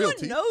there like with my real everyone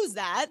teeth. knows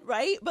that,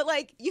 right? But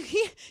like you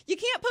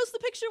can't post the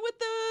picture with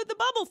the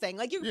bubble thing.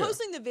 Like you're Yeah.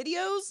 posting the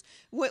videos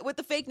with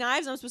the fake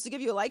knives. I'm supposed to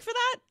give you a like for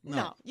that?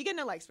 No. You get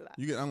no likes for that.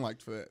 You get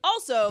unliked for that.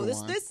 Also, Go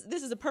on. this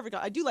is a perfect.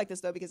 I do like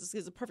this though because this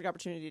is a perfect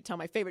opportunity to tell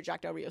my favorite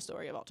Jack Del Rio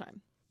story of all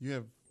time. You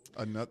have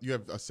You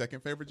have a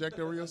second favorite Jack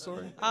Del Rio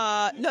story? No,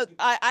 I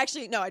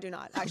do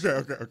not. Actually.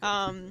 Okay.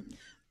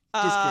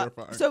 Just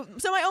clarifying. So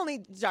my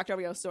only Jack Del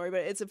Rio story,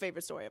 but it's a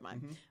favorite story of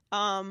mine.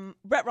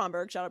 Brett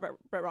Romberg, shout out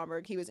Brett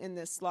Romberg. He was in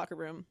this locker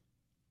room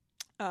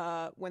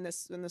when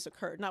this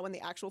occurred. Not when the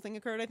actual thing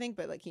occurred, I think,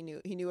 but like he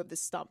knew of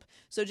this stump.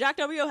 So Jack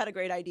Del Rio had a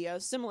great idea,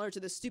 similar to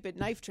the stupid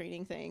knife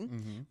training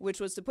thing, which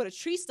was to put a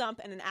tree stump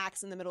and an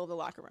axe in the middle of the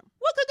locker room.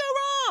 What could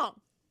go wrong?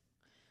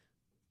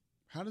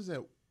 How does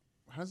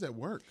that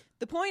work?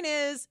 The point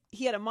is,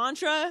 he had a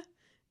mantra: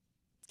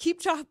 keep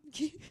chopping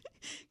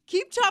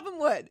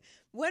wood.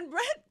 When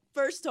Brett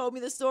first told me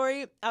the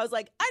story, I was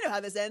like, I know how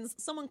this ends.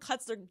 Someone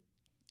cuts their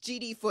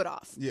GD foot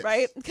off, Yes.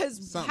 right?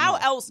 Because Something how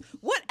else. else?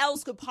 What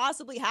else could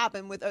possibly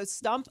happen with a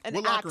stump and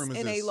What locker axe room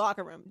is in a this?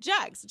 locker room?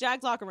 Jags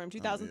locker room,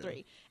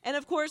 2003, and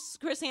of course,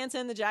 Chris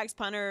Hansen, the Jags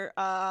punter,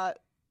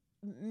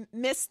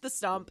 missed the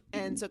stump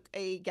and took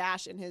a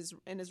gash in his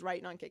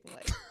right non-kicking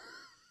leg.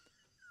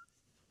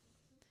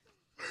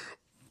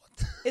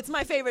 It's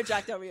my favorite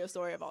Jack Del Rio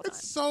story of all time.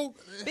 So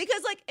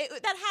Because like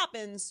that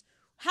happens,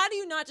 how do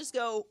you not just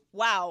go,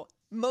 wow,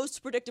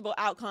 most predictable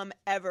outcome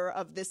ever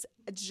of this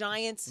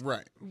giant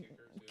right.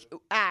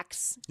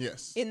 axe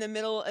Yes. in the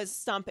middle, a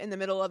stump in the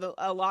middle of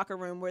a locker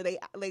room where they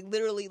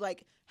literally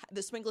like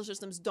the sprinkler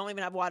systems don't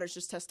even have water, it's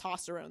just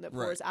testosterone that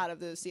pours out of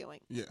the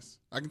ceiling. Yes.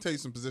 I can tell you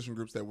some position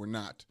groups that were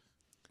not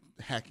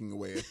hacking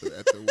away at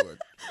the wood.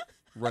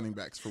 Running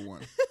backs for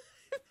one.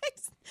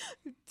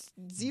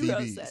 Zero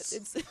DBs. sense.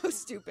 It's so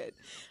stupid.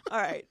 All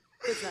right,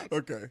 what's next?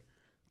 Okay.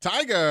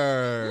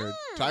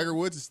 Tiger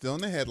Woods is still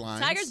in the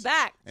headlines. Tiger's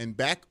back. And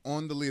back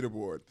on the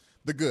leaderboard.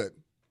 The good.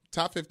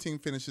 Top 15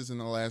 finishes in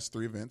the last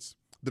 3 events.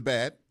 The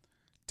bad.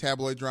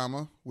 Tabloid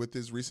drama with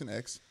his recent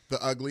ex.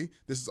 The ugly.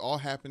 This is all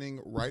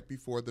happening right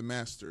before the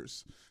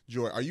Masters.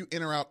 Joy, are you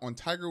in or out on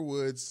Tiger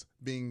Woods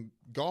being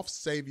golf's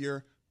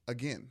savior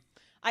again?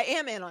 I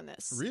am in on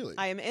this. Really?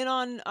 I am in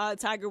on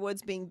Tiger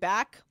Woods being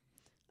back.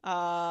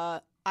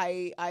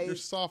 You're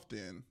soft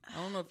in.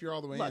 I don't know if you're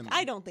all the way Look, in.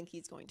 I don't think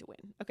he's going to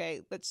win.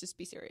 Okay, let's just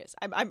be serious.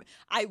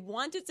 I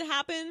want it to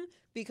happen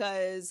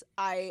because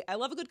I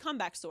love a good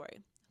comeback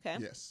story. Okay.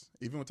 Yes.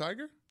 Even with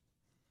Tiger?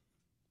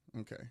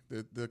 Okay.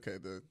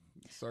 The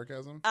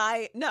sarcasm?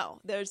 No.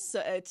 There's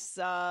it's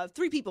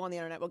 3 people on the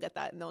internet will get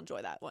that and they'll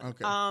enjoy that one.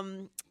 Okay.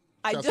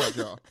 I Shouts out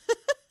y'all.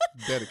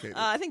 Dedicated.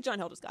 I think John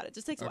Hill just got it.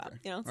 Just takes a while. Okay.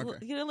 You know,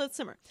 Okay. let it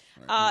simmer.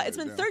 Right, It's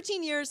been down.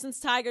 13 years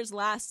since Tiger's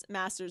last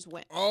Masters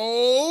win.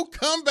 Oh,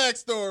 comeback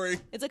story.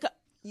 It's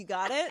you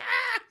got it?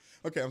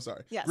 Okay, I'm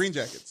sorry. Yes. Green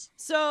Jackets.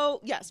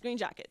 So yes, Green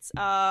Jackets.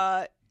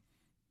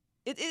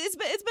 It's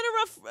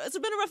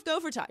been a rough go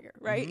for Tiger,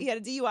 right? He had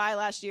a DUI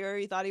last year.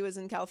 He thought he was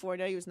in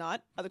California. He was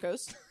not. Other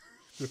coast.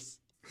 Yes.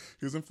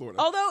 He was in Florida.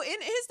 Although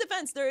in his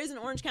defense, there is an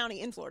Orange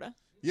County in Florida,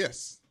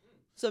 Yes.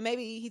 so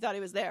maybe he thought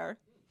he was there.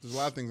 There's a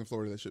lot of things in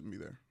Florida that shouldn't be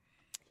there.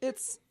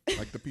 It's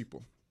Like the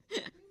people.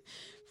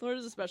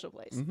 Florida's a special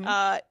place.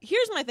 Mm-hmm.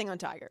 Here's my thing on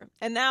Tiger,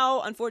 and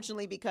now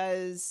unfortunately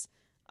because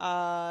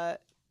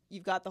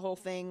you've got the whole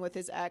thing with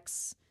his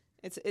ex.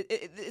 It's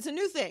a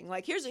new thing.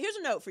 Like here's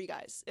a note for you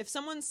guys. If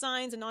someone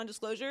signs a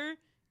non-disclosure,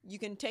 you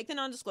can take the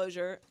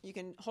non-disclosure, you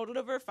can hold it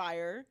over a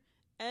fire,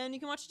 and you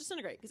can watch it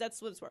disintegrate because that's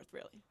what it's worth,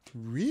 really.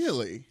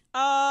 Really?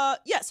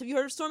 Yes. Have you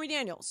heard of Stormy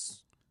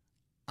Daniels?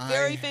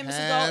 Very famous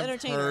adult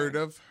entertainer. I've heard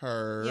of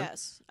her.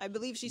 Yes, I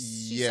believe she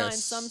Yes. signed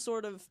some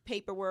sort of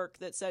paperwork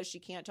that says she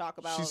can't talk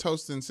about. She's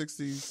hosting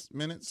 60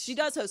 Minutes. She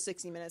does host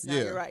 60 Minutes now.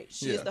 Yeah. You're right.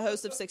 She Yeah. is the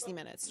host of 60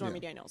 Minutes. Stormy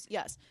Yeah. Daniels.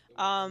 Yes.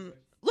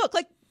 Look,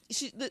 like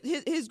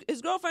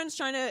his girlfriend's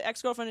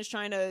ex-girlfriend is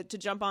trying to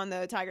jump on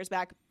the Tiger's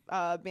back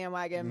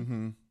bandwagon.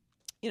 Mm-hmm.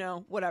 You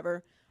know,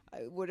 whatever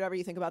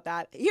you think about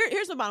that.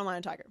 Here's the bottom line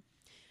on Tiger.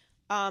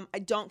 I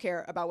don't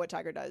care about what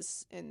Tiger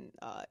does in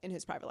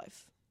his private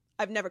life.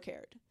 I've never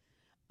cared.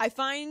 I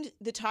find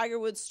the Tiger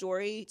Woods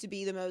story to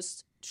be the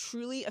most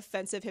truly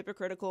offensive,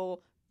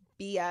 hypocritical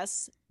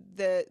BS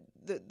the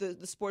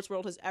sports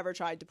world has ever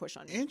tried to push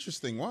on me.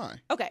 Interesting. Why?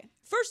 Okay,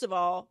 first of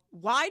all,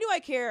 why do I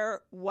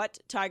care what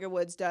Tiger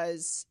Woods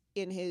does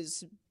in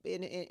his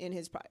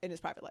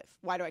private life?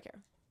 Why do I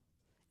care?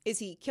 Is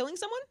he killing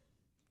someone?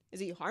 Is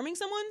he harming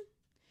someone?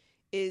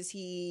 Is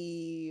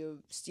he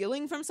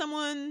stealing from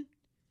someone?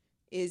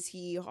 Is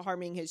he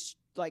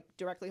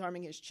directly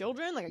harming his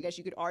children? Like, I guess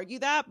you could argue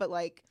that, but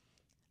like,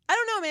 I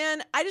don't know,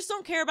 man. I just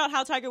don't care about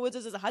how Tiger Woods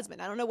is as a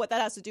husband. I don't know what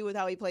that has to do with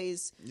how he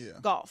plays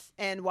golf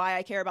and why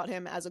I care about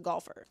him as a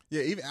golfer.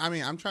 Yeah,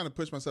 I'm trying to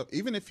push myself.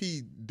 Even if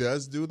he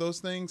does do those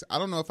things, I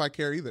don't know if I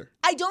care either.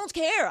 I don't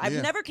care. I've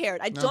never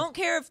cared. I don't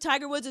care if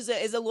Tiger Woods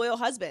is a loyal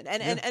husband.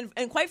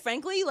 And quite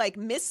frankly, like,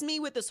 miss me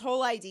with this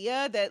whole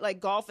idea that like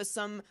golf is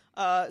some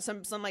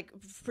like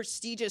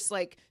prestigious,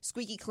 like,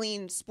 squeaky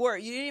clean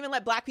sport. You didn't even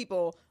let black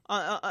people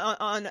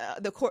on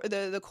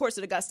the course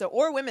at Augusta,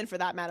 or women for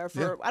that matter,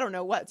 for I don't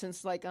know what,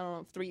 since like, I don't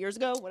know, 3 years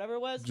ago, whatever it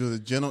was. The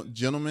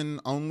gentlemen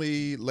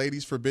only,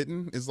 ladies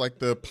forbidden is like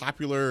the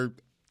popular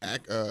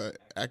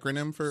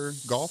acronym for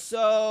golf.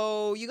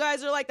 So you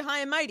guys are like the high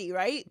and mighty,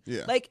 right?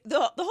 Yeah. Like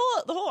the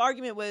whole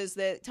argument was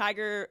that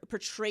Tiger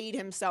portrayed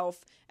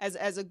himself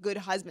as a good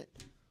husband.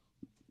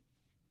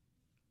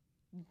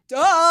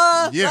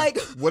 Duh. Yeah. Like,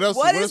 what else?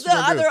 What what is else the you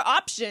gonna do? other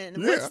option?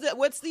 Yeah.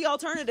 What's the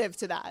alternative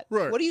to that?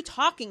 Right. What are you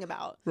talking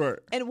about? Right.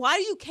 And why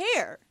do you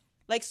care?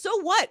 Like,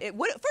 so what?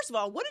 First of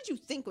all, what did you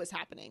think was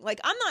happening? Like,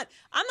 I'm not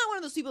one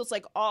of those people that's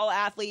like all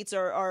athletes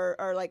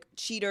are like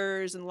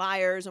cheaters and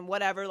liars and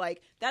whatever.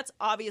 Like, that's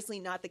obviously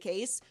not the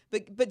case.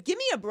 But give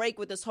me a break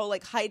with this whole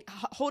like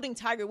holding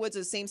Tiger Woods to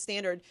the same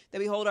standard that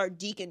we hold our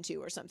deacon to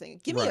or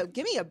something. Give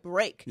me a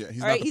break. Yeah,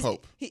 he's all not right? the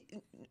Pope.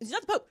 He's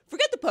not the Pope.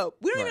 Forget the Pope.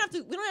 We don't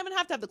even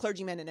have to have the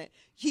clergyman in it.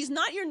 He's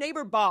not your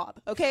neighbor Bob,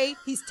 okay?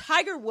 He's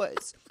Tiger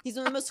Woods. He's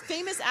one of the most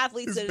famous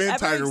athletes that has ever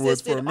Tiger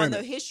Woods existed for a on the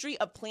minute. history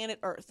of planet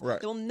Earth. Right.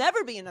 There will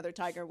never be another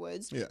Tiger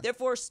Woods. Yeah.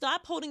 Therefore,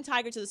 stop holding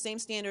Tiger to the same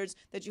standards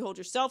that you hold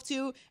yourself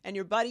to and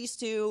your buddies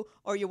to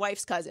or your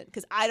wife's cousin,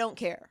 because I don't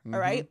care, all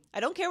right? I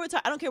don't care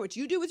what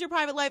you do with your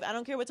private life. I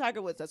don't care what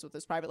Tiger Woods does with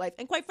his private life.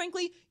 And quite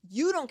frankly,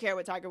 you don't care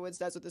what Tiger Woods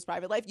does with his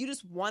private life. You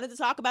just wanted to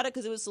talk about it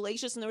because it was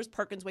salacious and there was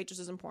Perkins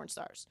waitresses and porn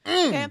stars.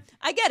 Okay?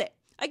 I get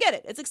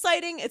it. It's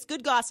exciting. It's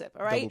good gossip.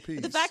 All right. Double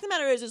But the Ps. fact of the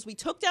matter is we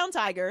took down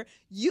Tiger.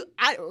 Okay,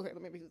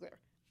 let me be clear.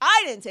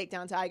 I didn't take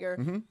down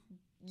Tiger.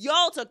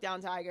 Y'all took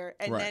down Tiger,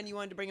 and then you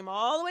wanted to bring him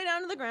all the way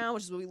down to the ground,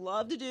 which is what we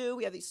love to do.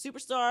 We have these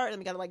superstars, and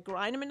we got to like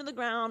grind them into the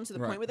ground to the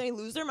point where they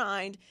lose their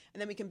mind,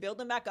 and then we can build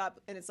them back up,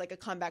 and it's like a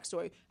comeback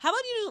story. How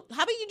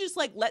about you just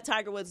like let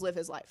Tiger Woods live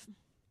his life?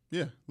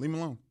 Yeah, leave him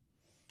alone.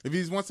 If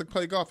he wants to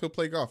play golf, he'll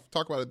play golf.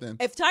 Talk about it then.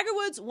 If Tiger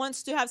Woods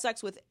wants to have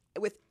sex with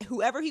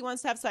whoever he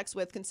wants to have sex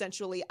with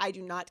consensually, I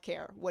do not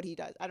care what he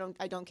does. I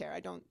don't care.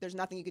 There's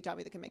nothing you could tell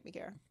me that can make me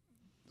care.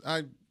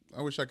 I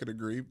wish I could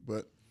agree,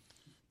 but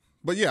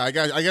yeah, I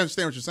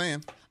understand what you're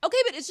saying. Okay,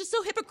 but it's just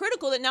so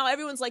hypocritical that now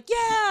everyone's like,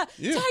 yeah.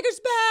 Tiger's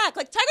back.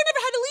 Like, Tiger never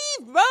had to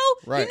leave, bro.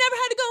 Right. You never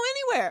had to go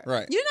anywhere.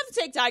 Right. You didn't have to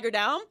take Tiger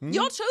down.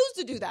 Y'all chose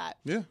to do that.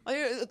 Yeah.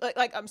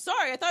 Like, I'm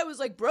sorry. I thought it was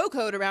like bro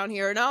code around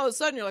here, and all of a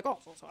sudden you're like, oh,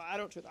 I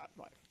don't do that.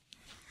 Like,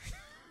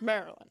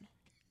 Maryland,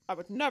 I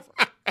would never.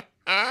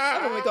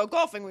 When we go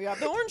golfing, we have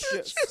the orange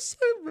juice.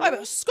 I have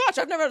a scotch.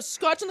 I've never had a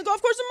scotch on the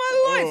golf course in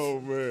my life. Oh,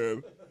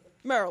 man.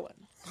 Maryland.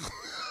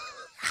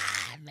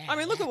 I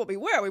mean, look at what we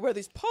wear. We wear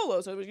these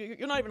polos.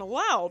 You're not even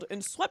allowed in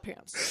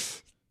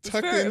sweatpants.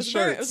 Tucked-in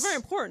shirts. It was very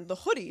important. The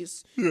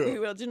hoodies. We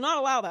did not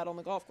allow that on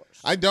the golf course.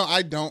 I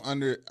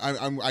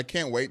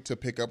can't wait to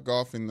pick up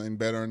golf and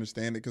better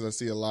understand it, because I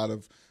see a lot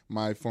of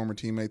my former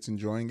teammates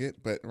enjoying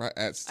it. But right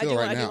now, I do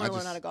want to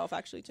learn how to golf,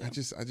 actually, too. I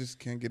just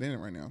can't get in it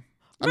right now.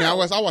 I mean, I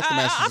watched the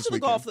Masters after this the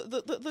weekend.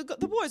 golf,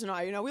 the boys and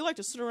I, we like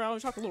to sit around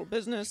and talk a little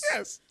business.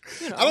 Yes.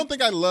 I don't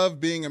think I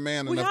love being a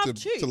man We enough have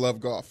tea. to love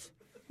golf.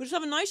 We just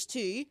have a nice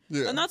tea,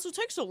 Yeah. and that's what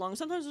takes so long.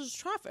 Sometimes there's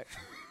traffic.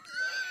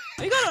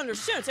 You got to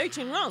understand, it's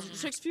 18 rounds. It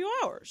takes a few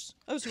hours.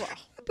 It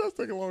does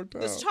take a long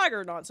time. This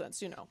Tiger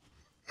nonsense,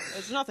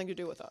 It's nothing to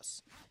do with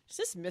us.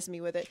 Just miss me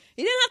with it.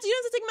 You didn't have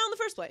to take him out in the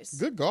first place.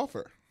 Good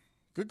golfer.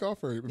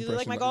 You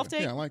like my golf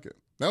take? Yeah, I like it.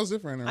 That was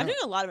different. I'm doing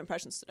a lot of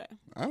impressions today.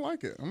 I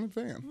like it. I'm a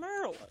fan.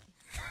 Maryland.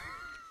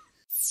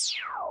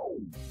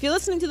 If you're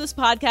listening to this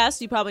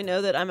podcast, you probably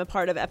know that I'm a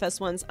part of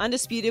FS1's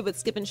Undisputed with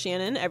Skip and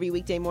Shannon every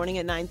weekday morning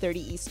at 9:30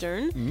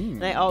 Eastern.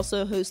 And I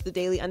also host the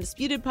Daily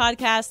Undisputed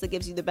podcast that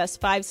gives you the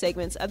best 5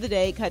 segments of the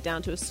day cut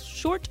down to a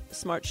short,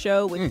 smart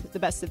show with the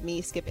best of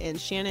me, Skip, and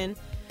Shannon.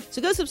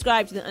 So go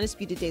subscribe to the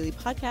Undisputed Daily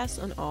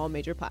podcast on all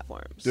major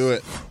platforms. Do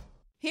it.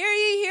 Hear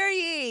ye, hear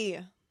ye.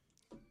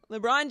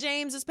 LeBron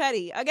James is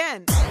petty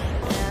again.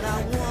 And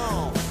I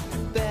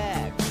won't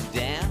back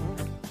down.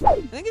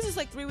 I think this is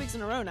like 3 weeks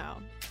in a row now.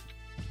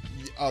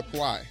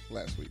 Kawhi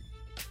last week.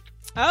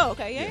 Oh,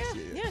 okay, yeah.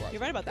 Kawhi's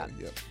You're right about that.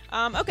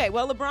 Yep. Okay,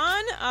 well,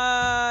 LeBron,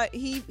 I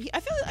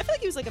feel like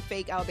he was like a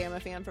fake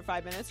Alabama fan for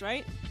 5 minutes,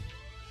 right?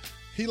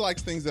 He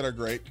likes things that are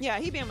great. Yeah,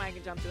 he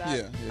bandwagon jumped to that.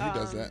 Yeah, he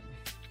does that.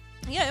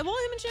 Yeah, well,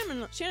 him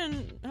and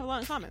Shannon have a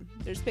lot in common.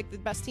 They just pick the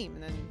best team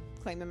and then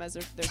claim them as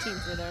their team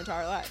for their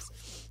entire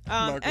lives.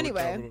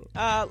 Anyway,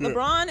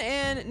 LeBron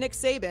and Nick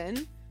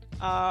Saban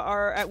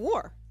are at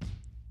war.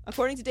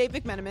 According to Dave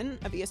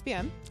McMenamin of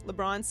ESPN,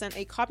 LeBron sent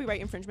a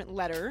copyright infringement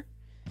letter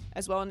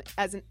as well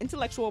as an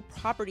intellectual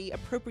property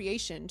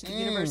appropriation to the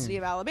University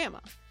of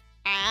Alabama.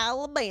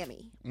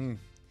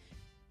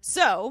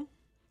 So,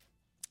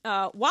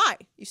 why,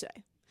 you say?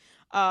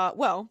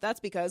 Well, that's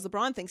because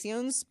LeBron thinks he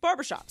owns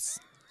barbershops.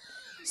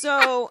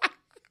 So,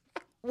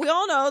 we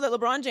all know that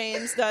LeBron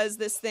James does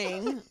this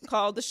thing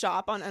called the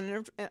Shop on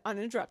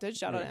Uninterrupted.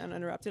 Shout out to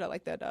Uninterrupted. I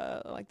like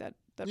that.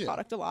 Yeah.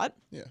 Product a lot.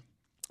 Yeah.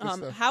 Good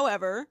stuff.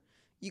 However,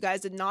 you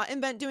guys did not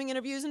invent doing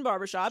interviews in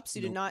barbershops.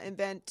 You did not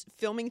invent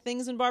filming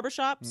things in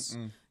barbershops.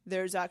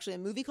 There's actually a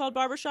movie called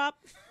Barbershop.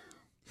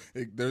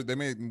 They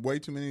made way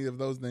too many of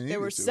those. There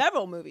were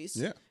several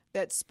movies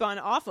that spun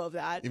off of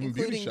that, Even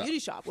including Beauty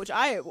Shop, which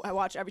I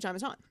watch every time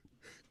it's on.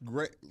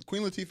 Great.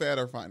 Queen Latifah at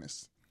her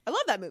finest. I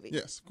love that movie.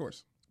 Yes, of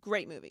course.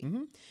 Great movie.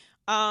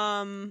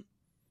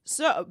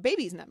 So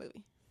Baby's in that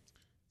movie.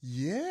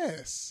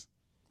 Yes.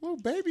 Little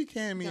baby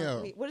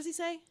cameo. What does he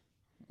say?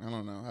 I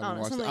don't know. I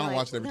don't Something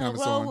watch it every time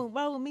it's on.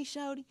 Roll with me,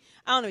 shouty.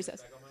 I don't know what he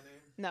says.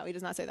 No, he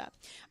does not say that.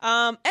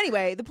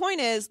 Anyway, the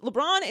point is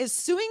LeBron is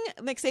suing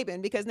Nick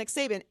Saban because Nick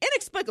Saban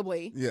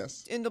inexplicably,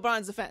 in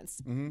LeBron's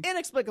defense,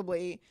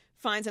 inexplicably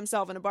finds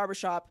himself in a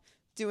barbershop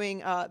doing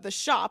the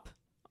Shop,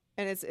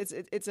 and it's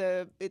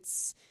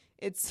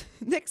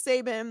Nick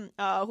Saban,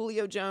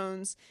 Julio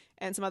Jones,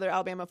 and some other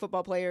Alabama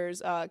football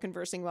players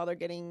conversing while they're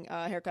getting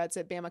haircuts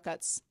at Bama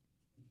Cuts,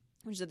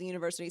 which is at the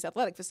university's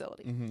athletic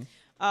facility.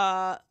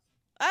 I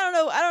don't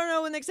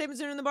know what Nick Saban's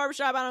doing in the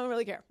barbershop. I don't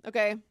really care.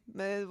 Okay,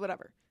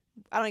 whatever.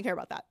 I don't even care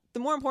about that. The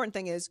more important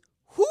thing is,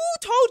 who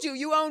told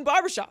you own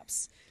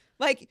barbershops?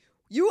 Like,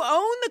 you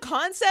own the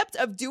concept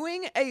of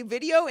doing a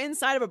video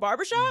inside of a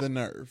barbershop? The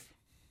nerve.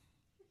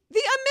 The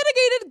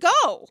unmitigated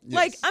go. Yes.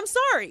 Like, I'm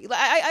sorry.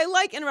 I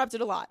like Interrupted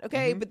a lot,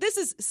 okay? But this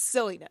is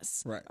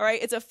silliness. Right. All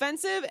right? It's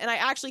offensive, and I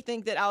actually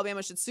think that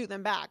Alabama should sue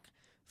them back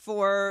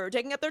for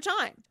taking up their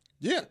time.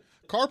 Yeah.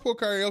 Carpool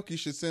Karaoke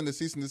should send a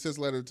cease and desist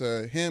letter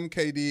to him,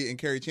 KD, and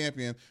Kerry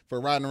Champion for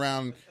riding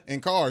around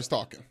in cars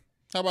talking.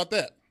 How about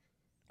that?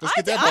 Let's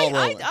get that ball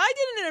rolling. I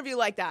did an interview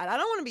like that. I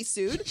don't want to be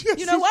sued. Yes,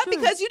 you know what? true.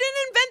 Because you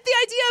didn't invent the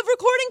idea of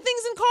recording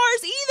things in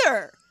cars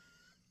either.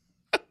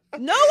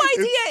 No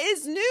idea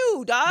is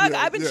new, dog.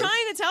 I've been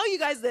trying to tell you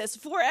guys this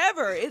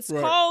forever. It's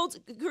called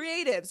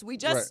creatives. We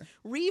just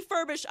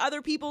refurbish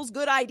other people's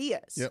good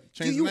ideas. Yep.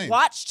 Do you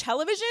watch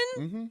television?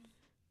 Mm-hmm.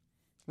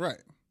 Right.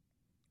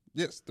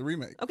 Yes, the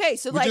remake. Okay,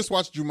 so we just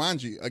watched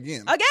Jumanji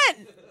again.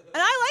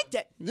 And I liked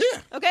it.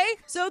 Yeah. Okay.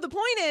 So the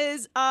point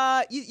is,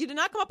 you did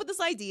not come up with this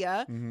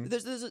idea.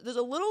 There's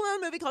a little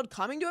known movie called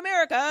Coming to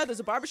America. There's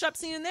a barbershop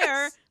scene in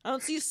there. I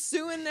don't see you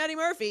suing Eddie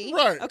Murphy.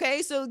 Right.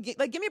 Okay. So give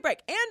me a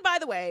break. And by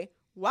the way,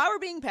 while we're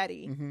being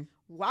petty,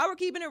 while we're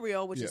keeping it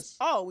real, which is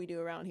all we do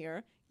around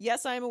here.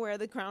 Yes, I am aware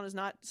the crown is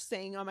not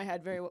staying on my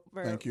head very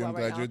Thank you. well I'm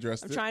right glad now. you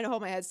addressed I'm it. trying to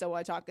hold my head still while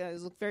I talk.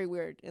 It looked very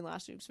weird in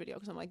last week's video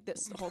because I'm like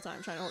this the whole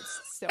time trying to hold it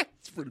still.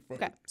 It's pretty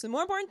funny. Okay. So the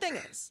more important thing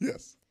is,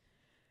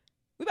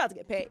 we're about to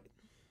get paid.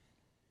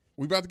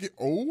 We about to get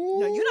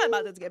No, you're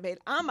not about to get paid.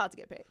 I'm about to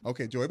get paid.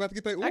 Okay, Joey about to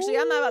get paid. Ooh. Actually,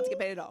 I'm not about to get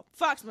paid at all.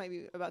 Fox might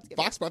be about to get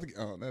Fox paid. about to get.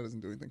 Oh, that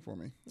doesn't do anything for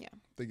me. Yeah.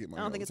 They get money.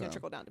 I don't all think it's the going to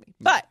time. trickle down to me.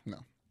 No, But no.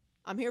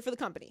 I'm here for the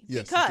company.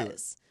 Yes, let's do it.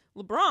 Because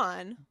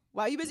LeBron,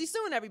 while you're busy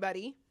suing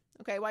everybody,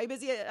 okay, while you're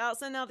busy out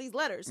sending out these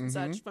letters and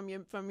such from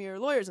your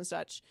lawyers and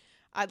such,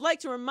 I'd like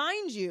to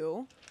remind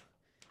you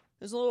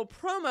there's a little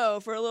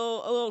promo for a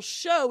little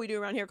show we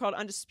do around here called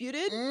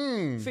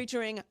Undisputed,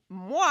 featuring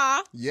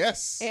moi.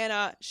 Yes.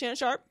 And Shannon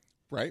Sharp.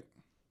 Right.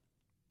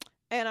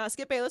 And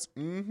Skip Bayless.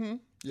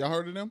 Y'all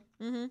heard of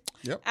them?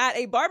 Yep. At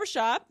a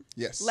barbershop.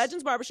 Yes.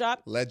 Legends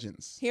Barbershop.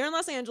 Legends. Here in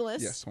Los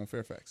Angeles. Yes, on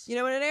Fairfax. You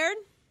know when it aired?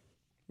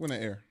 When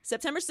it air?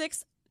 September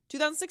 6th,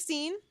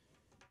 2016. Do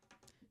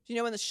you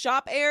know when the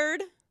Shop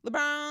aired?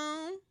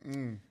 LeBron.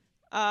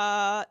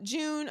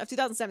 June of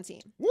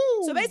 2017. Woo!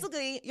 So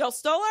basically, y'all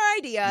stole our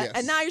idea, Yes.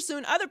 and now you're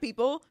suing other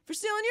people for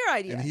stealing your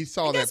idea. And he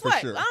saw And that guess for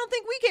what? sure. I don't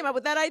think we came up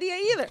with that idea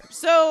either.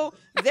 So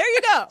there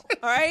you go.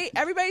 All right?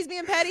 Everybody's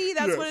being petty.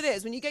 That's Yes. what it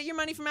is. When you get your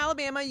money from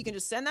Alabama, you can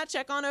just send that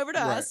check on over to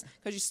Right. us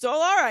because you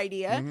stole our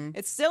idea.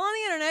 It's still on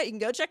the internet. You can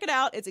go check it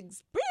out. It's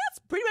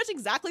pretty much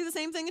exactly the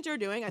same thing that you're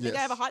doing. I think I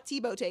Yes. have a hot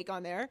Tebow take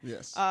on there.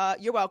 Yes.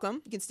 You're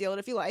welcome. You can steal it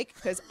if you like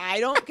because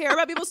I don't care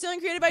about people stealing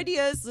creative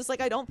ideas. Just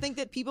like I don't think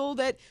that people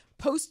that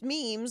post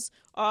memes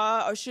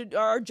are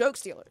joke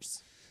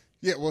stealers.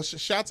 Yeah, well,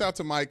 shouts out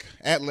to Mike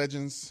at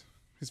Legends.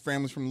 His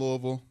family's from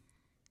Louisville.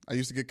 I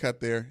used to get cut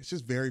there. It's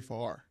just very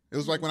far. It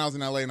was like when I was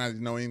in LA and I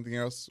didn't know anything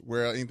else,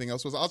 where anything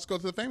else was. I'll just go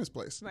to the famous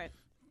place. Right.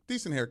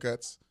 Decent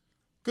haircuts.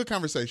 Good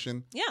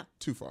conversation. Yeah.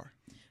 Too far.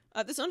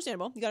 That's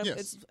understandable. You gotta.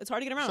 Yes. It's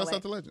hard to get around. Shouts LA.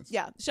 out to Legends.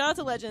 Yeah. Shout out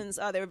to Legends.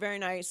 They were very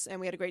nice, and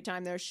we had a great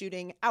time there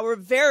shooting our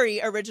very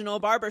original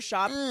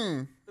barbershop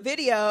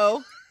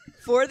video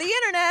for the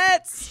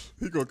internet.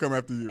 He gonna come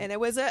after you. And it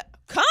was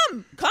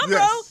come, Yes.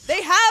 bro.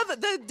 They have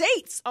the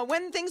dates on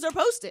when things are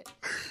posted.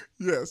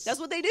 Yes. That's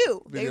what they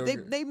do. Video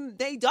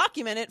They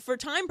document it for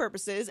time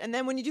purposes, and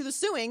then when you do the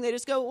suing, they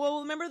just go,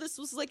 well, remember this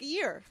was like a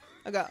year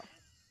ago.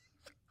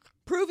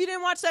 Prove you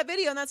didn't watch that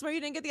video, and that's where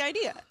you didn't get the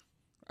idea.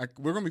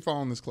 We're gonna be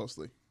following this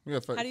closely. We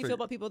gotta How do you feel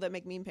about people that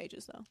make meme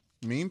pages, though?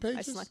 meme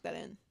pages? I snuck that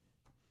in.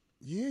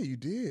 Yeah, you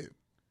did.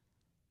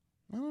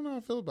 I don't know how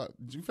I feel about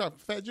it. You felt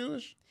fat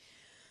Jewish?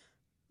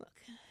 Look,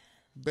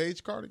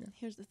 Beige cardigan?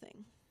 here's the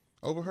thing.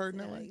 Overheard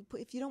in LA?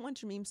 If you don't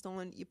want your meme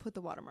stolen, you put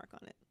the watermark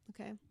on it,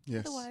 okay?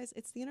 Yes. Otherwise,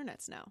 it's the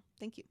internet's now.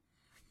 Thank you.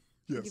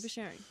 Thank you for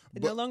sharing.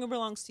 It But- no longer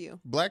belongs to you.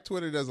 Black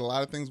Twitter does a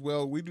lot of things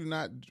well. We do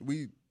not.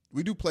 We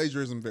do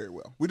plagiarism very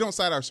well. We don't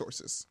cite our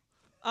sources.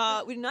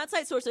 We do not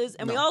cite sources,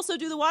 and we No. also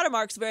do the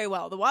watermarks very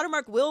well. The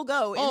watermark will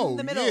go in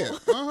the middle. Yeah.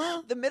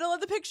 Uh-huh. The middle of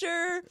the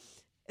picture.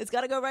 It's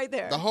got to go right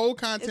there. The whole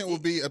content will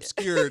be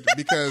obscured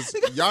because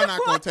y'all not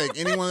going to take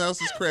anyone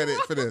else's credit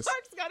for this.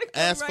 Watermark's gotta go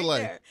Ass right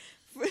fillet. there.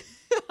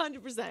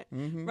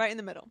 100%. Right in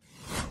the middle.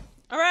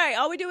 All right.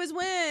 All we do is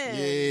win.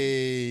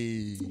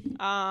 Yay.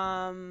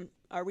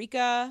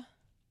 Arika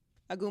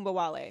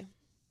Agumbawale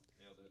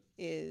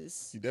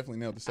is You definitely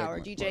nailed the second our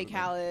one. DJ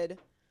Khaled.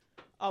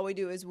 All we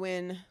do is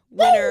win.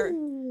 Winner.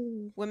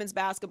 Women's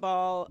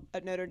basketball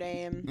at Notre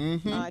Dame.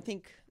 Mm-hmm. I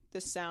think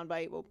this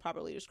soundbite will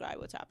properly describe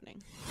what's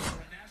happening.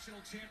 National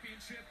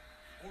championship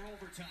or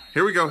overtime.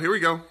 Here we go. Here we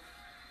go.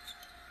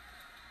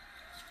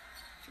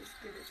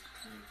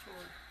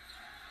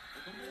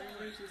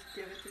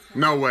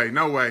 No way.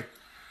 No way.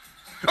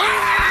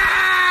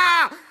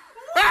 Ah!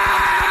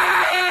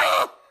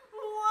 Ah!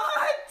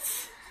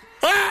 What?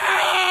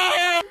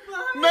 Ah!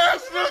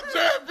 National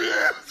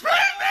champions,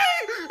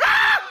 baby!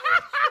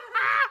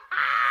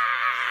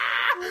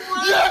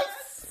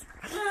 Yes!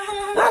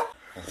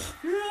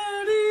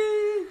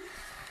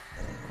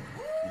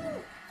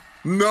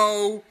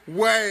 No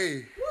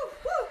way!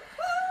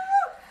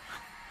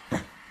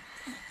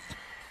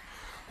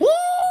 Woo!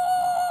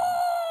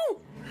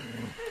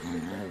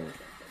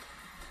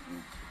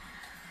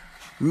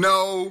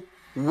 No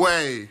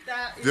way!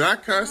 Did I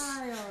cuss?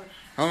 I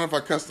don't know if I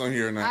cussed on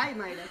here or not. I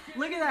might have.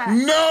 Look at that.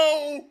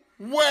 No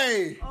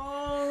way!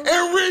 Oh,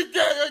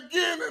 Enrique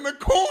again in the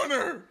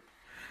corner!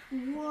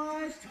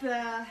 what the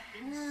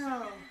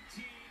hell?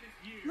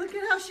 Look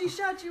at how she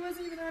shot. She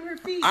wasn't even on her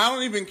feet. I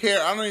don't even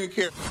care. I don't even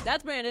care.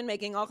 That's Brandon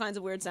making all kinds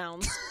of weird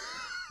sounds.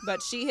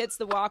 But she hits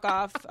the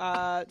walk-off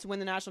to win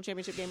the national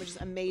championship game, which is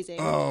amazing.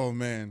 Oh,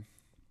 man.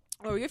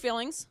 What were your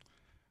feelings?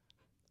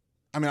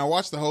 I mean, I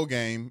watched the whole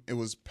game. It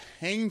was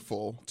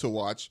painful to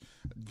watch.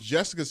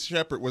 Jessica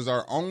Shepard was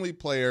our only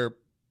player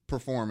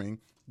performing.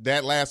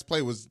 That last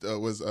play was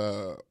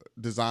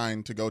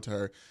designed to go to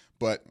her.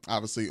 But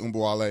obviously,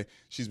 Umbuale,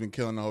 she's been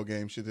killing the whole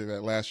game. She did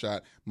that last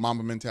shot.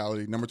 Mamba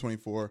mentality, number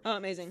 24. Oh,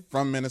 amazing.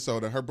 From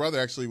Minnesota. Her brother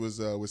actually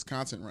was a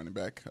Wisconsin running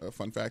back.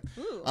 Fun fact.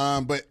 Ooh.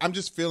 But I'm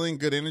just feeling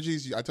good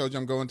energies. I told you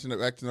I'm going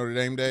back to Notre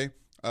Dame Day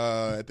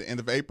at the end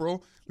of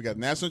April. We got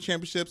national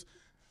championships.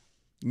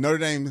 Notre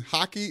Dame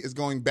hockey is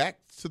going back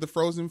to the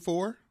Frozen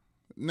Four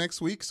next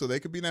week, so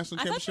they could be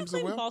national I thought you championships as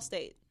claimed well. Ball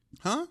State.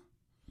 Huh?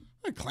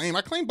 I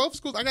claim both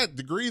schools. I got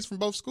degrees from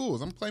both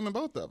schools. I'm claiming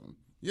both of them.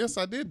 Yes,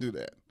 I did do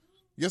that.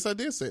 Yes, I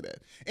did say that.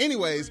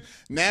 Anyways,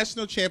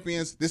 national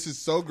champions. This is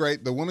so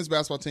great. The women's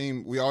basketball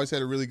team. We always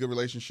had a really good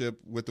relationship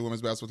with the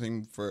women's basketball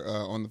team for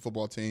on the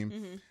football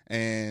team,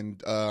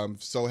 and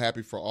so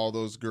happy for all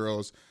those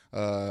girls.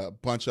 A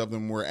bunch of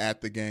them were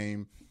at the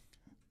game.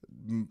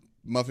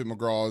 Muffet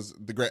McGraw's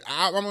the great.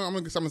 I'm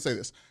gonna say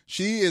this.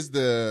 She is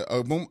the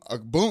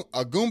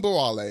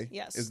Agumbawale.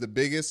 Yes. Is the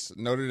biggest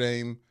Notre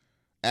Dame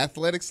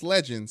athletics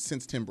legend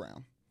since Tim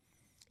Brown.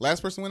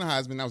 Last person to win a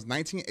Heisman, that was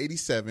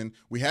 1987.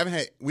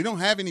 We don't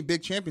have any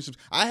big championships.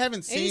 I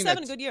haven't seen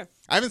 87, a good year.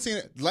 I haven't seen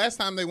it. Last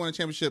time they won a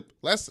championship,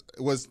 was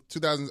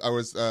 2000. I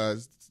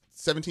was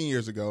 17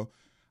 years ago.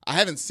 I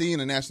haven't seen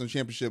a national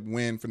championship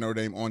win for Notre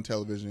Dame on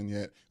television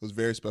yet. It was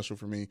very special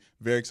for me.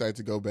 Very excited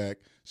to go back.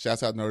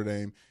 Shouts out Notre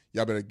Dame.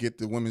 Y'all better get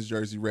the women's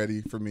jersey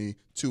ready for me.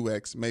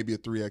 2X, maybe a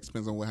 3X,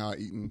 depends on how I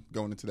eaten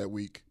going into that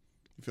week.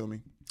 You feel me?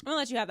 I'm going to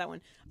let you have that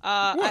one.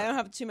 I don't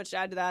have too much to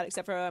add to that,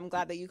 except for I'm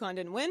glad that UConn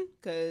didn't win,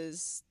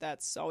 because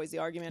that's always the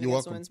argument You're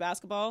against welcome. women's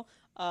basketball.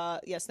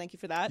 Yes, thank you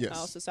for that. Yes.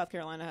 Also, South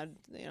Carolina had,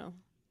 a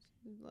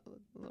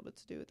little bit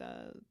to do with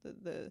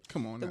that.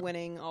 Come on The now.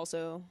 winning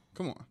also,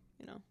 Come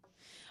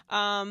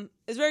on.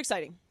 it's very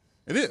exciting.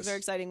 It is. Very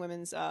exciting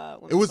women's It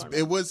was.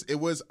 tournament. It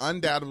was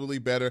undoubtedly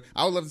better.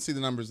 I would love to see the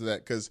numbers of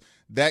that because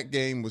that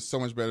game was so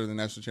much better than the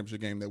national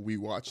championship game that we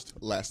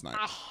watched last night.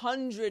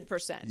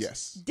 100%.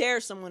 Yes. Dare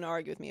someone to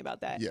argue with me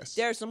about that. Yes.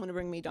 Dare someone to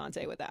bring me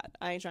Dante with that.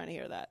 I ain't trying to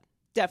hear that.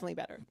 Definitely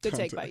better. Good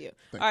take by you.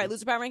 Thank All right, you.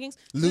 loser power rankings.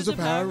 Loser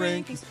power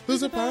rankings.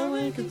 Loser power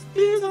rankings.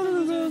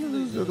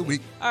 Loser of the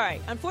week. All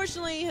right.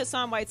 Unfortunately,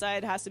 Hassan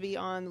Whiteside has to be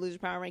on the loser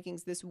power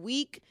rankings this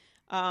week.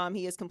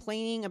 He is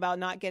complaining about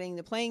not getting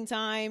the playing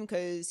time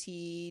because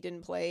he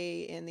didn't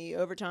play in the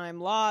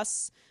overtime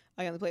loss.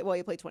 He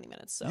played 20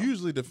 minutes. So You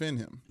usually defend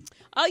him.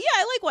 yeah,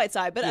 I like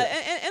Whiteside, but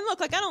and look,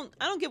 like I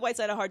don't give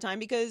Whiteside a hard time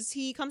because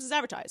he comes as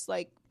advertised.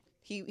 Like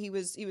he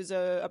was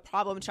a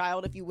problem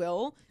child, if you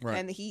will, Right.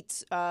 and the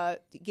Heat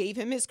gave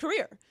him his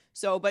career.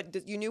 So,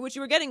 but you knew what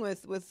you were getting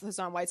with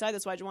Hassan Whiteside.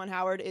 That's why Juwan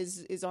Howard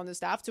is on the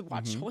staff to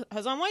watch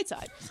Hassan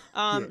Whiteside.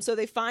 So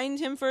they fined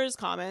him for his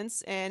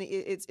comments, and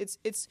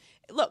it's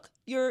look,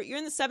 you're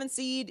in the 7th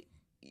seed.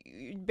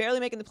 You're barely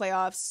making the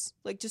playoffs.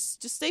 Like,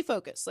 just stay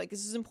focused. Like,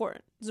 this is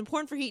important. It's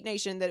important for Heat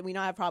Nation that we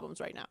not have problems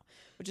right now,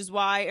 which is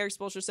why Eric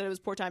Spoelstra said it was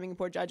poor timing and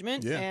poor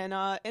judgment. Yeah. And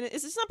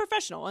it's not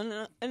professional.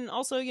 And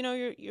also, you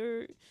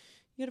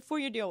had a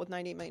 4-year deal with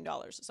 $98 million.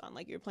 Hassan.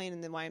 Like, you're playing in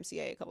the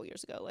YMCA a couple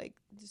years ago. Like,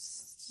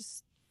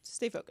 just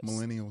Stay focused.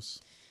 Millennials.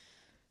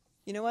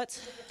 You know what?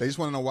 They just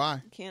want to know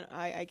why.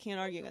 I can't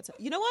argue against it.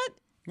 You know what?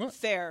 What?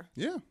 Fair.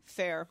 Yeah.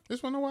 Fair. They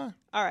just want to know why.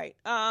 All right.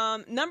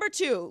 Number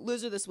 2,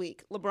 loser this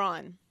week,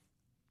 LeBron.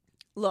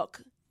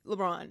 Look,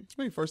 LeBron. It's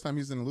maybe the first time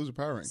he's in the loser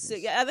power rankings. So,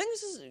 yeah, I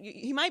think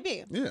he might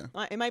be. Yeah.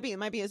 It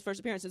might be his first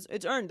appearance.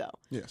 It's earned, though.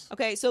 Yes.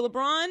 Okay, so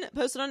LeBron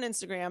posted on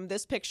Instagram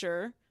this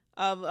picture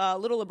of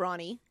little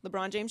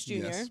LeBron James Jr.,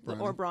 Yes,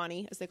 or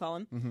Bronny, as they call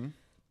him. Mm-hmm.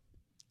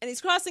 And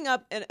he's crossing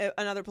up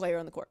another player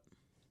on the court.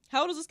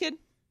 How old is this kid?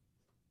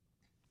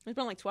 He's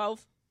probably like 12.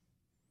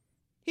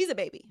 He's a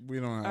baby. We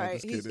don't know how All old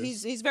right, this kid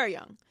is. he's very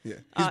young. Yeah.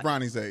 He's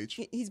Bronny's age.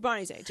 He's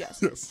Bronny's age,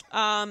 yes. Yes.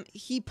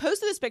 He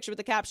posted this picture with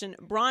the caption,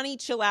 "Bronny,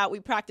 chill out. We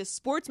practice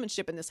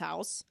sportsmanship in this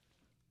house."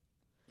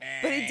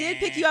 But he did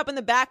pick you up in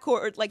the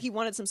backcourt like he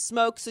wanted some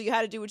smoke, so you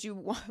had to do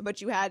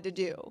what you had to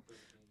do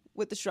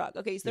with the shrug.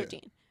 Okay, he's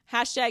 13.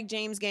 Yeah. Hashtag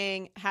James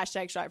Gang,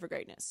 hashtag Strive for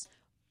Greatness.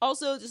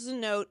 Also, just a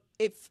note,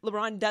 if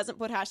LeBron doesn't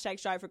put hashtag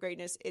Strive for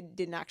Greatness, it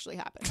didn't actually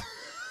happen.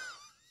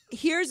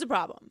 Here's the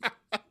problem.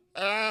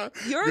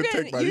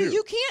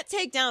 You can't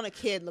take down a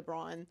kid,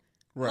 LeBron.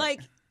 Right.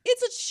 Like,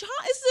 it's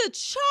a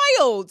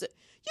child.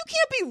 You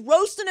can't be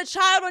roasting a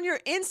child on your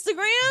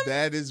Instagram.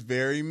 That is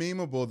very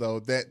memeable,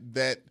 though.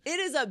 That it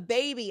is a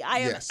baby.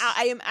 I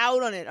am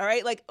out on it. All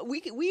right, like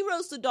we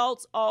roast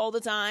adults all the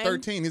time.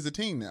 13. He's a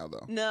teen now,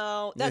 though.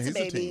 No, that's a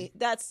baby.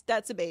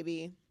 That's a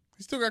baby.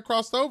 He still got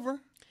crossed over.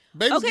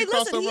 Babies get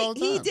crossed over all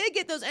the time. He did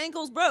get those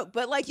ankles broke,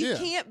 but like you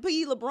can't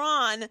be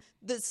LeBron,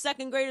 the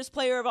second greatest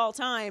player of all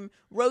time,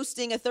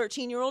 roasting a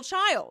 13-year-old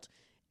child.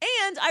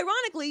 And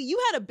ironically,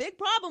 you had a big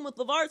problem with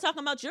LeVar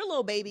talking about your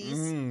little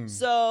babies.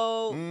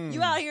 So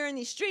you out here in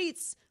these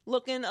streets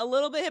looking a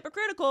little bit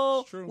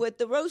hypocritical with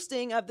the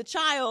roasting of the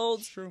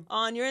child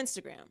on your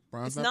Instagram.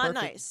 Bron's it's not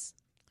perfect. nice.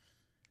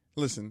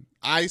 Listen,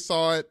 I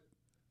saw it,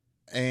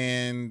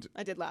 and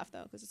I did laugh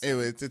though because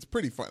it's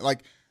pretty fun.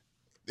 Like,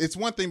 it's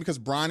one thing because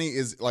Bronny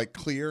is like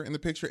clear in the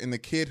picture, and the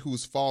kid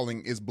who's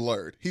falling is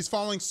blurred. He's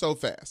falling so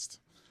fast.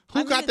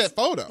 Who got that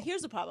photo?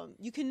 Here's the problem.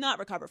 You cannot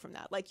recover from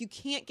that. Like, you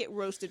can't get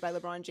roasted by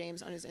LeBron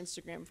James on his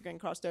Instagram for getting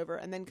crossed over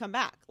and then come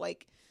back.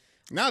 Like,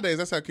 nowadays,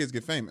 that's how kids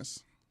get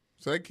famous.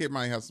 So that kid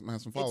might have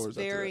some followers. It's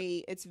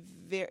very.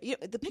 You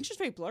know, the picture's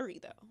very blurry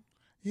though.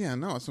 Yeah,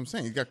 no, that's what I'm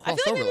saying. You got I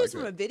crossed feel over like maybe it was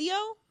like from a video.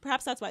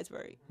 Perhaps that's why it's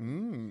blurry.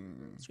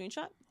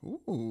 Screenshot.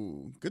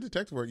 Ooh, good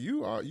detective work.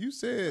 You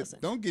said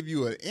don't give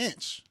you an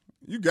inch.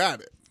 You got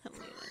it.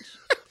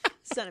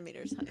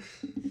 Centimeters, honey.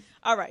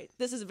 All right,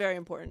 this is a very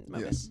important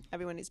moment. Yes.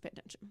 Everyone needs to pay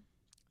attention.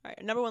 All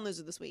right, number 1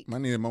 loser this week.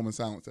 Might need a moment of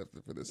silence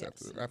for this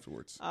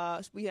afterwards.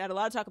 We had a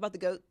lot of talk about the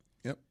GOAT.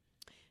 Yep.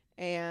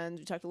 And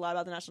we talked a lot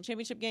about the national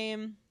championship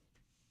game,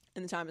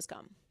 and the time has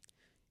come.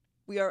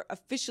 We are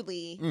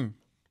officially,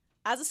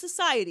 as a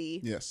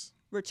society,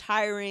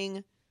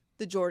 retiring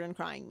the Jordan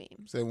crying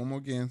meme. Say it one more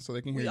again so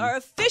they can hear you. We are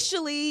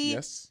officially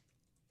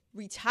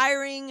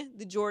retiring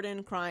the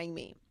Jordan crying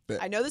meme.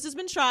 I know this has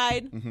been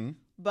tried,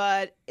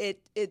 but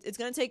it's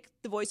going to take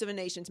the voice of a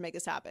nation to make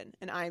this happen,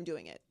 and I am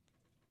doing it.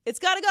 It's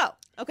got to go,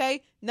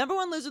 okay? Number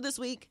 1 loser this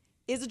week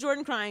is the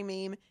Jordan crying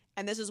meme,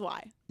 and this is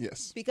why.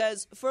 Yes.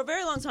 Because for a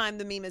very long time,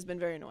 the meme has been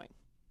very annoying.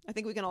 I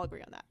think we can all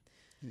agree on that.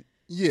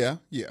 Yeah.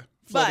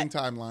 Flooding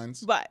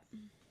timelines. But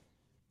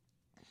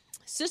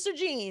Sister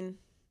Jean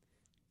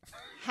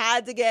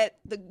had to get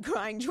the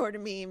crying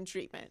Jordan meme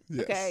treatment,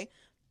 okay?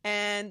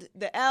 And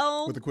the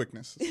L... with the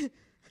quickness.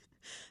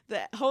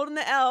 holding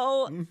the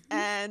L,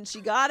 and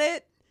she got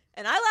it,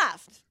 and I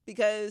laughed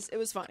because it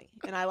was funny,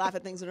 and I laugh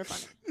at things that are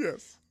funny.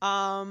 Yes.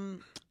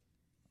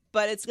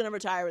 But it's gonna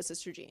retire with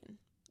Sister Jean.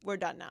 We're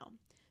done now.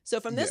 So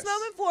from this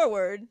moment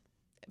forward,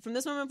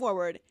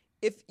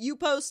 if you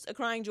post a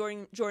crying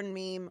Jordan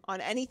meme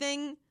on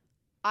anything,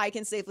 I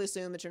can safely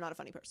assume that you're not a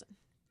funny person.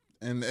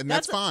 And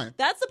that's fine.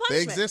 That's the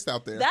punishment. They exist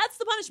out there. That's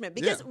the punishment.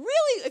 Because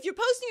really, if you're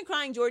posting a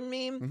crying Jordan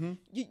meme,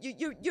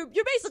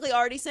 you're basically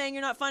already saying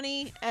you're not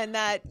funny, and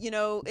that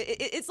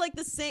it's like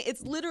the same.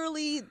 It's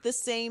literally the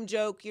same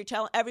joke.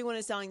 Everyone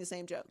is telling the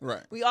same joke.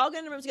 Right. We all get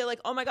in a room together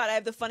like, oh my god, I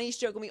have the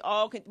funniest joke, and we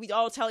all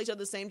tell each other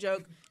the same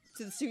joke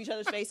to each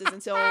other's faces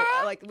until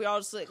like we all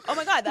just like, oh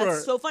my god,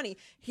 that's so funny.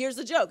 Here's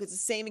the joke. It's the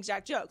same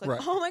exact joke.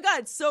 Like, oh my god,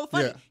 it's so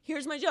funny. Yeah.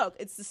 Here's my joke.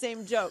 It's the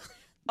same joke.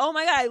 Oh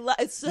my god,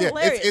 it's so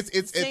hilarious.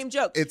 It's same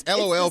joke. It's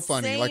LOL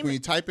funny. Like when you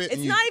type it.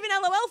 It's not even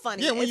LOL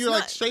funny. Yeah, when you're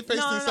like straight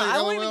faced and say LOL.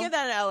 I won't even give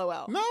that an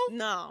LOL.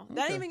 No.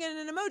 That ain't even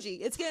getting an emoji.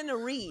 It's getting a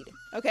read.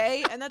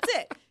 Okay, and that's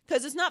it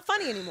because it's not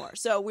funny anymore.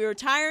 So we're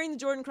retiring the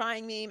Jordan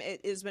crying meme.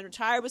 It has been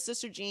retired with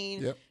Sister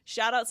Jean. Yep.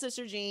 Shout out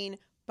Sister Jean.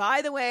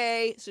 By the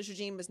way, Sister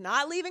Jean was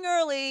not leaving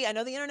early. I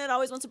know the internet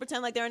always wants to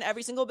pretend like they're in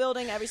every single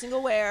building, every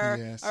single where.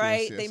 Yes, all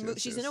right,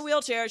 she's in a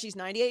wheelchair. She's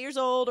 98 years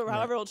old, or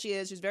however old she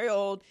is. She's very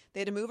old.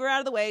 They had to move her out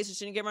of the way so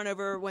she didn't get run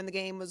over when the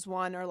game was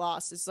won or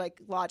lost. It's like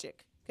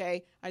logic.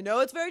 Okay, I know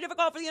it's very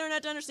difficult for the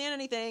internet to understand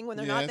anything when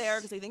they're not there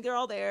because they think they're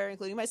all there,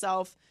 including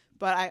myself.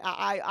 But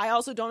I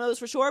also don't know this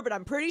for sure, but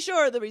I'm pretty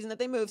sure the reason that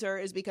they moved her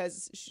is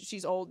because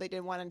she's old. They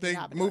didn't want anything to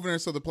happen. Moving her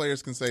so the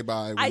players can say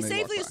bye. I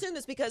safely assume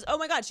this because, oh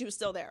my God, she was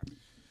still there.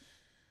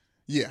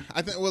 Yeah,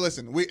 I think. Well,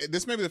 listen,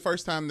 this may be the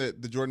first time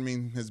that the Jordan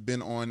meme has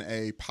been on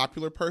a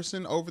popular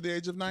person over the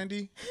age of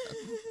 90.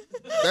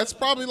 That's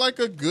probably like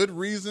a good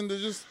reason to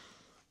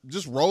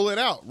just roll it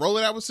out. Roll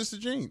it out with Sister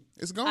Jean.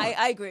 It's gone.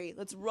 I agree.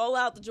 Let's roll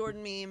out the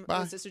Jordan meme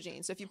with Sister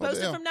Jean. So if you post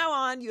it from now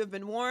on, you have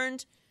been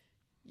warned.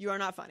 You are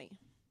not funny,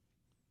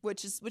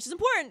 which is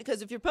important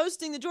because if you're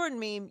posting the Jordan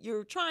meme,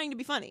 you're trying to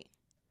be funny.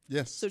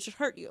 Yes. So it should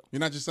hurt you. You're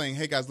not just saying,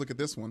 "Hey guys, look at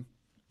this one."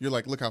 You're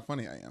like, "Look how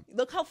funny I am."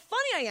 Look how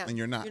funny I am. And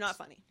you're not. You're not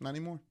funny. Not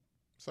anymore.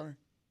 Sorry.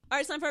 All right,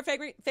 it's time for our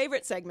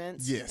favorite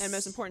segment. Yes. And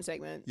most important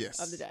segment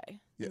of the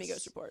day. Yes. The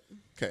Migos Report.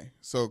 Okay,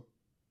 so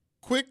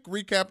quick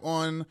recap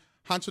on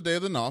Honcho Day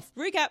of the North.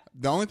 Recap.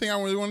 The only thing I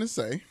really wanted to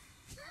say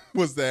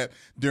was that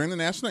during the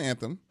national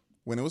anthem,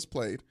 when it was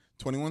played,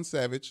 21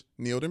 Savage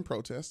kneeled in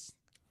protest.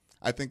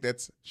 I think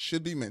that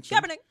should be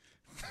mentioned. Kaepernick.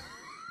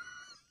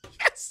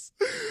 Yes.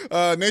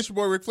 Nature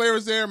Boy Ric Flair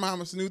was there.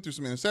 Muhammad Sanu threw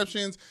some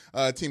interceptions.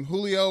 Team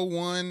Julio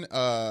won.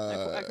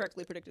 I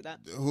correctly predicted that.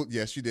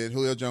 Yes, you did.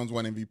 Julio Jones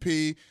won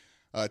MVP.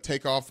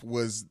 Takeoff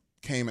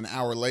came an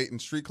hour late in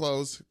street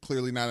clothes.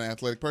 Clearly not an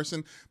athletic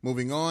person.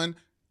 Moving on,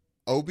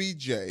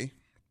 OBJ.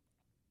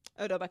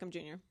 Odell Beckham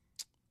Jr.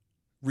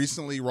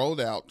 recently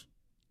rolled out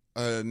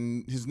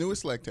his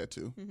newest leg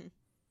tattoo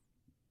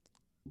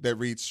that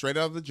reads "Straight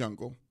Out of the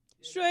Jungle."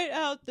 Straight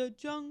out the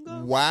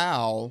jungle.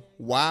 While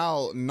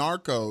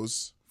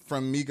Narcos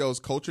from Migos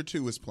Culture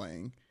 2 is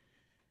playing,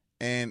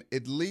 and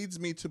it leads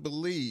me to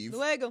believe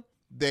Luego.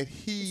 that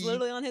It's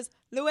literally on his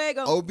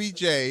Luego.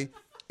 OBJ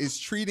is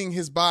treating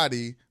his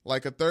body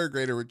like a third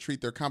grader would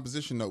treat their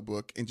composition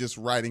notebook and just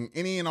writing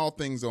any and all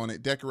things on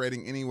it,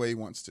 decorating any way he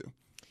wants to.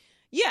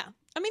 Yeah.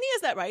 I mean, he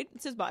has that right.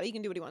 It's his body. He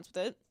can do what he wants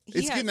with it.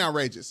 It's getting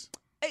outrageous.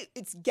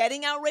 It's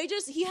getting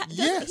outrageous. Yes.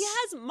 He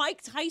has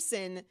Mike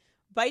Tyson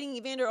biting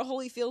Evander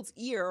Holyfield's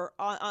ear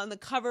on the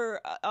cover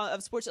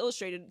of Sports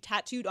Illustrated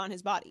tattooed on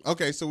his body.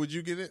 Okay, so would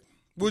you get it?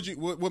 What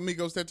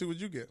Migos tattoo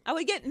would you get? I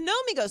would get no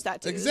Migos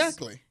tattoos.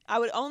 Exactly. I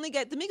would only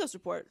get the Migos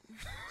Report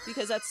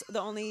because that's the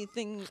only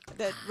thing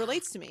that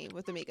relates to me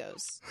with the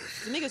Migos.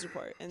 The Migos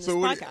Report in this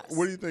podcast.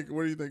 What do you think?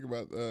 What do you think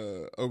about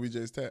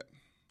OBJ's tat?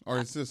 Or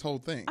it's this whole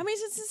thing? I mean,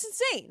 it's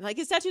insane. Like,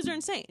 his tattoos are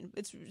insane.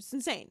 It's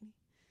insane.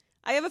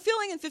 I have a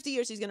feeling in 50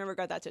 years he's going to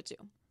regret that tattoo.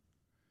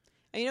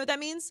 And you know what that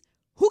means?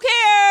 Who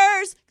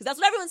cares? Because that's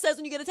what everyone says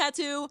when you get a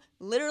tattoo.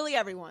 Literally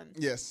everyone.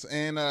 Yes.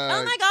 And oh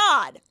my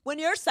God. When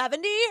you're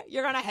 70,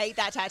 you're going to hate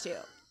that tattoo.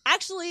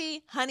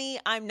 Actually, honey,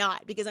 I'm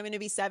not, because I'm going to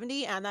be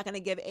 70 and I'm not going to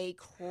give a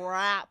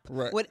crap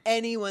what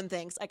anyone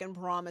thinks. I can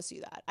promise you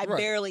that. I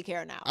barely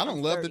care now. I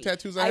don't love the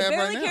tattoos I have right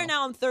now. I barely care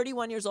now. I'm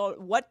 31 years old.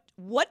 What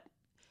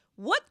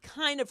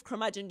kind of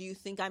curmudgeon do you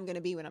think I'm going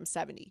to be when I'm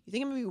 70? You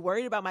think I'm going to be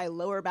worried about my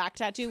lower back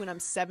tattoo when I'm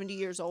 70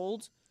 years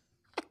old?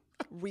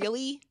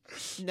 Really?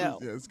 No.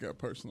 Yeah, it's got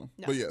personal.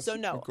 No. But yes, so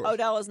no,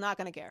 Odell is not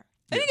going to care.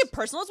 It didn't get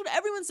personal. That's what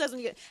everyone says when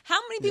you get. How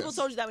many people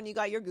told you that when you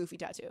got your goofy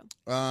tattoo?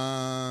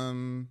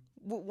 One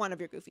of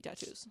your goofy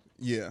tattoos.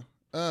 Yeah.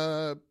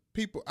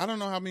 People. I don't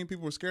know how many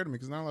people were scared of me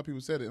because not a lot of people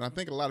said it, and I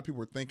think a lot of people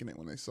were thinking it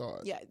when they saw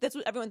it. Yeah, that's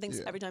what everyone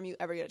thinks every time you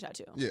ever get a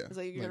tattoo. Yeah, it's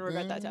like you're gonna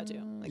regret that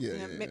tattoo. Like,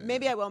 yeah,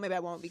 maybe I will, maybe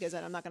I won't, because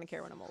then I'm not gonna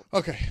care when I'm old.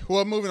 Okay.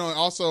 Well, moving on.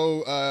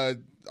 Also,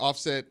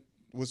 Offset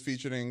was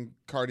featured in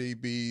Cardi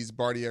B's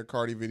Bartier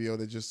Cardi video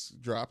that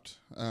just dropped.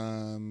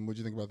 What'd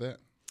you think about that?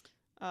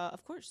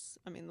 Of course.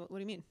 I mean, what do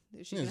you mean?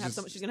 She's gonna have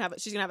she's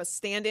gonna have a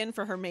stand-in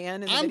for her man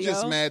in the video. I'm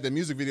just mad that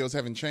music videos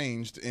haven't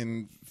changed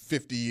in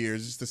 50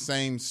 years. It's the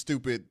same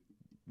stupid.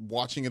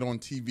 Watching it on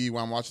TV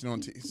while I'm watching it on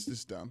TV. It's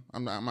just dumb.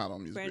 I'm out on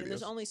music Brandon, videos.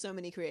 there's only so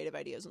many creative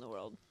ideas in the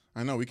world.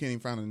 I know. We can't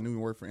even find a new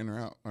word for in or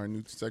out, or a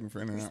new segment for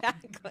in or out.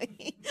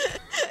 Exactly.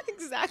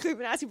 Exactly. We've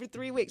been asking for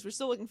 3 weeks. We're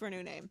still looking for a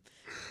new name.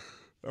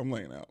 I'm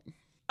laying out.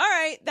 All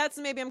right. That's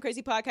the Maybe I'm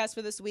Crazy podcast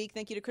for this week.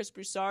 Thank you to Chris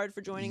Broussard for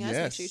joining us.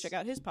 Yes. Make sure you check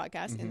out his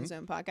podcast, In the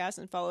Zone Podcast,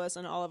 and follow us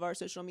on all of our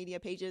social media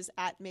pages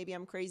at Maybe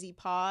I'm Crazy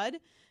Pod.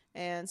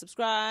 And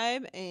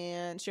subscribe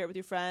and share it with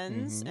your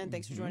friends. And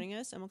thanks for joining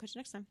us. And we'll catch you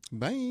next time.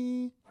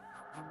 Bye.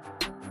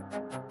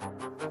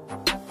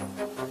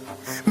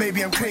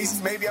 Maybe I'm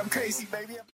crazy, maybe I'm crazy, maybe I'm